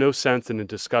makes no sense in the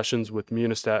discussions with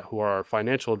Munistat, who are our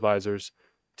financial advisors,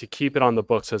 to keep it on the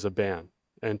books as a ban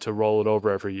and to roll it over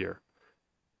every year.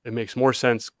 It makes more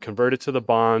sense, convert it to the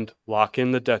bond, lock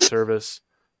in the debt service,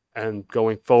 and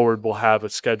going forward, we'll have a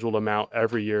scheduled amount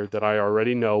every year that I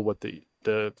already know what the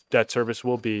debt service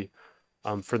will be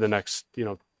for the next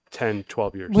 10,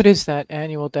 12 years. What is that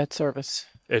annual debt service?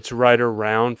 It's right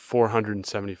around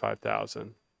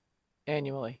 $475,000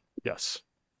 annually. Yes.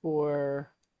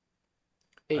 For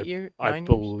 8 years? I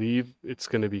believe it's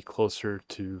going to be closer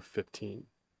to 15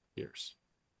 years.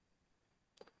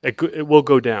 It will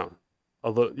go down.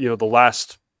 Although, the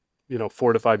last,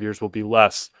 4 to 5 years will be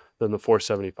less than the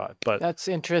 475. But that's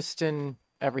interest in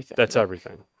everything. That's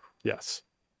everything. Yes.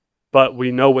 But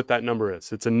we know what that number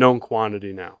is. It's a known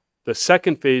quantity now. The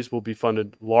second phase will be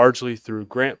funded largely through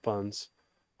grant funds.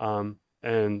 And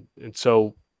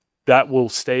so that will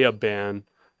stay a ban.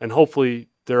 And hopefully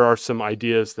there are some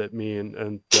ideas that me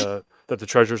and that the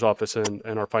Treasurer's Office and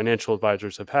our financial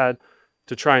advisors have had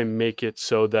to try and make it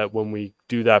so that when we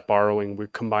do that borrowing, we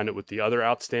combine it with the other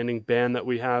outstanding ban that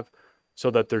we have so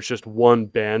that there's just one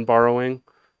ban borrowing.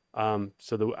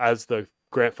 So that as the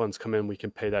grant funds come in, we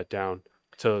can pay that down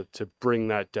to bring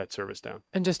that debt service down.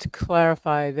 And just to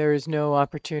clarify, there is no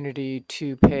opportunity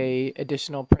to pay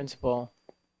additional principal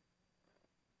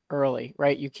early,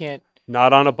 right? You can't.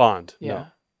 Not on a bond. Yeah.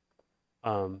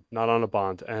 No. Not on a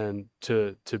bond. And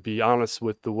to be honest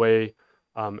with the way,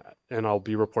 and I'll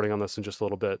be reporting on this in just a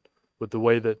little bit, with the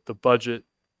way that the budget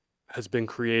has been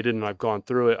created and I've gone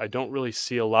through it, I don't really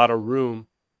see a lot of room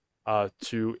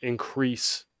to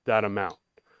increase that amount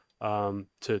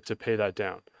to pay that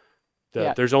down.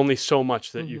 There's only so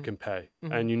much that you can pay,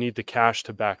 and you need the cash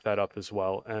to back that up as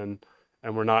well. And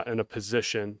we're not in a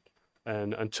position,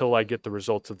 and until I get the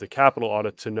results of the capital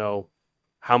audit, to know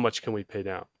how much can we pay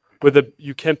down.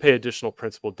 You can pay additional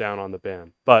principal down on the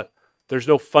ban, but there's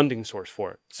no funding source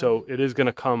for it. So it is going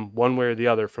to come one way or the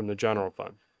other from the general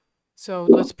fund. So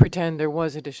let's pretend there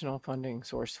was additional funding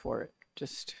source for it.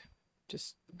 Just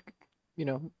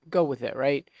go with it,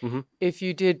 right? Mm-hmm. If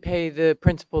you did pay the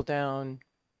principal down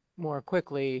more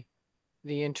quickly,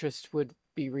 the interest would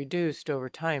be reduced over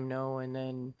time, no? And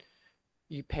then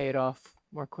you pay it off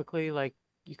more quickly, like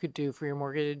you could do for your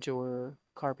mortgage or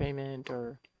car payment,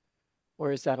 or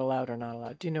is that allowed or not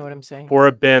allowed? Do you know what I'm saying? For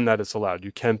a ban, that is allowed.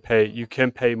 You can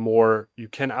pay more, you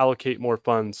can allocate more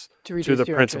funds To to reduce the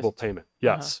your principal interest. payment.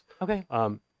 Yes. Okay.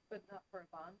 But not for a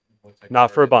bond?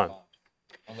 Not for a bond.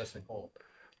 Unless they call.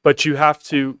 But you have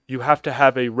to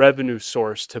have a revenue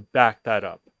source to back that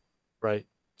up, right?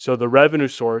 So the revenue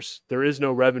source, there is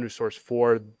no revenue source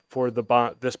for the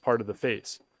bond, this part of the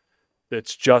phase.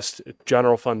 It's just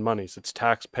general fund monies. It's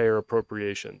taxpayer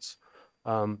appropriations,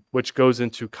 which goes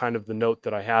into kind of the note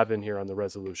that I have in here on the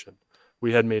resolution.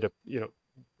 We had made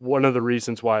one of the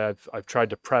reasons why I've tried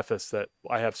to preface that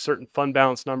I have certain fund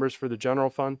balance numbers for the general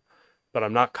fund, but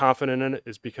I'm not confident in it,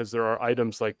 is because there are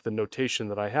items like the notation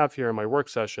that I have here in my work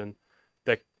session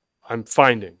that I'm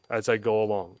finding as I go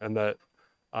along, and that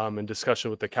in discussion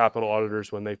with the capital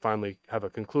auditors, when they finally have a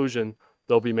conclusion,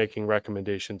 they'll be making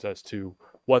recommendations as to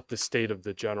what the state of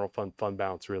the general fund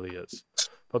balance really is.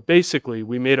 But basically,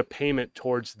 we made a payment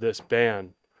towards this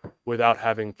ban without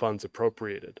having funds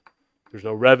appropriated. There's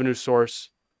no revenue source.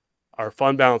 Our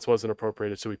fund balance wasn't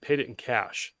appropriated, so we paid it in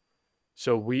cash.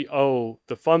 So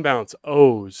the fund balance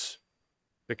owes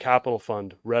the capital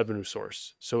fund revenue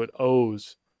source. So it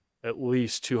owes at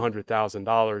least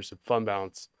 $200,000 of fund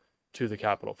balance to the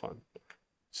capital fund.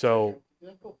 So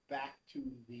Let's go back to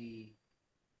the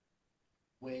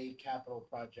way capital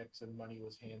projects and money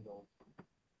was handled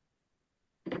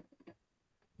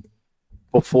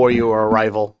before your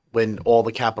arrival, when all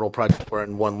the capital projects were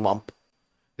in one lump.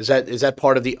 Is that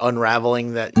part of the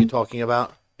unraveling that you're talking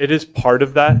about? it is part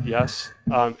of that, yes.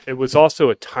 It was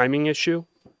also a timing issue.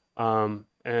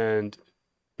 And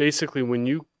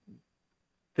basically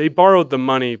they borrowed the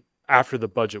money after the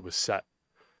budget was set.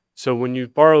 So when you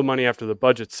borrow money after the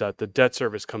budget's set, the debt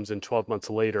service comes in 12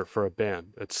 months later for a ban.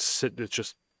 It's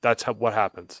just, that's what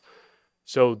happens.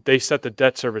 So they set the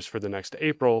debt service for the next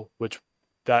April, which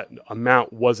that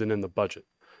amount wasn't in the budget.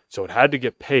 So it had to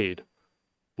get paid.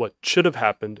 What should have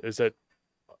happened is that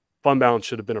fund balance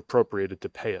should have been appropriated to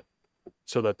pay it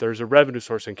so that there's a revenue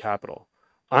source in capital.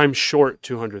 I'm short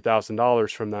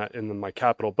 $200,000 from that in my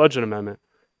capital budget amendment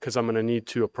because I'm going to need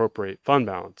to appropriate fund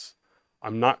balance.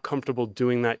 I'm not comfortable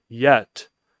doing that yet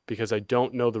because I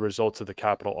don't know the results of the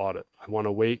capital audit. I want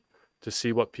to wait to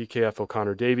see what PKF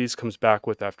O'Connor Davies comes back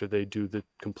with after they do the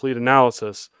complete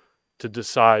analysis to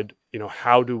decide,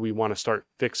 how do we want to start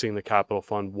fixing the capital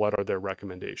fund? What are their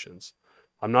recommendations?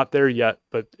 I'm not there yet,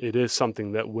 but it is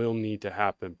something that will need to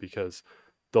happen because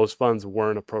those funds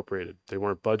weren't appropriated. They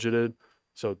weren't budgeted.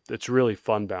 So it's really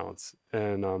fund balance.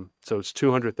 And so it's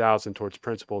 200,000 towards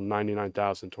principal,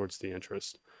 99,000 towards the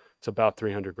interest. It's about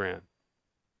 300 grand.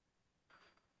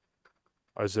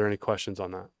 Is there any questions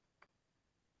on that?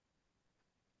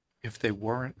 If they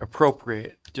weren't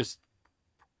appropriate, just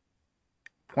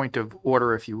point of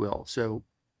order, if you will. So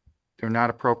they're not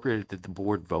appropriate. Did the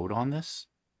board vote on this?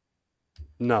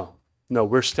 No,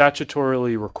 we're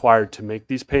statutorily required to make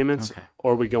these payments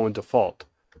or we go in default.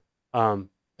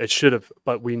 It should have,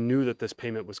 but we knew that this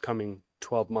payment was coming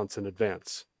 12 months in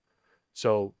advance.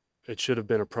 So it should have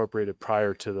been appropriated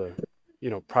prior to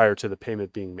the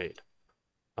payment being made.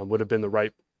 Would have been the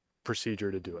right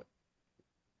procedure to do it.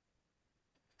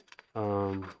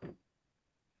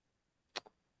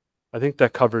 I think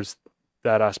that covers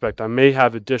that aspect. I may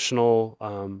have an additional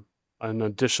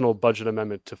budget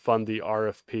amendment to fund the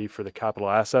RFP for the capital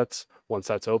assets once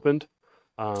that's opened.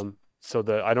 So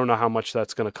that I don't know how much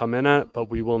that's going to come in at, but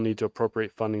we will need to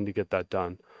appropriate funding to get that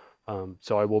done.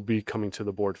 So I will be coming to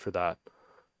the board for that.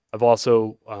 I've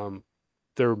also,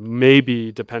 there may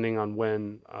be, depending on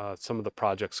when some of the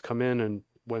projects come in and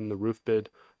when the roof bid,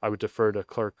 I would defer to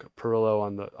Clerk Perillo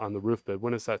on the roof bid.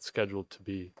 When is that scheduled to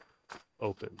be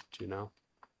open? Do you know?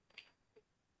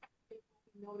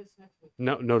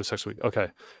 No, notice next week.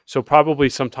 Okay. So probably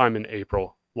sometime in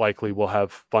April, likely we'll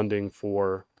have funding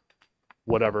for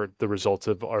whatever the results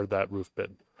of are that roof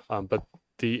bid. But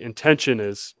the intention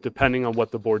is, depending on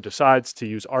what the board decides, to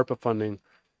use ARPA funding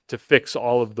to fix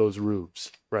all of those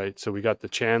roofs, right? So we got the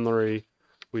Chandlery,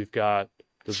 we've got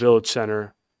the Village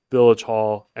Center, Village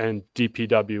Hall, and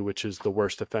DPW, which is the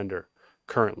worst offender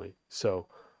currently. So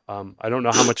I don't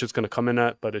know how much it's going to come in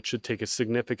at, but it should take a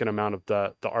significant amount of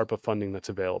the ARPA funding that's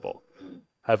available.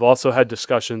 I've also had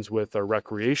discussions with our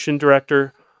recreation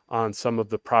director on some of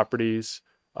the properties,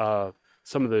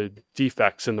 some of the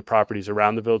defects in the properties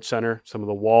around the Village Center, some of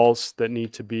the walls that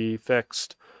need to be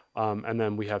fixed. And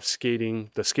then we have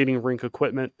the skating rink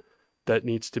equipment that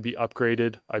needs to be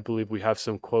upgraded. I believe we have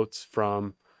some quotes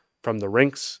from the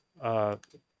rinks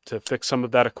to fix some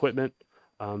of that equipment.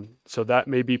 So that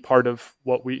may be part of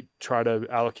what we try to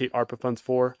allocate ARPA funds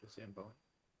for.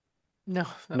 No,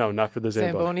 No, not for the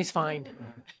Zamboni. Zamboni's fine.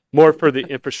 More for the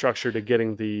infrastructure to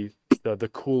getting the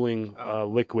cooling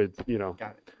liquid,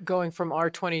 Going from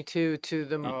R22 to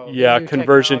the yeah, new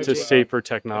conversion to technology. safer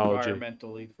technology.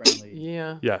 Environmentally friendly.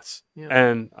 Yeah. Yes. Yeah.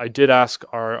 And I did ask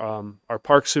our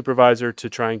park supervisor to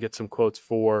try and get some quotes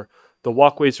for the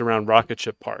walkways around Rocket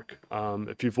Ship Park.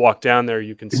 If you've walked down there,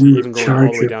 you can see even going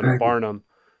all the way down to Barnum,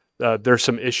 there's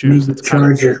some issues. It's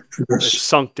kind of it's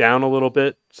sunk down a little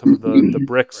bit, some of the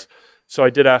bricks. So I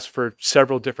did ask for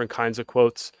several different kinds of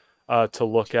quotes to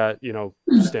look at,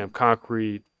 stamped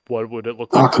concrete, what would it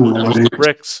look like to replace the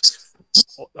bricks,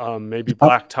 maybe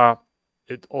blacktop.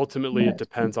 It ultimately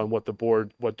depends on what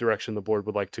direction the board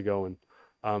would like to go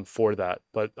in for that.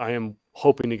 But I am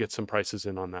hoping to get some prices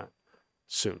in on that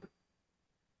soon.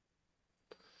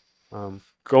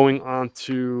 Going on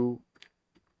to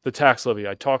the tax levy,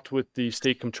 I talked with the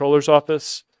state comptroller's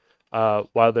office.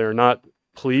 While they're not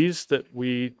pleased that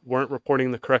we weren't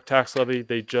reporting the correct tax levy,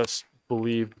 they just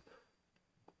believe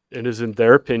it is in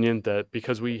their opinion that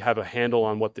because we have a handle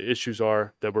on what the issues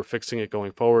are, that we're fixing it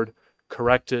going forward,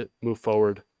 correct it, move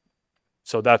forward.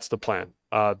 So that's the plan.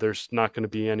 There's not going to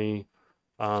be any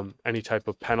type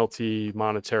of penalty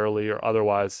monetarily or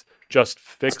otherwise. Just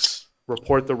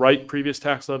report the right previous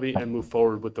tax levy and move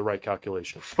forward with the right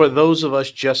calculation. For those of us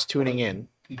just tuning in,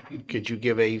 could you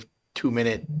give a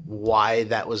 2-minute why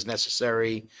that was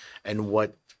necessary and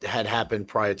what had happened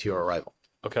prior to your arrival?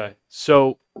 Okay,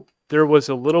 so there was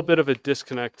a little bit of a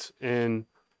disconnect in,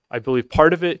 I believe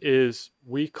part of it is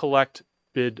we collect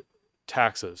bid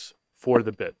taxes for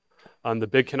the bid. The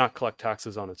bid cannot collect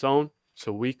taxes on its own,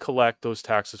 so we collect those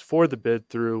taxes for the bid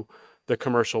through the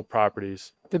commercial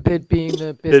properties. The bid being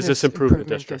the Business Improvement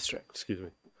District. Excuse me.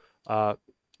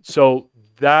 So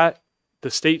that the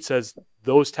state says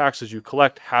those taxes you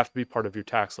collect have to be part of your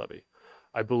tax levy.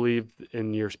 I believe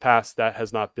in years past that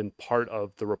has not been part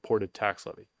of the reported tax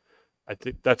levy. I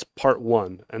think that's part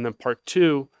one. And then part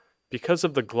two, because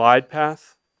of the glide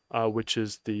path, which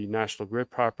is the National Grid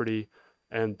property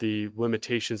and the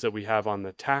limitations that we have on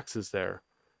the taxes there,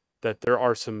 that there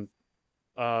are some,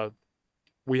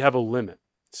 we have a limit.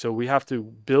 So we have to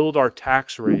build our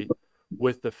tax rate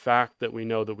with the fact that we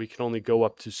know that we can only go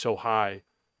up to so high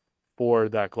for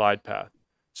that glide path.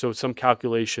 So some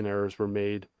calculation errors were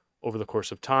made over the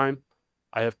course of time.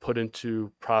 I have put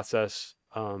into process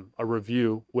a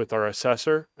review with our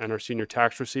assessor and our senior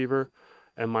tax receiver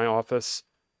and my office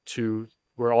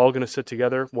we're all going to sit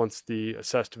together once the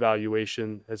assessed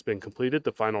valuation has been completed,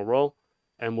 the final roll,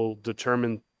 and we'll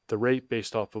determine the rate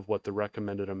based off of what the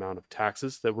recommended amount of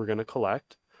taxes that we're going to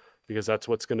collect, because that's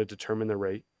what's going to determine the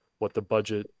rate, what the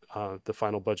budget, the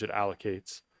final budget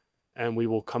allocates, and we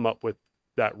will come up with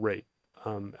that rate.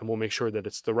 And we'll make sure that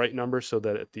it's the right number so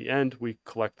that at the end we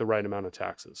collect the right amount of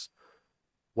taxes.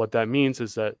 What that means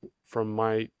is that from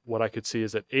what I could see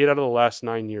is that 8 out of the last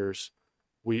 9 years,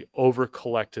 we over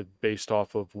collected based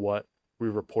off of what we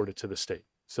reported to the state.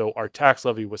 So our tax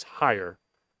levy was higher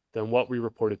than what we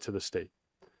reported to the state.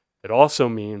 It also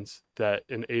means that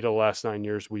in 8 of the last 9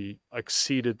 years, we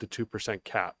exceeded the 2%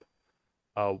 cap,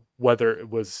 whether it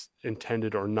was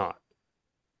intended or not.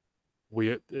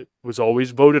 It was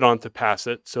always voted on to pass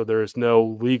it, so we're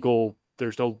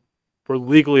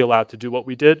legally allowed to do what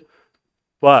we did,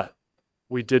 but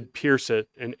we did pierce it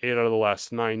in 8 out of the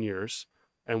last 9 years,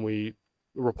 and we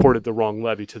reported the wrong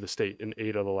levy to the state in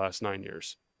 8 of the last 9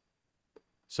 years.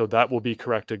 So that will be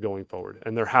corrected going forward,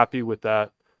 and they're happy with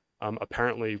that.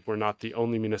 Apparently, we're not the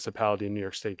only municipality in New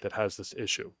York State that has this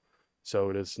issue,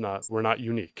 so we're not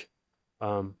unique,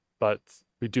 but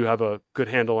we do have a good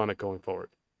handle on it going forward.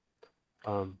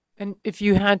 And if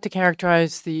you had to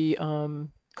characterize the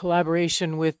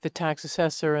collaboration with the tax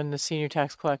assessor and the senior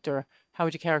tax collector, how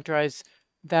would you characterize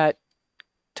that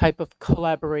type of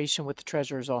collaboration with the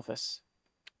treasurer's office?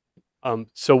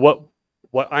 So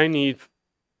what I need,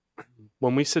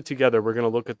 when we sit together, we're going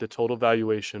to look at the total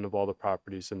valuation of all the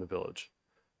properties in the village.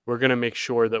 We're going to make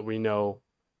sure that we know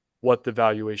what the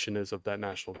valuation is of that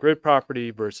National Grid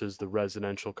property versus the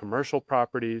residential commercial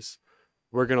properties.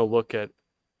 We're going to look at,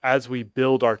 as we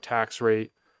build our tax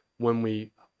rate, when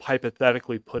we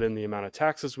hypothetically put in the amount of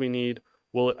taxes we need,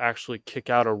 will it actually kick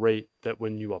out a rate that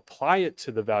when you apply it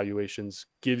to the valuations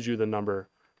gives you the number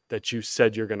that you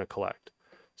said you're going to collect?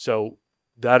 So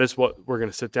that is what we're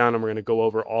going to sit down and we're going to go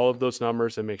over all of those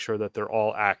numbers and make sure that they're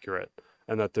all accurate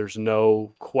and that there's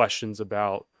no questions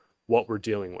about what we're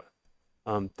dealing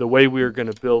with. The way we're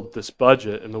going to build this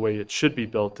budget and the way it should be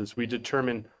built is we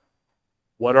determine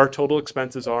what our total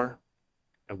expenses are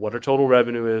and what our total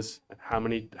revenue is, and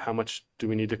how much do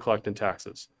we need to collect in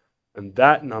taxes. And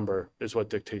that number is what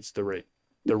dictates the rate.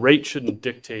 The rate shouldn't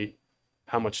dictate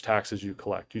how much taxes you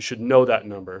collect. You should know that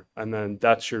number, and then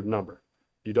that's your number.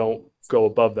 You don't go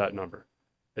above that number.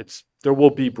 There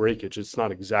will be breakage. It's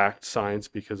not exact science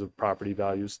because of property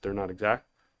values. They're not exact,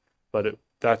 but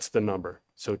that's the number.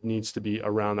 So it needs to be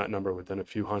around that number, within a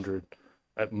few hundred,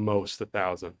 at most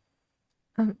 1,000.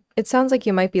 It sounds like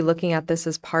you might be looking at this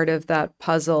as part of that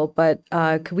puzzle, but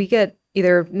could we get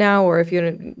either now, or if you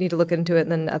need to look into it,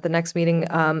 then at the next meeting,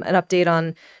 an update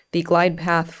on the glide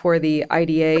path for the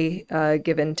IDA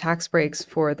given tax breaks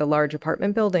for the large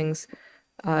apartment buildings?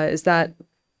 Is that,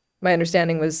 my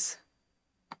understanding was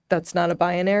that's not a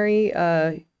binary.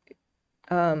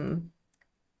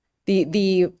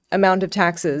 The amount of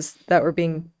taxes that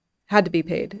had to be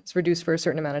paid is reduced for a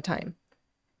certain amount of time.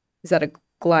 Is that a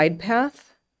glide path?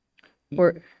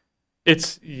 Or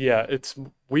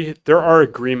there are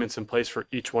agreements in place for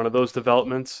each one of those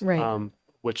developments, right.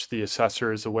 Which the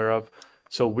assessor is aware of.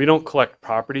 So we don't collect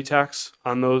property tax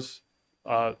on those.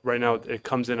 Right now, it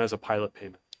comes in as a pilot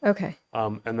payment. Okay.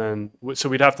 And then, so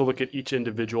we'd have to look at each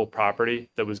individual property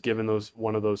that was given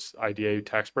one of those IDA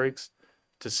tax breaks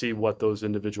to see what those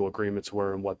individual agreements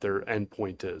were and what their end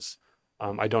point is.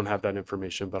 I don't have that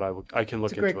information, but I can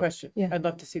look into it. It's a great question. Yeah. I'd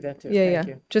love to see that too. Yeah, Thank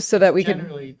you. Just so that we can.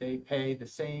 Generally, they pay the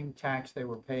same tax they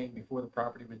were paying before the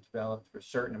property was developed for a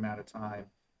certain amount of time,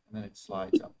 and then it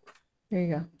slides up. There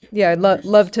you go. Yeah, I'd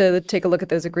love to take a look at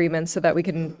those agreements so that we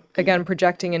can, again,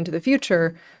 projecting into the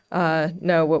future,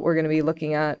 know what we're going to be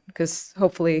looking at, because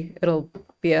hopefully it'll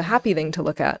be a happy thing to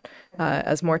look at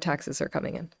as more taxes are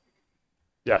coming in.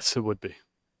 Yes, it would be.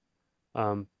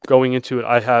 Going into it,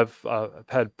 I have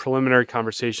had preliminary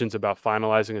conversations about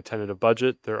finalizing a tentative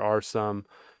budget. There are some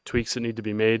tweaks that need to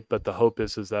be made, but the hope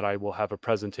is that I will have a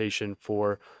presentation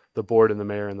for the board and the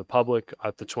mayor and the public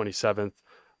at the 27th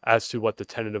as to what the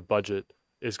tentative budget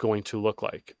is going to look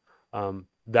like.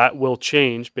 That will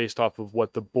change based off of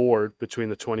what the board between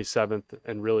the 27th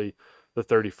and really the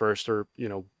 31st,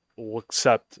 will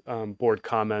accept board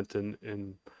comment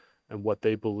and what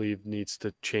they believe needs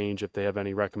to change if they have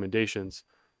any recommendations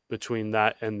between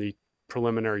that and the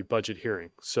preliminary budget hearing.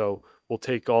 So we'll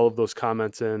take all of those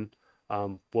comments in,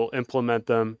 we'll implement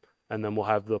them, and then we'll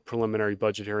have the preliminary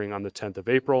budget hearing on the 10th of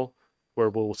April, where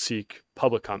we'll seek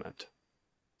public comment.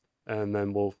 And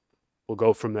then we'll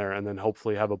go from there, and then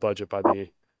hopefully have a budget by the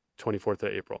 24th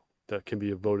of April that can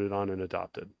be voted on and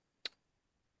adopted.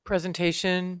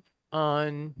 Presentation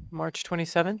on March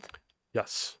 27th?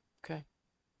 Yes. Okay.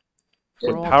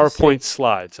 With PowerPoint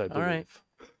slides, I believe. All right.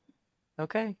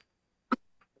 Okay.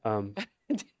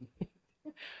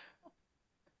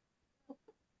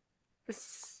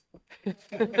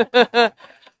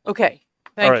 Okay.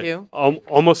 Thank you.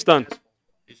 Almost done.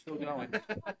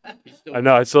 I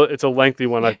know it's a lengthy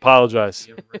one. I apologize.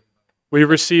 We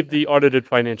received the audited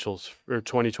financials for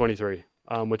 2023,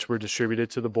 which were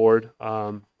distributed to the board,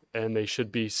 and they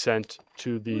should be sent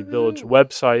to the village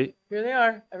website. Here they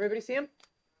are. Everybody see them?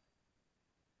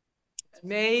 It's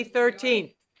May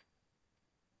 13th.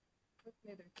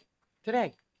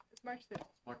 Today. It's March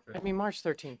 13th. I mean, March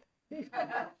 13th.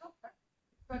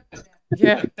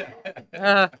 Yeah.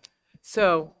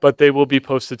 But they will be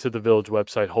posted to the village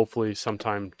website, hopefully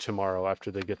sometime tomorrow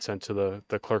after they get sent to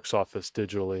the clerk's office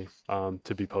digitally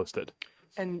to be posted.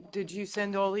 And did you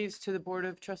send all these to the Board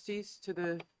of Trustees,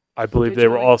 I believe they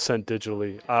were all sent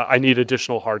digitally. I need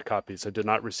additional hard copies. I did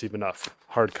not receive enough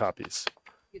hard copies.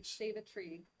 You'd save a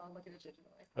tree. I'll look at it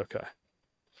digitally. Okay.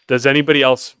 Does anybody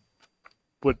else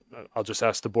I'll just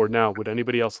ask the board now, would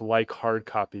anybody else like hard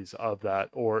copies of that,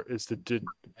 or is I'd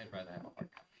rather have a hard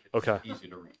copy. Okay. Easy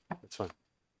to read. That's fine.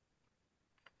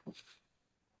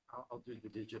 I'll do the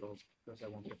digital because I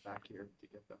won't get back here to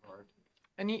get the hard.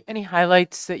 Any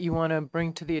highlights that you want to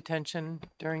bring to the attention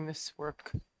during this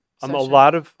work session? A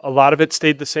lot of it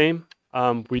stayed the same.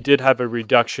 We did have a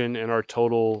reduction in our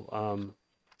total.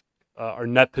 Our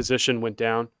net position went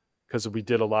down because we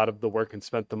did a lot of the work and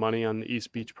spent the money on the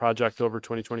East Beach project over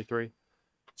 2023.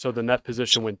 So the net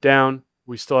position went down.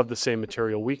 We still have the same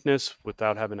material weakness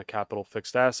without having a capital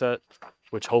fixed asset,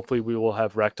 which hopefully we will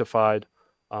have rectified,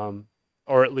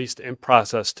 or at least in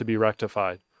process to be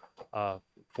rectified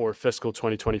for fiscal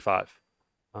 2025.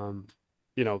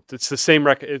 It's the same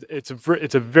it's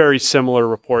a very similar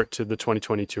report to the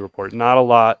 2022 report. Not a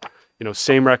lot,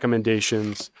 same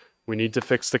recommendations. We need to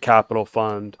fix the capital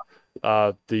fund,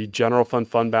 the general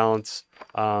fund balance.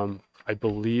 I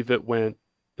believe it went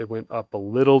up a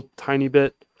little tiny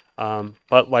bit.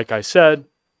 But like I said,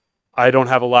 I don't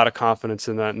have a lot of confidence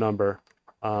in that number.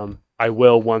 I I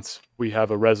will once we have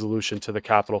a resolution to the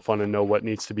capital fund and know what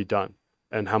needs to be done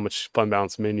and how much fund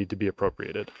balance may need to be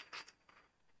appropriated.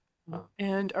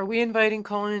 And are we inviting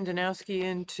Colin and Danowski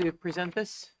in to present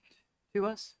this to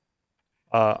us?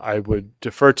 I would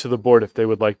defer to the board if they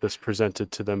would like this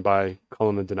presented to them by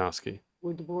Cullen and Danowski.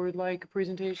 Would the board like a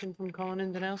presentation from Colin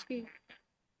and Danowski?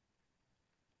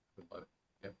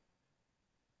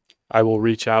 I will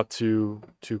reach out to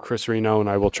Chris Reno and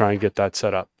I will try and get that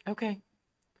set up. Okay.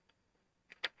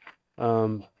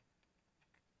 Um,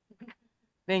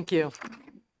 Thank you.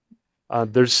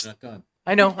 there's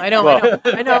I know.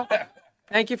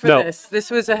 Thank you for No. this.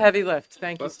 This was a heavy lift.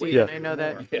 Thank you, Steve. Yeah. I know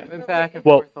that went back and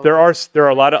Well, forth. there are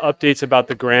a lot of updates about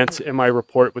the grants in my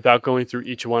report. Without going through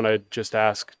each one, I'd just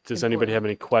ask, does anybody have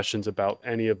any questions about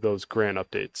any of those grant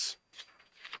updates?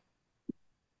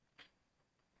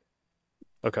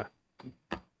 Okay.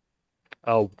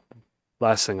 Oh,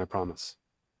 last thing, I promise.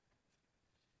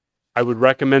 I would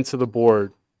recommend to the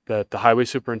board that the highway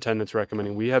superintendent's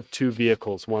recommending, we have 2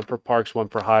 vehicles, one for parks, one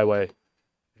for highway,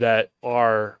 that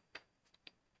are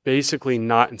basically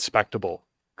not inspectable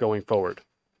going forward.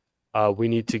 We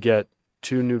need to get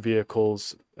 2 new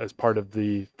vehicles as part of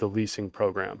the leasing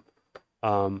program.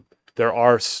 There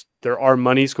are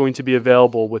monies going to be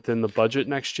available within the budget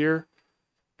next year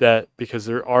because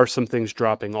there are some things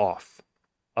dropping off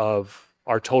of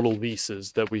our total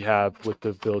leases that we have with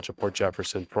the Village of Port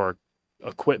Jefferson for our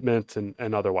equipment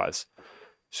and otherwise.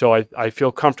 So I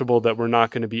feel comfortable that we're not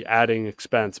going to be adding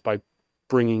expense by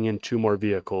bringing in 2 more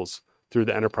vehicles through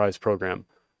the enterprise program.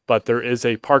 But there is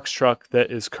a parks truck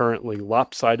that is currently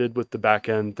lopsided with the back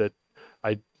end that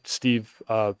Steve,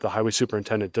 the highway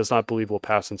superintendent, does not believe will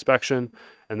pass inspection.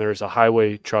 And there is a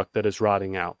highway truck that is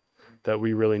rotting out that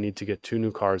we really need to get 2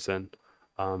 new cars in.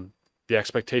 The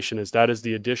expectation is that is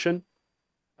the addition.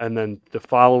 And then the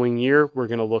following year, we're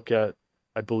going to look at,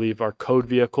 I believe, our code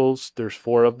vehicles. There's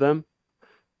 4 of them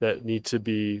that need to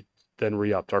be then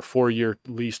re-upped. Our 4-year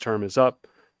lease term is up.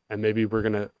 And maybe we're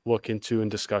going to look into in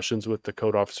discussions with the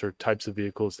code officer types of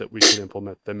vehicles that we can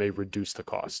implement that may reduce the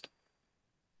cost.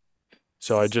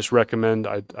 So I just recommend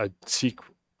I seek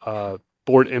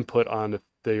board input on if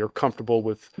they are comfortable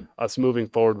with us moving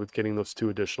forward with getting those 2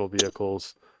 additional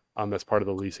vehicles as part of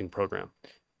the leasing program.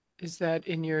 Is that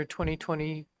in your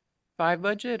 2025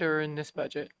 budget or in this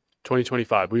budget?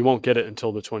 2025. We won't get it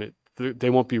until they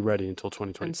won't be ready until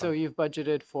 2025. And so you've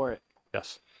budgeted for it?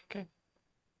 Yes. Okay.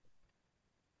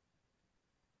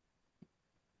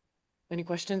 Any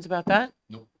questions about that?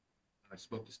 Nope. I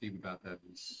spoke to Steve about that.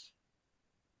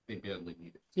 They badly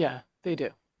need it. Yeah, they do.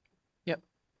 Yep.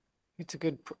 It's a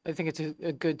good, I think it's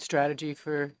a good strategy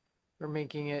for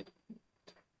making it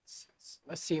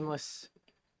a seamless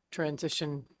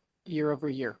transition year over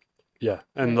year. Yeah.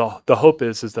 And the hope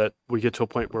is that we get to a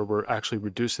point where we're actually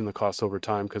reducing the cost over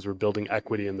time because we're building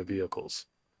equity in the vehicles.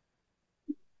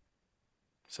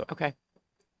 So okay.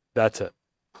 That's it.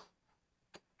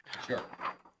 Sure.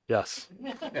 Yes.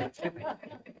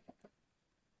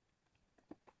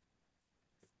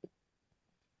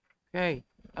 Okay.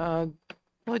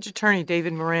 Village Attorney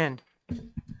David Moran.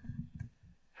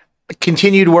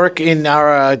 Continued work in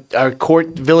our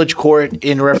village court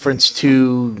in reference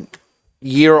to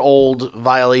year-old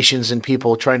violations and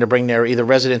people trying to bring their either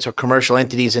residents or commercial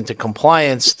entities into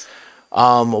compliance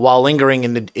while lingering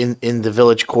in the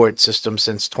village court system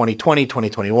since 2020,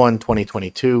 2021,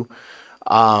 2022.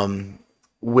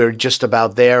 We're just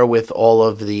about there with all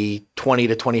of the 20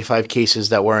 to 25 cases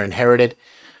that were inherited,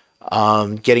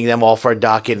 getting them off our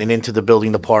docket and into the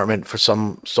building department for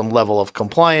some level of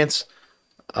compliance,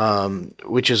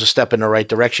 which is a step in the right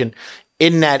direction.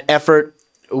 In that effort,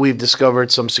 we've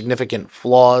discovered some significant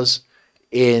flaws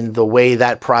in the way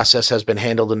that process has been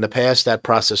handled in the past, that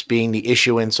process being the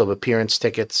issuance of appearance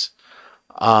tickets,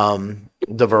 the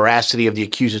veracity of the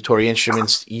accusatory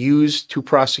instruments used to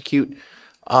prosecute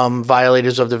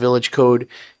violators of the village code.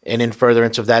 And in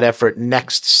furtherance of that effort,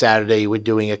 next Saturday, we're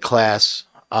doing a class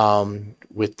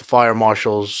with the fire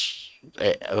marshals,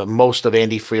 most of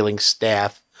Andy Freeling's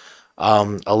staff,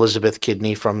 Elizabeth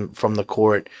Kidney from the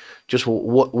court, just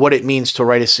what it means to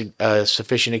write a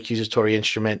sufficient accusatory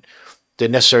instrument, the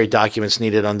necessary documents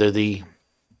needed under the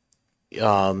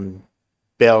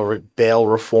bail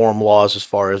reform laws as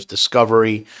far as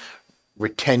discovery,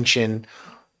 retention,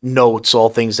 notes, all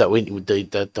things that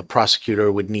the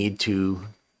prosecutor would need to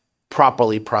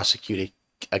properly prosecute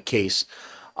a case.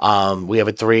 We have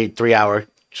a three hour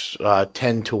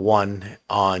 10 to 1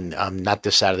 on not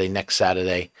this Saturday, next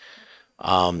Saturday.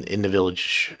 in the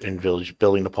village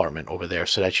building department over there.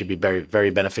 So that should be very, very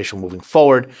beneficial moving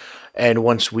forward. And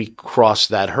once we cross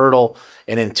that hurdle,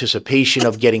 in anticipation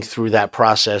of getting through that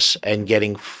process and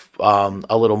getting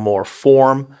a little more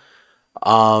form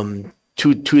to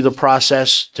the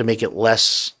process to make it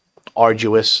less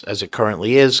arduous as it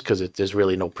currently is, because there's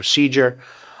really no procedure.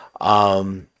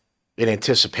 In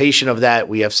anticipation of that,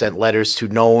 we have sent letters to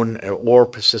known or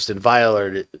persistent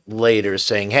violators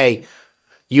saying, hey,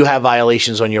 you have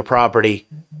violations on your property,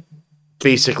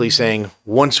 basically saying,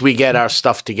 once we get our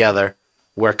stuff together,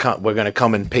 we're going to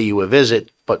come and pay you a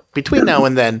visit. But between now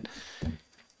and then,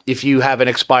 if you have an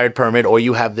expired permit or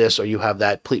you have this or you have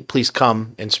that, please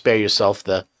come and spare yourself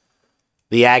the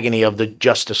agony of the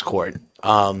justice court.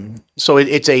 So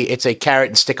it's a carrot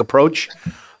and stick approach.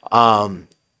 And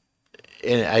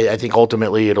I think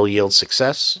ultimately it'll yield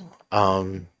success.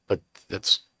 But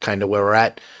that's kind of where we're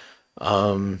at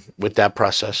with that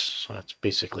process. So that's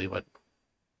basically what,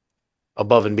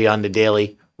 above and beyond the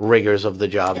daily rigors of the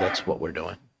job, that's what we're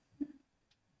doing.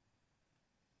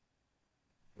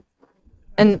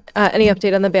 And any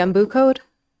update on the bamboo code?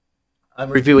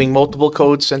 I'm reviewing multiple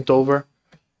codes sent over.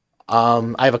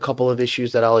 I have a couple of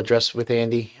issues that I'll address with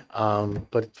Andy,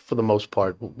 but for the most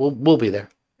part, we'll be there.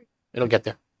 It'll get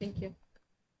there. Thank you.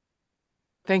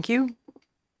 Thank you.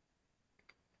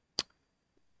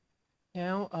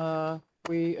 Now,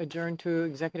 we adjourn to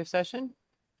executive session.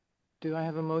 Do I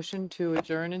have a motion to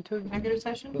adjourn into executive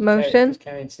session? Motion.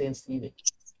 Karen Stan Stevie.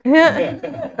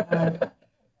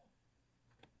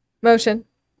 Motion.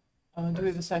 Do we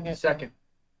have a second? Second.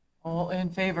 All in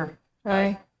favor?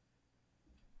 Aye.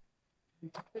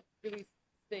 Do we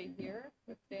stay here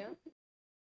with Dan?